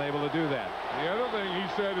 and they've been able to do that. The other thing he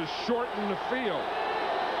said is shorten the field.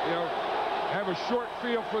 You know, have a short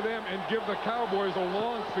field for them and give the Cowboys a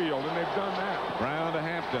long field, and they've done that. Brown to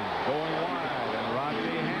Hampton, going wide, and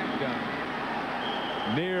Rodney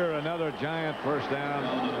Hampton near another Giant first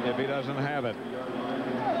down if he doesn't have it.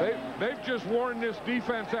 They've just worn this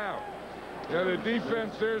defense out. Yeah, the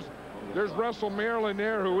defense, there's Russell Maryland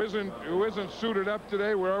there who isn't suited up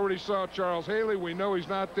today. We already saw Charles Haley. We know he's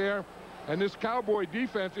not there. And this Cowboy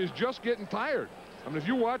defense is just getting tired. I mean, if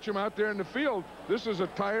you watch them out there in the field, this is a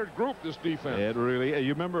tired group, this defense. It really,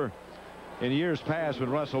 you remember in years past when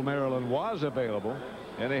Russell Maryland was available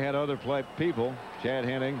and they had other people, Chad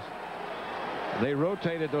Hennings, they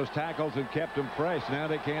rotated those tackles and kept them fresh. Now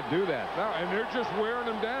they can't do that. No, and they're just wearing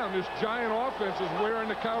them down. This Giant offense is wearing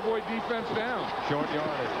the Cowboy defense down. Short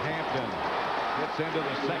yardage. Hampton gets into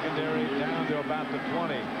the secondary down to about the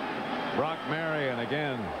 20. Brock Marion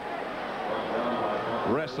again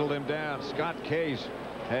wrestled him down. Scott Case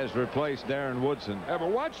has replaced Darren Woodson. Yeah,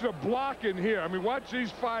 but watch the block in here. I mean, watch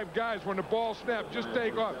these 5 guys when the ball snaps just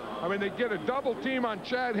take off. I mean, they get a double team on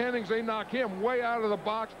Chad Hennings. They knock him way out of the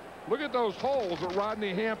box. Look at those holes that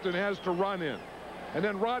Rodney Hampton has to run in. And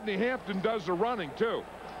then Rodney Hampton does the running, too.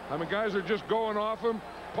 I mean, guys are just going off him.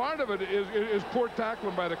 Part of it is poor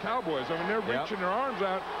tackling by the Cowboys. I mean, they're reaching their arms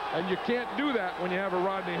out, and you can't do that when you have a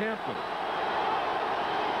Rodney Hampton.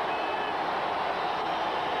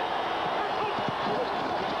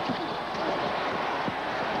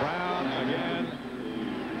 Brown again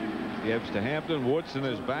gives to Hampton. Woodson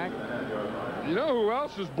is back. You know who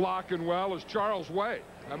else is blocking well is Charles Way.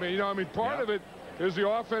 I mean, part of it is the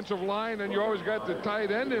offensive line, and you always got the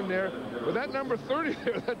tight end in there. But that number 30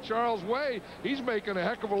 there, that Charles Way, he's making a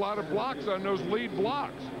heck of a lot of blocks on those lead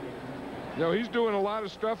blocks. You know, he's doing a lot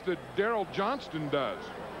of stuff that Darrell Johnston does.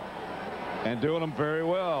 And doing them very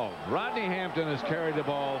well. Rodney Hampton has carried the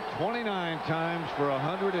ball 29 times for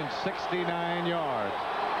 169 yards.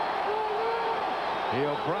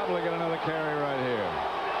 He'll probably get another carry right here.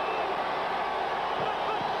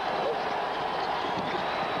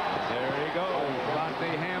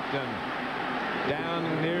 Rodney Hampton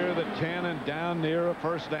down near the 10 and down near a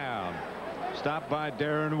first down. Stopped by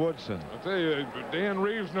Darren Woodson. I'll tell you, Dan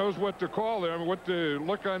Reeves knows what to call there. I mean, what to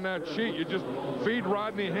look on that sheet. You just feed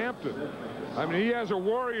Rodney Hampton. I mean, he has a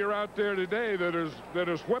warrior out there today that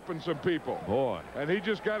is whipping some people. Boy. And he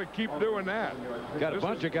just got to keep doing that. Got a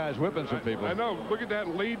bunch of guys whipping some people. I know. Look at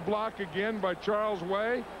that lead block again by Charles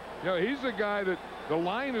Way. You know, he's the guy that the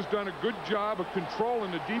line has done a good job of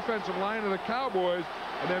controlling the defensive line of the Cowboys,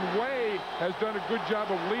 and then Way has done a good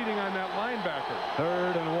job of leading on that linebacker.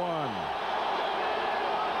 3rd and 1.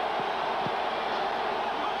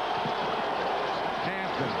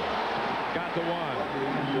 Got the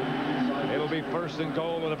 1. It'll be 1st and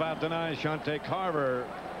goal at about the 9. Shante Carver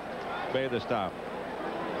made the stop.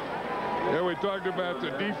 Yeah, we talked about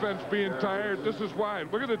the defense being tired. This is why.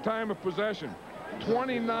 Look at the time of possession.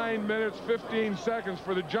 29 minutes, 15 seconds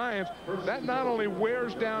for the Giants. That not only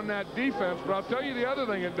wears down that defense, but I'll tell you the other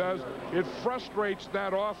thing it does. It frustrates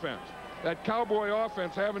that offense. That Cowboy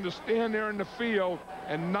offense having to stand there in the field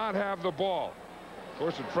and not have the ball. Of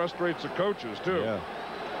course, it frustrates the coaches, too. Yeah.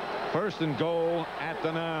 1st and goal at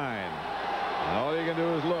the 9. And all you can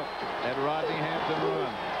do is look at Rodney Hampton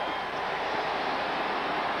run.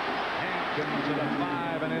 Hampton to the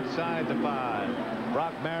 5 and inside the 5.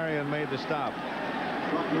 Brock Marion made the stop.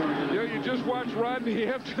 You know, you just watch Rodney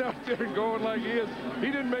Hampton out there going like he is. He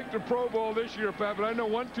didn't make the Pro Bowl this year, Pat, but I know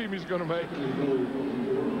one team he's going to make.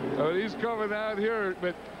 He's coming out here,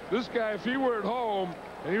 but this guy, if he were at home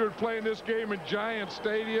and he were playing this game at Giant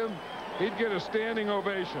Stadium, he'd get a standing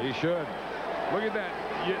ovation. He should. Look at that.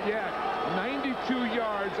 Yeah, 92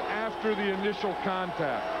 yards after the initial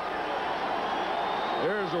contact.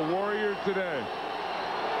 There's a warrior today.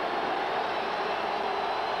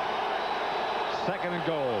 2nd and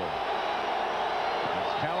goal.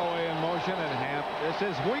 It's Callaway in motion, and this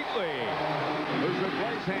is Wheatley, who's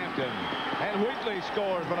replaced Hampton. And Wheatley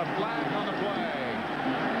scores, but a flag on the play.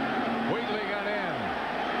 Wheatley got in,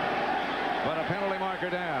 but a penalty marker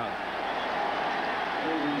down.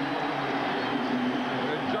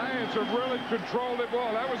 The Giants have really controlled the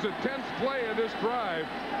ball. That was the 10th play of this drive.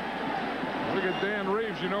 Look at Dan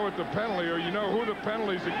Reeves. You know what the penalty, or you know who the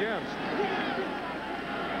penalty's against.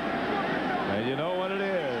 And you know what it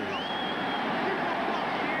is.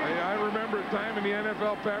 I remember a time in the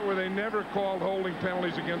NFL, Pat, where they never called holding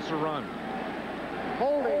penalties against the run.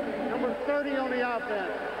 Holding, number 30 on the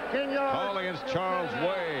offense. 10 yards. Call against Charles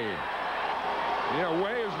Way. Yeah,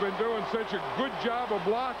 Way has been doing such a good job of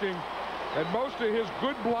blocking, and most of his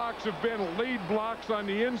good blocks have been lead blocks on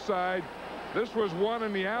the inside. This was one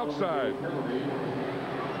on the outside.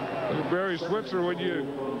 Barry Switzer, when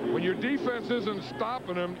your defense isn't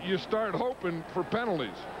stopping them, you start hoping for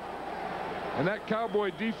penalties. And that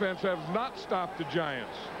Cowboy defense has not stopped the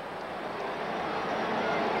Giants.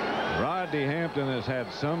 Rodney Hampton has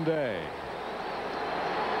had some day.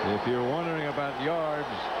 If you're wondering about yards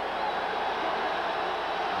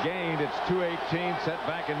gained, it's 218, set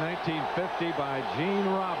back in 1950 by Gene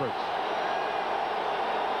Roberts.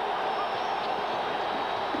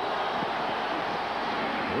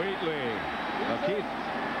 Wheatley, Keith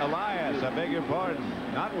Elias, I beg your pardon,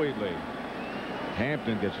 not Wheatley.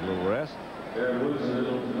 Hampton gets a little rest.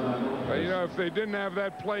 Well, you know, if they didn't have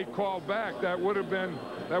that play called back, that would have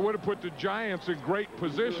put the Giants in great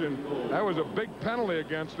position. That was a big penalty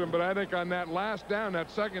against them, but I think on that last down, that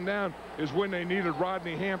 2nd down, is when they needed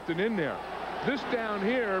Rodney Hampton in there. This down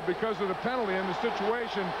here, because of the penalty and the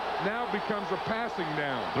situation, now becomes a passing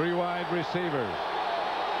down. 3 wide receivers.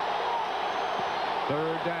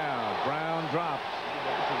 3rd down. Brown drops.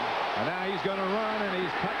 And now he's going to run, and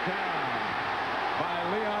he's cut down by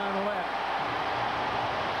Leon Lett.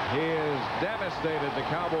 He has devastated the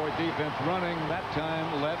Cowboy defense running. That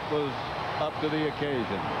time, Lett was up to the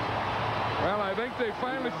occasion. Well, I think they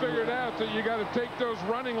finally figured out that you got to take those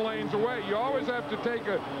running lanes away. You always have to take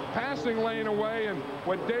a passing lane away, and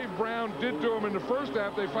what Dave Brown did to him in the first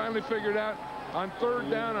half, they finally figured out on 3rd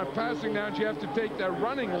down, on passing downs, you have to take that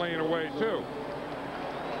running lane away, too.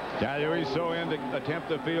 Gagliardo in to attempt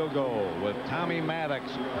the field goal with Tommy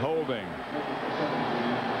Maddox holding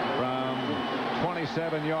from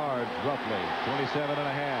 27 yards, roughly 27 and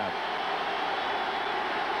a half.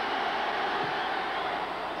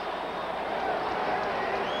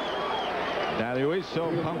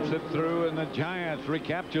 Gagliardo pumps it through, and the Giants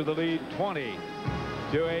recapture the lead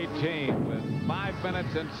 20-18 with 5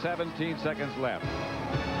 minutes and 17 seconds left.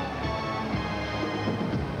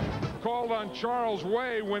 Called on Charles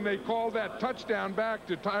Way when they called that touchdown back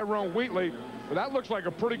to Tyrone Wheatley. But that looks like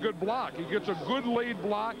a pretty good block. He gets a good lead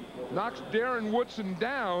block, knocks Darren Woodson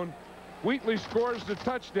down. Wheatley scores the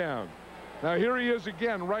touchdown. Now here he is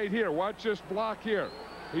again right here. Watch this block here.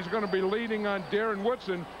 He's going to be leading on Darren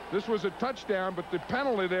Woodson. This was a touchdown, but the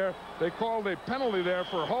penalty there, they called a penalty there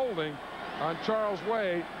for holding on Charles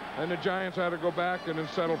Way. and the Giants had to go back and then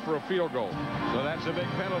settle for a field goal. So that's a big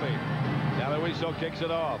penalty. Aloiso kicks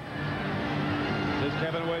it off. This is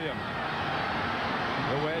Kevin Williams.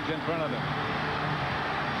 The wedge in front of him.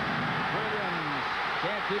 Williams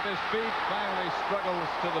can't keep his feet. Finally struggles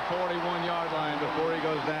to the 41-yard line before he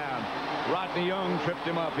goes down. Rodney Young tripped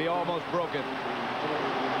him up. He almost broke it.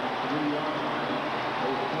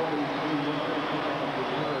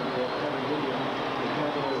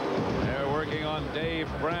 They're working on Dave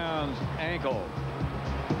Brown's ankle.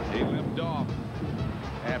 He limped off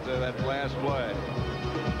after that last play.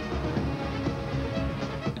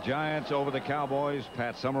 Giants over the Cowboys.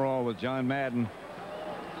 Pat Summerall with John Madden.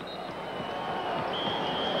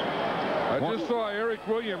 I just saw Eric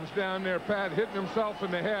Williams down there, Pat, hitting himself in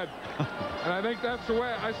the head. And I think that's the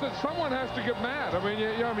way. I said someone has to get mad. I mean,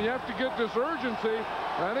 you have to get this urgency.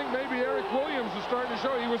 And I think maybe Eric Williams is starting to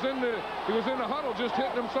show. He was in the huddle just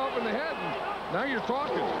hitting himself in the head. And now you're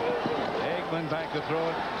talking. Aikman back to throw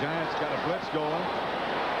it. Giants got a blitz going.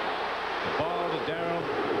 The ball to Darrell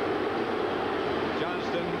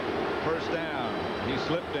Johnston. First down. He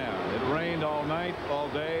slipped down. It rained all night, all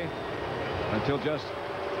day, until just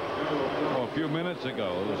a few minutes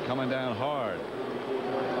ago. It was coming down hard.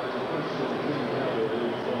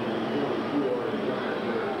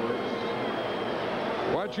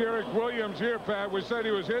 Watch Eric Williams here, Pat. We said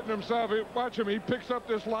he was hitting himself. Watch him. He picks up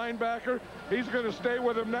this linebacker. He's going to stay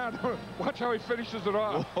with him now. Watch how he finishes it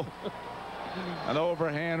off. An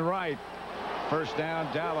overhand right. First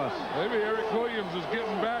down, Dallas. Maybe Eric Williams is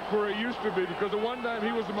getting back where he used to be, because at one time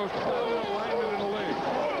he was the most dominant lineman in the league.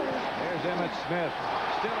 There's Emmitt Smith.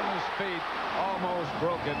 Still on his feet. Almost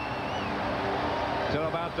broken. Till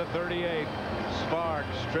about the 38. Sparks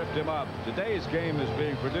tripped him up. Today's game is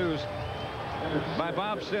being produced by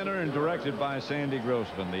Bob Sinner and directed by Sandy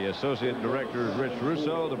Grossman. The associate director is Rich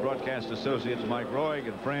Russo. The broadcast associates Mike Roig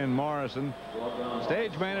and Fran Morrison.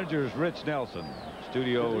 Stage manager is Rich Nelson.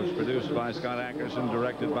 Studio was produced by Scott Ackerson,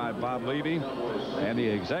 directed by Bob Levy. And the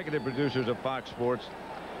executive producers of Fox Sports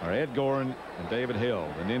are Ed Gorin and David Hill.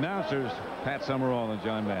 And the announcers, Pat Summerall and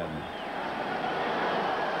John Madden.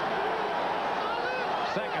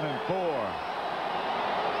 2nd and 4.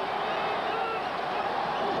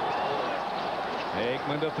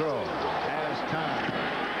 Aikman to throw. Has time.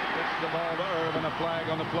 Gets the ball to Irvin. A flag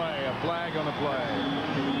on the play. A flag on the play.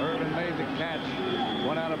 Irvin made the catch.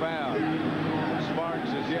 Went out of bounds. Sparks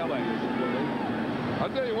is yelling. I'll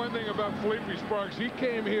tell you one thing about Felipe Sparks. He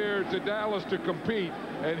came here to Dallas to compete,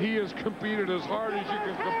 and he has competed as hard as you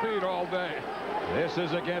can compete all day. This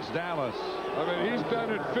is against Dallas. I mean, he's done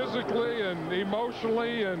it physically and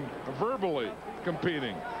emotionally and verbally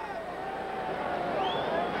competing.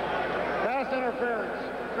 Pass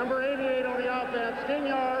interference. Number 88 on the offense. 10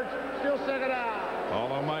 yards. Still 2nd down.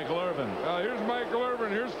 All on Michael Irvin. Here's Michael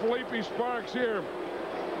Irvin. Here's Felipe Sparks here.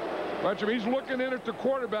 Watch him. He's looking in at the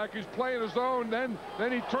quarterback. He's playing his own. Then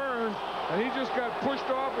he turns, and he just got pushed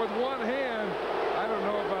off with one hand. I don't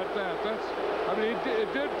know about that. I mean,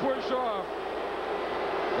 it did push off.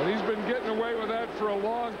 And he's been getting away with that for a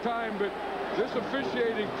long time. But this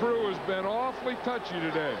officiating crew has been awfully touchy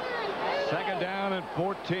today. 2nd down and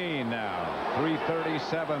 14 now.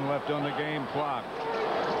 3:37 left on the game clock.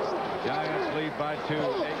 Giants lead by 2.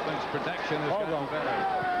 Aikman's protection has gotten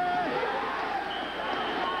better.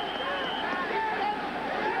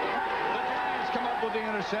 The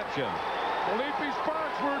interception. Felipe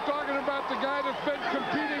Sparks, we were talking about the guy that's been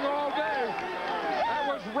competing all day. That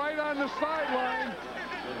was right on the sideline.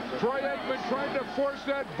 Troy Aikman tried to force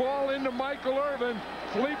that ball into Michael Irvin.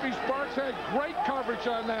 Felipe Sparks had great coverage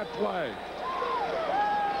on that play.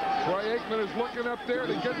 Troy Aikman is looking up there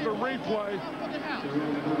to get the replay.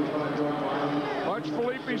 Watch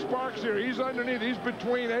Felipe Sparks here. He's underneath. He's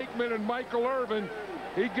between Aikman and Michael Irvin.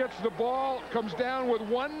 He gets the ball, comes down with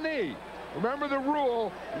one knee. Remember the rule,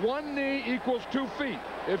 one knee equals 2 feet.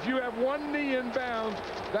 If you have one knee in bounds,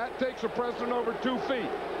 that takes a precedent over 2 feet.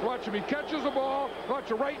 Watch him. He catches the ball. Watch,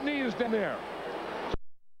 the right knee is down there.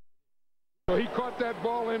 So he caught that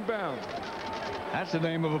ball in bounds. That's the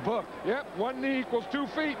name of a book. Yep, one knee equals 2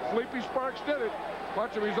 feet. Felipe Sparks did it.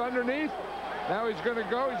 Watch him. He's underneath. Now he's going to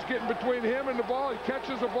go. He's getting between him and the ball. He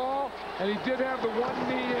catches the ball, and he did have the one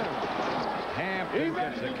knee in. Hampton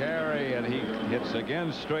gets the carry, and he hits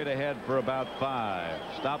again straight ahead for about 5.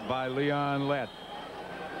 Stopped by Leon Lett.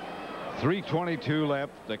 3:22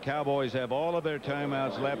 left. The Cowboys have all of their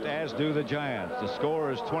timeouts left, as do the Giants. The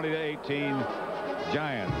score is 20-18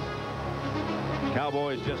 Giants.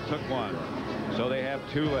 Cowboys just took one, so they have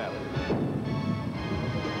 2 left.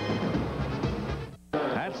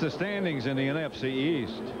 That's the standings in the NFC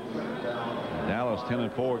East. Dallas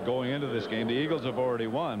 10-4 going into this game. The Eagles have already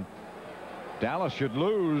won. Dallas should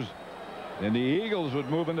lose, and the Eagles would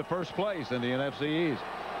move into first place in the NFC East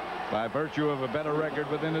by virtue of a better record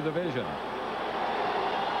within the division.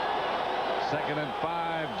 2nd and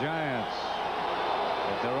 5, Giants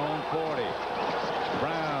at their own 40.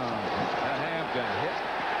 Brown to Hampton, hit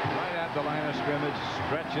right at the line of scrimmage,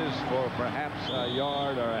 stretches for perhaps a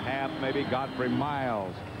yard or a half. Maybe Godfrey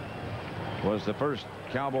Miles was the first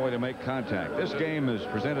Cowboy to make contact. This game is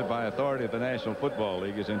presented by authority of the National Football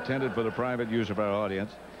League, is intended for the private use of our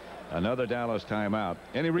audience. Another Dallas timeout.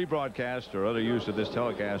 Any rebroadcast or other use of this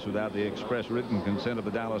telecast without the express written consent of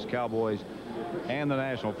the Dallas Cowboys and the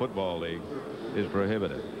National Football League is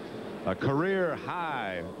prohibited. A career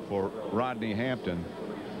high for Rodney Hampton.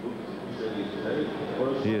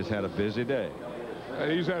 He has had a busy day.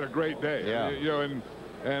 He's had a great day. Yeah. You know,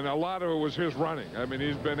 and a lot of it was his running. I mean,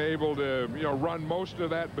 he's been able to, you know, run most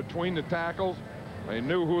of that between the tackles. They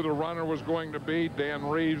knew who the runner was going to be. Dan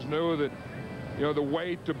Reeves knew that, you know, the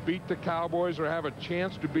way to beat the Cowboys or have a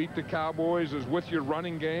chance to beat the Cowboys is with your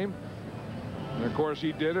running game. And of course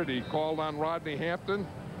he did it. He called on Rodney Hampton,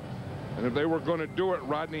 and if they were going to do it,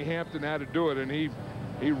 Rodney Hampton had to do it, and he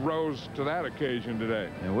rose to that occasion today.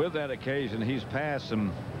 And with that occasion, he's passed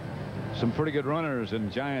some pretty good runners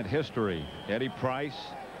in Giant history. Eddie Price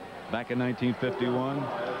back in 1951.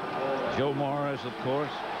 Joe Morris, of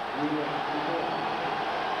course.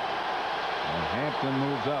 And Hampton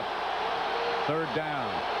moves up. 3rd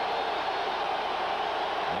down.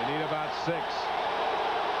 They need about 6.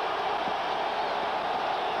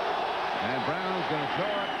 And Brown's going to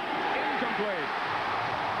throw it incomplete.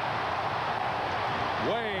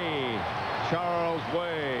 Way, Charles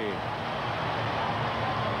Way.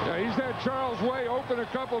 Yeah, he's had Charles Way open a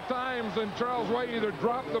couple times, and Charles Way either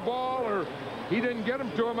dropped the ball or he didn't get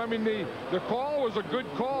him to him. I mean, the call was a good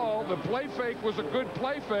call. The play fake was a good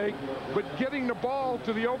play fake, but getting the ball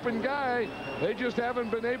to the open guy, they just haven't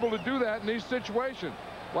been able to do that in these situations.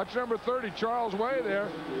 Watch number 30, Charles Way there.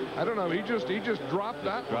 I don't know. He just dropped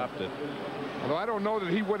that. Dropped it. Although I don't know that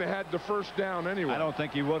he would have had the first down anyway. I don't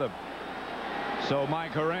think he would have. So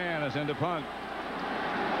Mike Horan is into punt.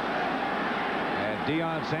 And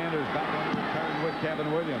Deion Sanders back on the return with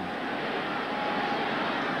Kevin Williams.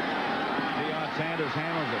 Deion Sanders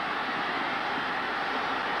handles it.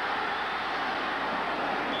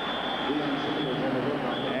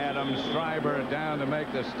 Adam Stryber down to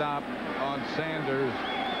make the stop on Sanders.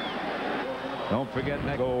 Don't forget,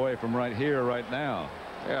 go away from right here right now.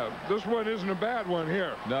 Yeah, this one isn't a bad one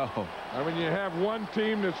here. No. I mean, you have one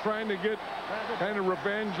team that's trying to get kind of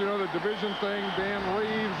revenge, you know, the division thing, Dan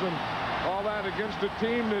Reeves and all that, against a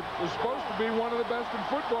team that was supposed to be one of the best in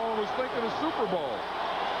football and was thinking of Super Bowl.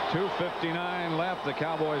 2:59 left. The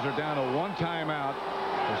Cowboys are down to 1 timeout.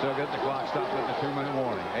 They still get the clock stopped at the 2-minute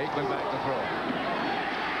warning. Aikman back to throw.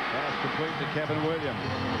 Pass complete to Kevin Williams.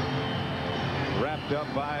 Wrapped up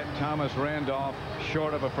by Thomas Randolph,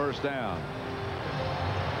 short of a first down.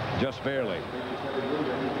 Just barely.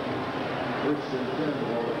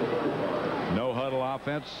 No huddle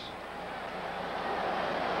offense.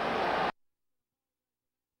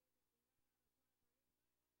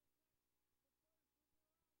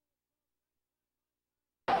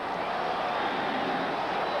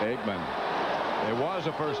 Aikman. It was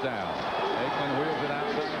a first down. Aikman wheels it out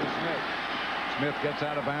to Smith. Smith gets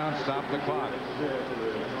out of bounds, stop the clock.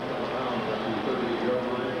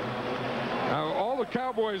 Now, all the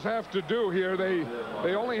Cowboys have to do here, they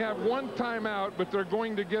only have 1 timeout, but they're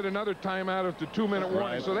going to get another timeout at the 2-minute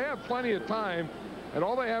warning. Right. So they have plenty of time, and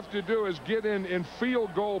all they have to do is get in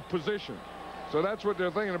field goal position. So that's what they're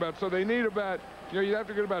thinking about. So they need about, you know, you have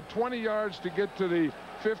to get about 20 yards to get to the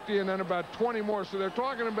 50, and then about 20 more. So they're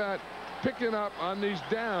talking about picking up on these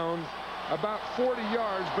downs about 40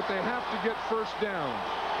 yards, but they have to get first down.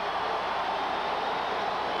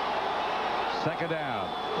 2nd down.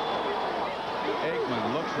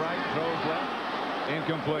 Aikman looks right, throws left,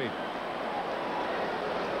 incomplete.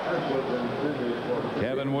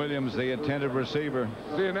 Kevin Williams, the intended receiver.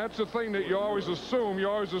 See, and that's the thing that you always assume. You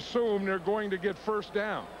always assume they're going to get first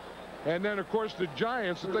down. And then, of course, the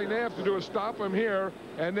Giants, the thing they have to do is stop them here,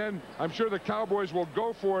 and then I'm sure the Cowboys will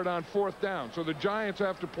go for it on 4th down. So the Giants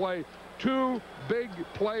have to play 2 big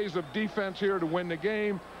plays of defense here to win the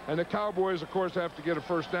game, and the Cowboys, of course, have to get a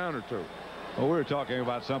first down or 2. Well, we were talking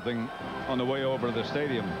about something on the way over to the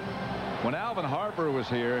stadium. When Alvin Harper was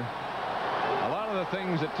here, a lot of the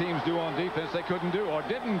things that teams do on defense they couldn't do or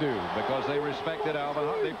didn't do because they respected Alvin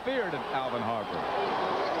Harper. They feared Alvin Harper.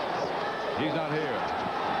 He's not here.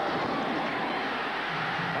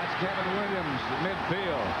 That's Kevin Williams at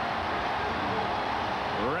midfield.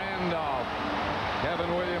 Randolph.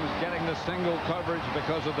 Kevin Williams getting the single coverage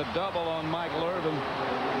because of the double on Michael Irvin.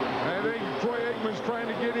 I think Troy Aikman's trying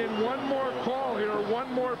to get in one more call here,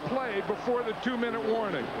 one more play before the 2-minute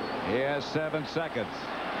warning. He has 7 seconds.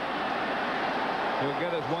 He'll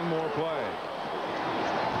get us one more play.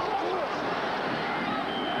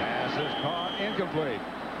 Pass is caught, incomplete.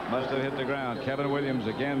 Must have hit the ground. Kevin Williams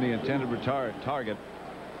again the intended target.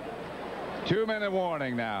 2-minute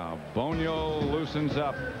warning now. Bonio loosens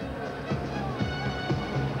up.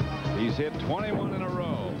 He's hit 21 in a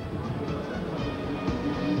row.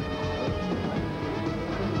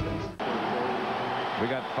 We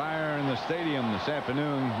got fire in the stadium this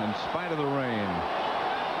afternoon in spite of the rain.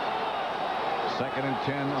 2nd and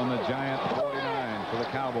 10 on the Giant 49 for the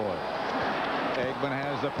Cowboys. Aikman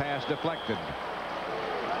has the pass deflected.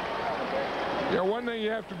 Yeah, one thing you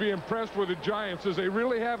have to be impressed with the Giants is they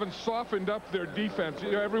really haven't softened up their defense.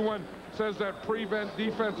 You know, everyone says that prevent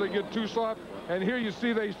defense, they get too soft. And here you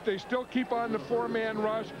see they still keep on the 4-man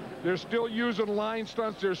rush. They're still using line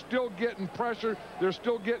stunts. They're still getting pressure. They're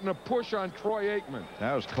still getting a push on Troy Aikman.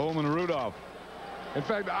 That was Coleman Rudolph. In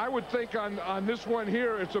fact, I would think on this one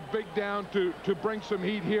here, it's a big down to bring some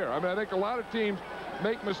heat here. I mean, I think a lot of teams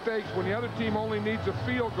make mistakes when the other team only needs a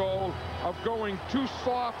field goal of going too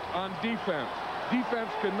soft on defense. Defense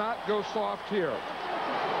cannot go soft here.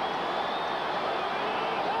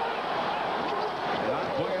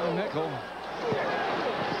 Not playing a nickel.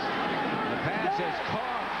 The pass is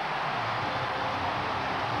caught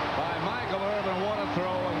by Michael Irvin. What a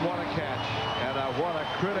throw and what a catch. And what a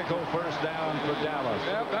critical first down for Dallas.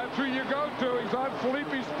 Yep, that's who you go to. He's on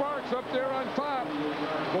Felipe Sparks up there on top.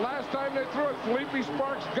 The last time they threw it, Felipe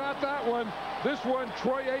Sparks got that one. This one,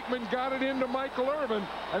 Troy Aikman got it into Michael Irvin,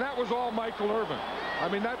 and that was all Michael Irvin. I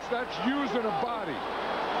mean, that's using a body.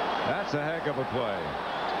 That's a heck of a play.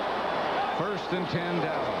 1st and 10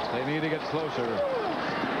 Dallas. They need to get closer.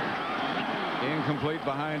 Incomplete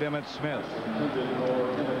behind Emmitt Smith.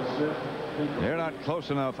 They're not close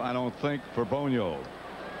enough, I don't think, for Bonio.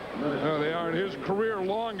 No, they aren't. His career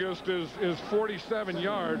longest is 47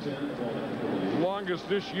 yards. Longest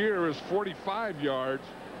this year is 45 yards.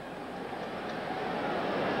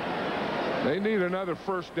 They need another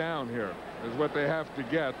first down here is what they have to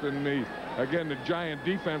get. And again, the Giant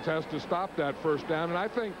defense has to stop that first down. And I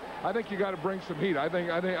think you got to bring some heat. I think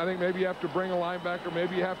maybe you have to bring a linebacker.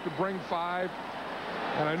 Maybe you have to bring 5.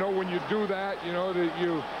 And I know when you do that, you know, that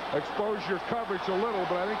you expose your coverage a little,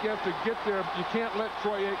 but I think you have to get there. You can't let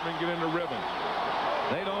Troy Aikman get into rhythm.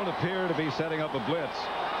 They don't appear to be setting up a blitz.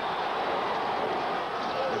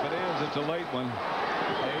 If it is, it's a late one.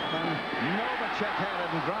 Aikman, Novacek had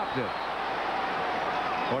it and dropped it.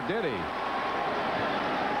 Or did he?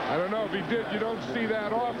 I don't know if he did. You don't see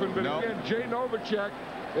that often, but nope. Again, Jay Novacek,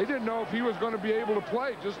 they didn't know if he was going to be able to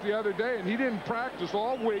play just the other day, and he didn't practice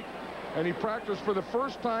all week. And he practiced for the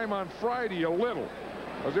first time on Friday a little.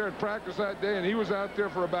 I was there at practice that day, and he was out there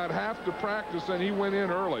for about half the practice, and he went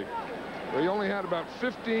in early. But he only had about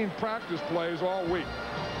 15 practice plays all week.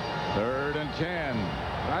 3rd and 10.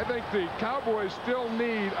 I think the Cowboys still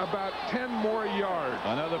need about 10 more yards.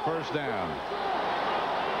 Another first down.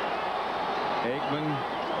 Aikman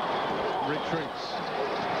retreats.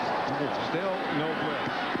 Still no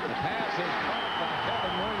blitz. The pass is caught by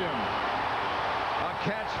Kevin Williams. A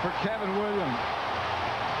catch for Kevin Williams.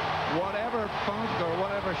 Whatever funk or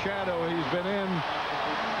whatever shadow he's been in,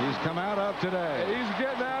 he's come out of today. He's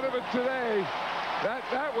getting out of it today.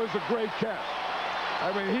 That was a great catch.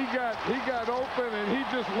 I mean, he got open and he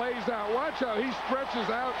just lays out. Watch how he stretches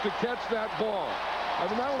out to catch that ball. I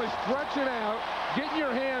mean, not only stretching out, getting your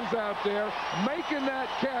hands out there, making that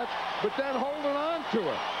catch, but then holding on to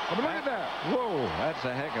it. I mean, look at that. Whoa, that's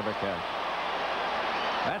a heck of a catch.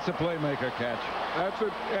 That's a playmaker catch. That's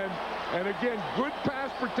it. And again, good pass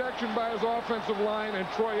protection by his offensive line, and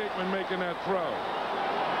Troy Aikman making that throw.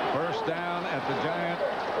 First down at the Giant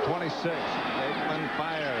 26. Aikman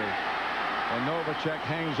fires. And Novacek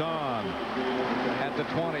hangs on at the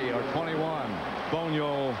 20 or 21.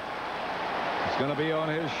 Bonio is going to be on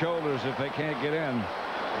his shoulders if they can't get in.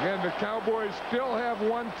 Again, the Cowboys still have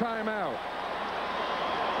one timeout.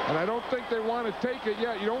 And I don't think they want to take it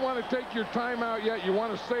yet. You don't want to take your timeout yet. You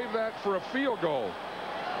want to save that for a field goal.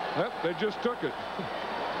 Yep, they just took it.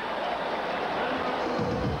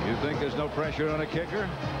 You think there's no pressure on a kicker?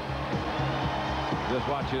 Just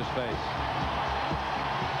watch his face.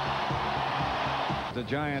 The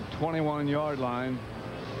Giant 21-yard line.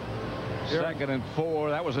 2nd and 4.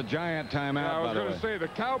 That was a Giant timeout. Yeah, I was going to say the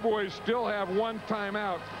Cowboys still have one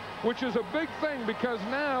timeout, which is a big thing because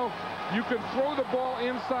now you can throw the ball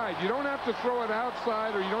inside. You don't have to throw it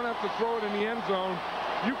outside or you don't have to throw it in the end zone.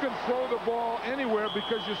 you can throw the ball anywhere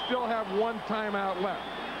because you still have one timeout left.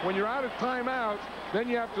 When you're out of timeouts, then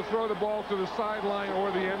you have to throw the ball to the sideline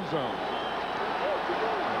or the end zone.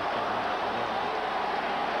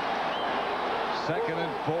 Second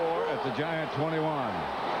and 4 at the Giant 21.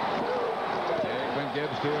 Aikman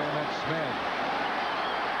gives to Emmett Smith.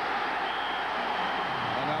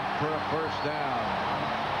 Enough for a first down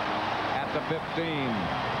at the 15.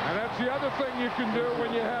 And that's the other thing you can do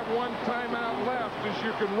when you have one timeout left is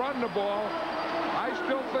you can run the ball. I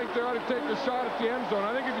still think they ought to take a shot at the end zone.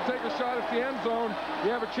 I think if you take a shot at the end zone,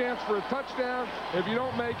 you have a chance for a touchdown. If you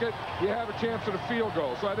don't make it, you have a chance at a field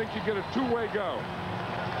goal. So I think you get a two-way go.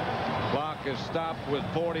 Clock is stopped with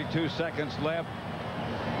 42 seconds left.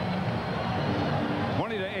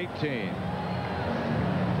 20-18.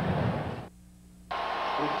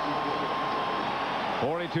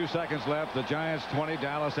 .42 seconds left. The Giants 20,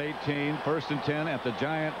 Dallas 18. First and 10 at the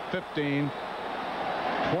Giant 15.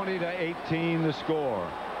 20-18 the score.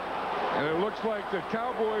 And it looks like the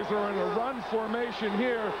Cowboys are in a run formation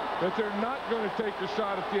here, that they're not going to take a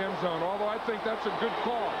shot at the end zone, although I think that's a good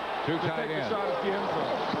call to take a shot at the end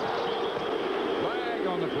zone. Flag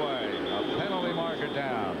on the play. A penalty marker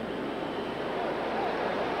down.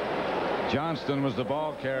 Johnston was the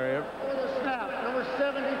ball carrier. For the snap, number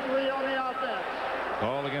 73 on the offense.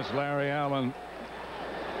 Called against Larry Allen.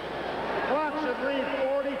 Clock should read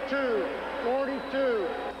 42. 42.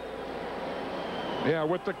 Yeah,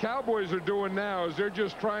 what the Cowboys are doing now is they're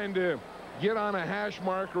just trying to get on a hash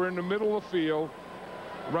marker in the middle of the field,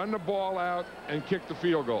 run the ball out, and kick the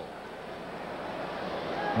field goal.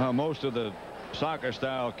 Most of the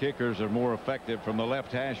soccer-style kickers are more effective from the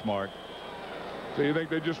left hash mark. So you think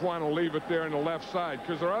they just want to leave it there on the left side,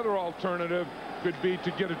 because their other alternative could be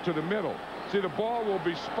to get it to the middle. See, the ball will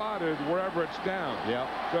be spotted wherever it's down. Yeah.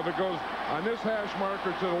 So if it goes on this hash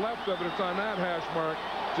marker to the left of it, it's on that hash mark.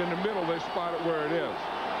 It's in the middle. They spot it where it is.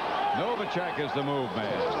 Novacek is the move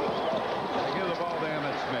man. They give the ball to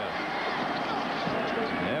Emmitt Smith.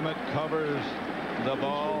 Emmett covers the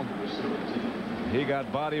ball. He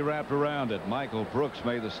got body wrapped around it. Michael Brooks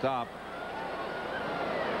made the stop.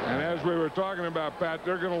 And as we were talking about, Pat,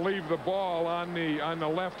 they're going to leave the ball on the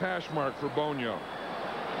left hash mark for Bonio.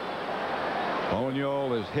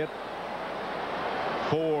 Bonio is hit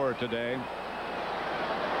 4 today.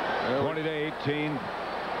 20-18.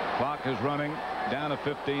 Clock is running down to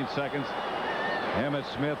 15 seconds. Emmitt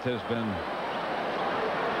Smith has been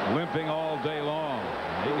limping all day long.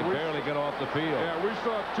 He can barely get off the field. Yeah, we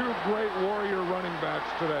saw two great Warrior running backs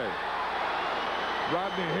today.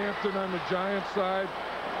 Rodney Hampton on the Giants side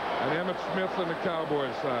and Emmitt Smith on the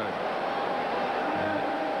Cowboys side.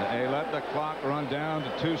 They let the clock run down to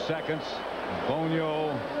 2 seconds.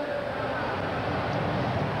 Bonio.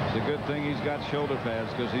 It's a good thing he's got shoulder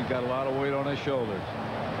pads because he's got a lot of weight on his shoulders.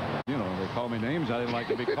 You know, they call me names I didn't like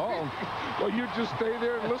to be called. Well, you just stay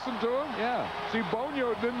there and listen to him? Yeah. See,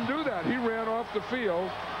 Bonio didn't do that. He ran off the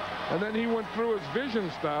field, and then he went through his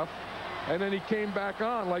vision stuff, and then he came back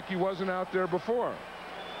on like he wasn't out there before.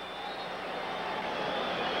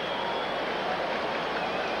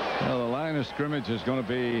 Well, the line of scrimmage is going to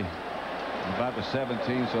be about the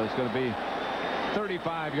 17, so it's going to be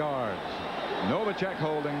 35 yards. Novacek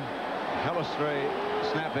holding, Hellestrate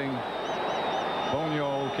snapping,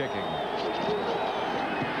 Bonio kicking.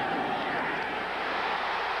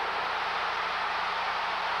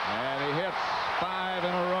 And he hits 5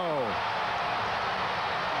 in a row.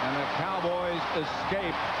 And the Cowboys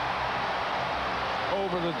escape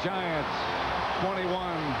over the Giants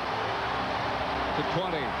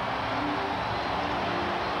 21-20.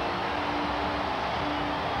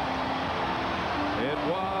 It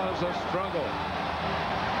was a struggle.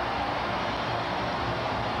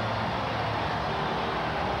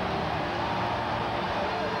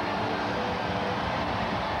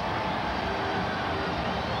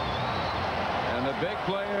 And the big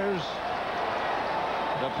players,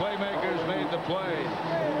 the playmakers made the play.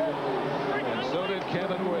 And so did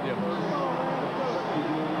Kevin Williams.